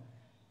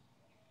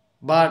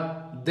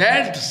 But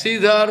that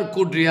Sridhar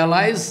could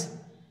realize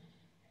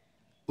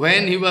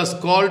when he was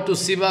called to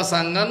Siva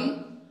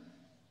Sangan,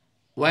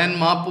 when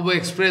Mahaprabhu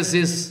expressed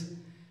his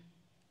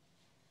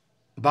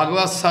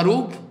Bhagavad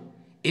Sarup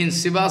in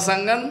Siva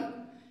Sangan,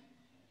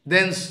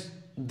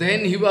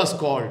 then he was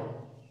called.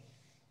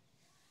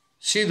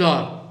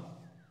 Sridhar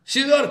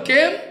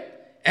came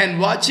and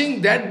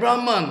watching that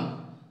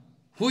Brahman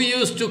who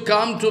used to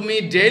come to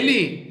me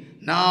daily,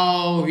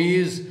 now he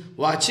is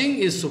watching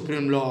his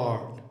Supreme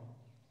Lord.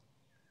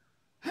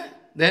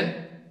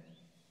 Then,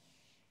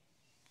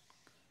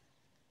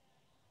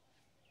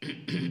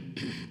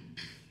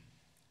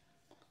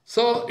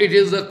 so it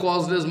is the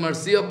causeless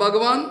mercy of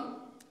Bhagavan.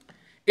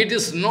 It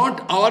is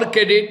not our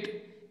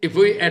credit if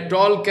we at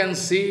all can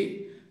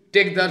see,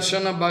 take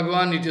darshan of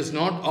Bhagavan, it is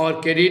not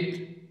our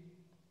credit.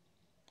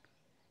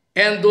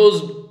 And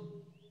those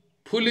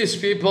foolish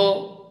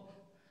people,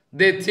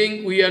 they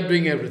think we are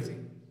doing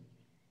everything.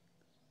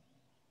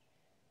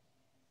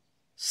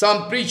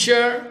 Some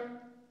preacher,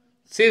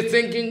 is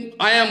thinking,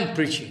 I am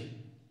preaching,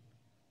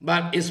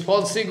 but it's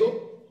false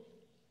ego.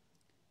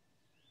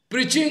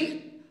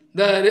 Preaching,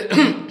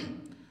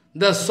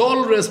 the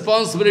sole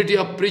responsibility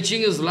of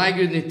preaching is like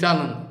with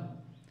Nityananda.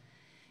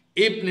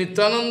 If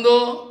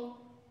Nityananda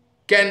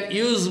can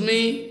use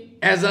me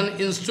as an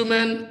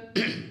instrument,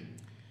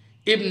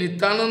 if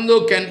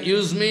Nityananda can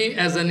use me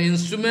as an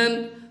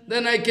instrument,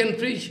 then I can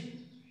preach.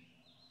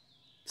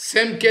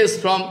 Same case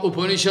from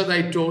Upanishad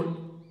I told.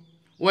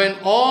 When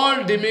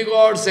all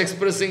demigods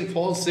expressing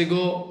false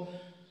ego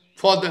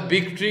for the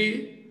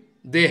victory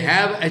they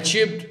have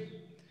achieved,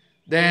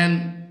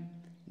 then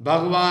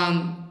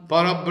Bhagavan,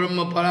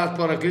 Parabrahma,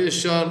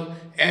 Paratparakrishna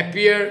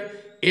appear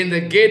in the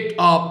gate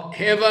of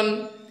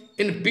heaven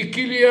in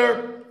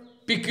peculiar,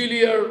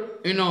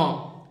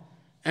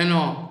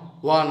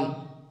 one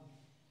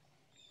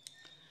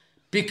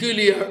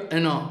peculiar,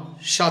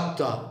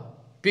 shatta,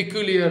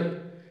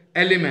 peculiar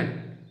element.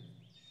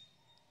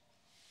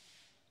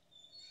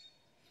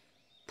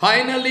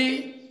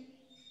 Finally,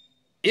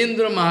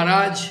 Indra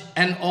Maharaj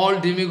and all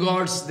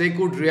demigods, they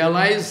could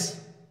realize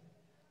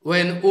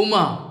when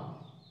Uma,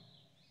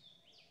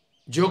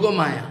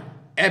 Yogamaya,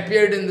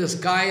 appeared in the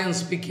sky and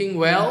speaking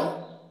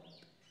well,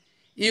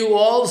 you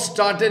all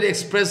started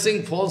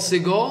expressing false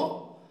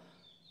ego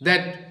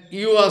that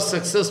you are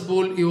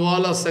successful, you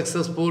all are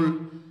successful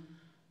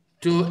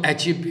to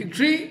achieve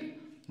victory,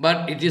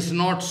 but it is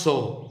not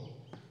so.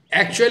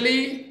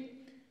 Actually,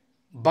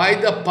 by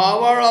the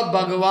power of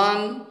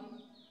Bhagavan,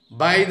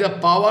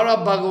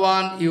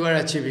 you are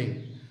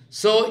achieving.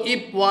 So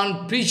if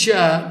one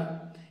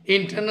preacher,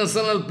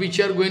 international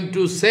preacher going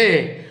to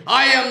say,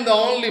 I am the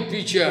only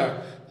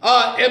preacher,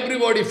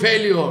 everybody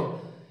failure,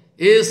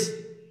 is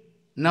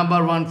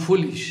number one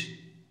foolish.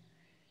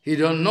 He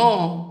don't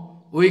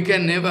know we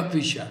can never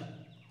preach.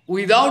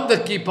 Without the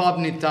keep of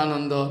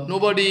Nityananda,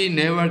 nobody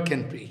never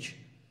can preach.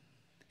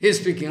 He is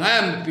speaking, I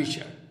am the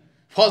preacher.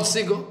 False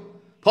ego.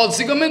 False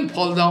ego means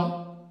fall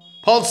down.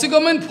 False ego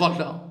means fall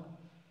down.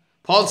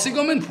 False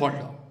ego means fall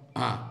down.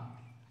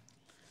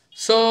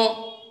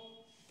 So,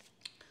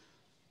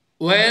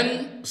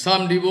 when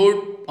some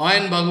devotee,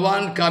 when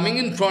Bhagavan coming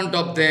in front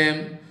of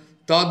them,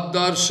 tad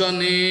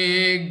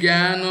darshane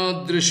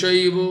jnana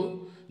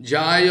drishaivo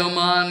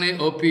jayamane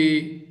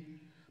opi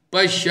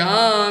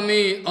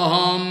pashyami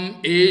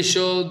aham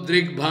esho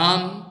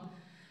drigbham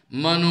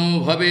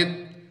mano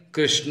bhavet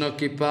krishna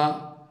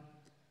kipa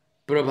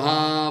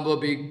prabhava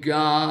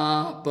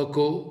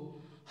vigyapako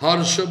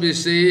harsha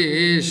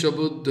visesha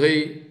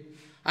buddhai.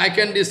 I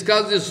can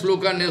discuss this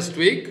sloka next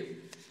week,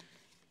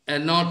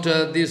 and not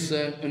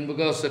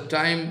because the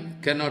time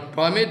cannot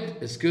permit,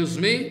 excuse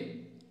me.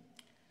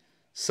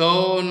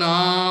 So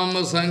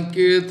nama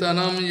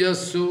sankirtanam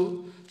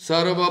yassu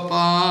sarva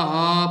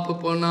papa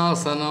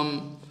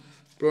panasanam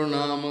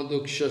pranama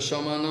duksha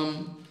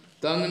shamanam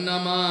tang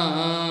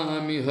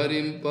namami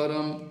harim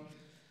param.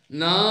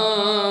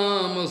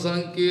 Nama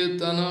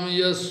sankirtanam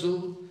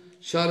yassu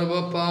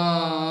sarva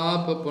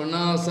papa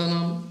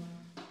panasanam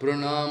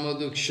pranama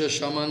duksha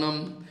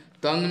shamanam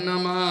tang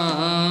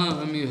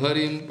namami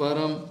harim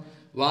param.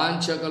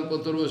 Vancha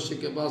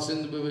kalpatarusya ke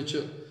pasindu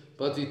bhivacha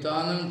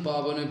patitanam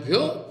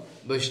pavanebhyo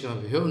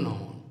Vaishnavabhyo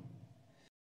namo.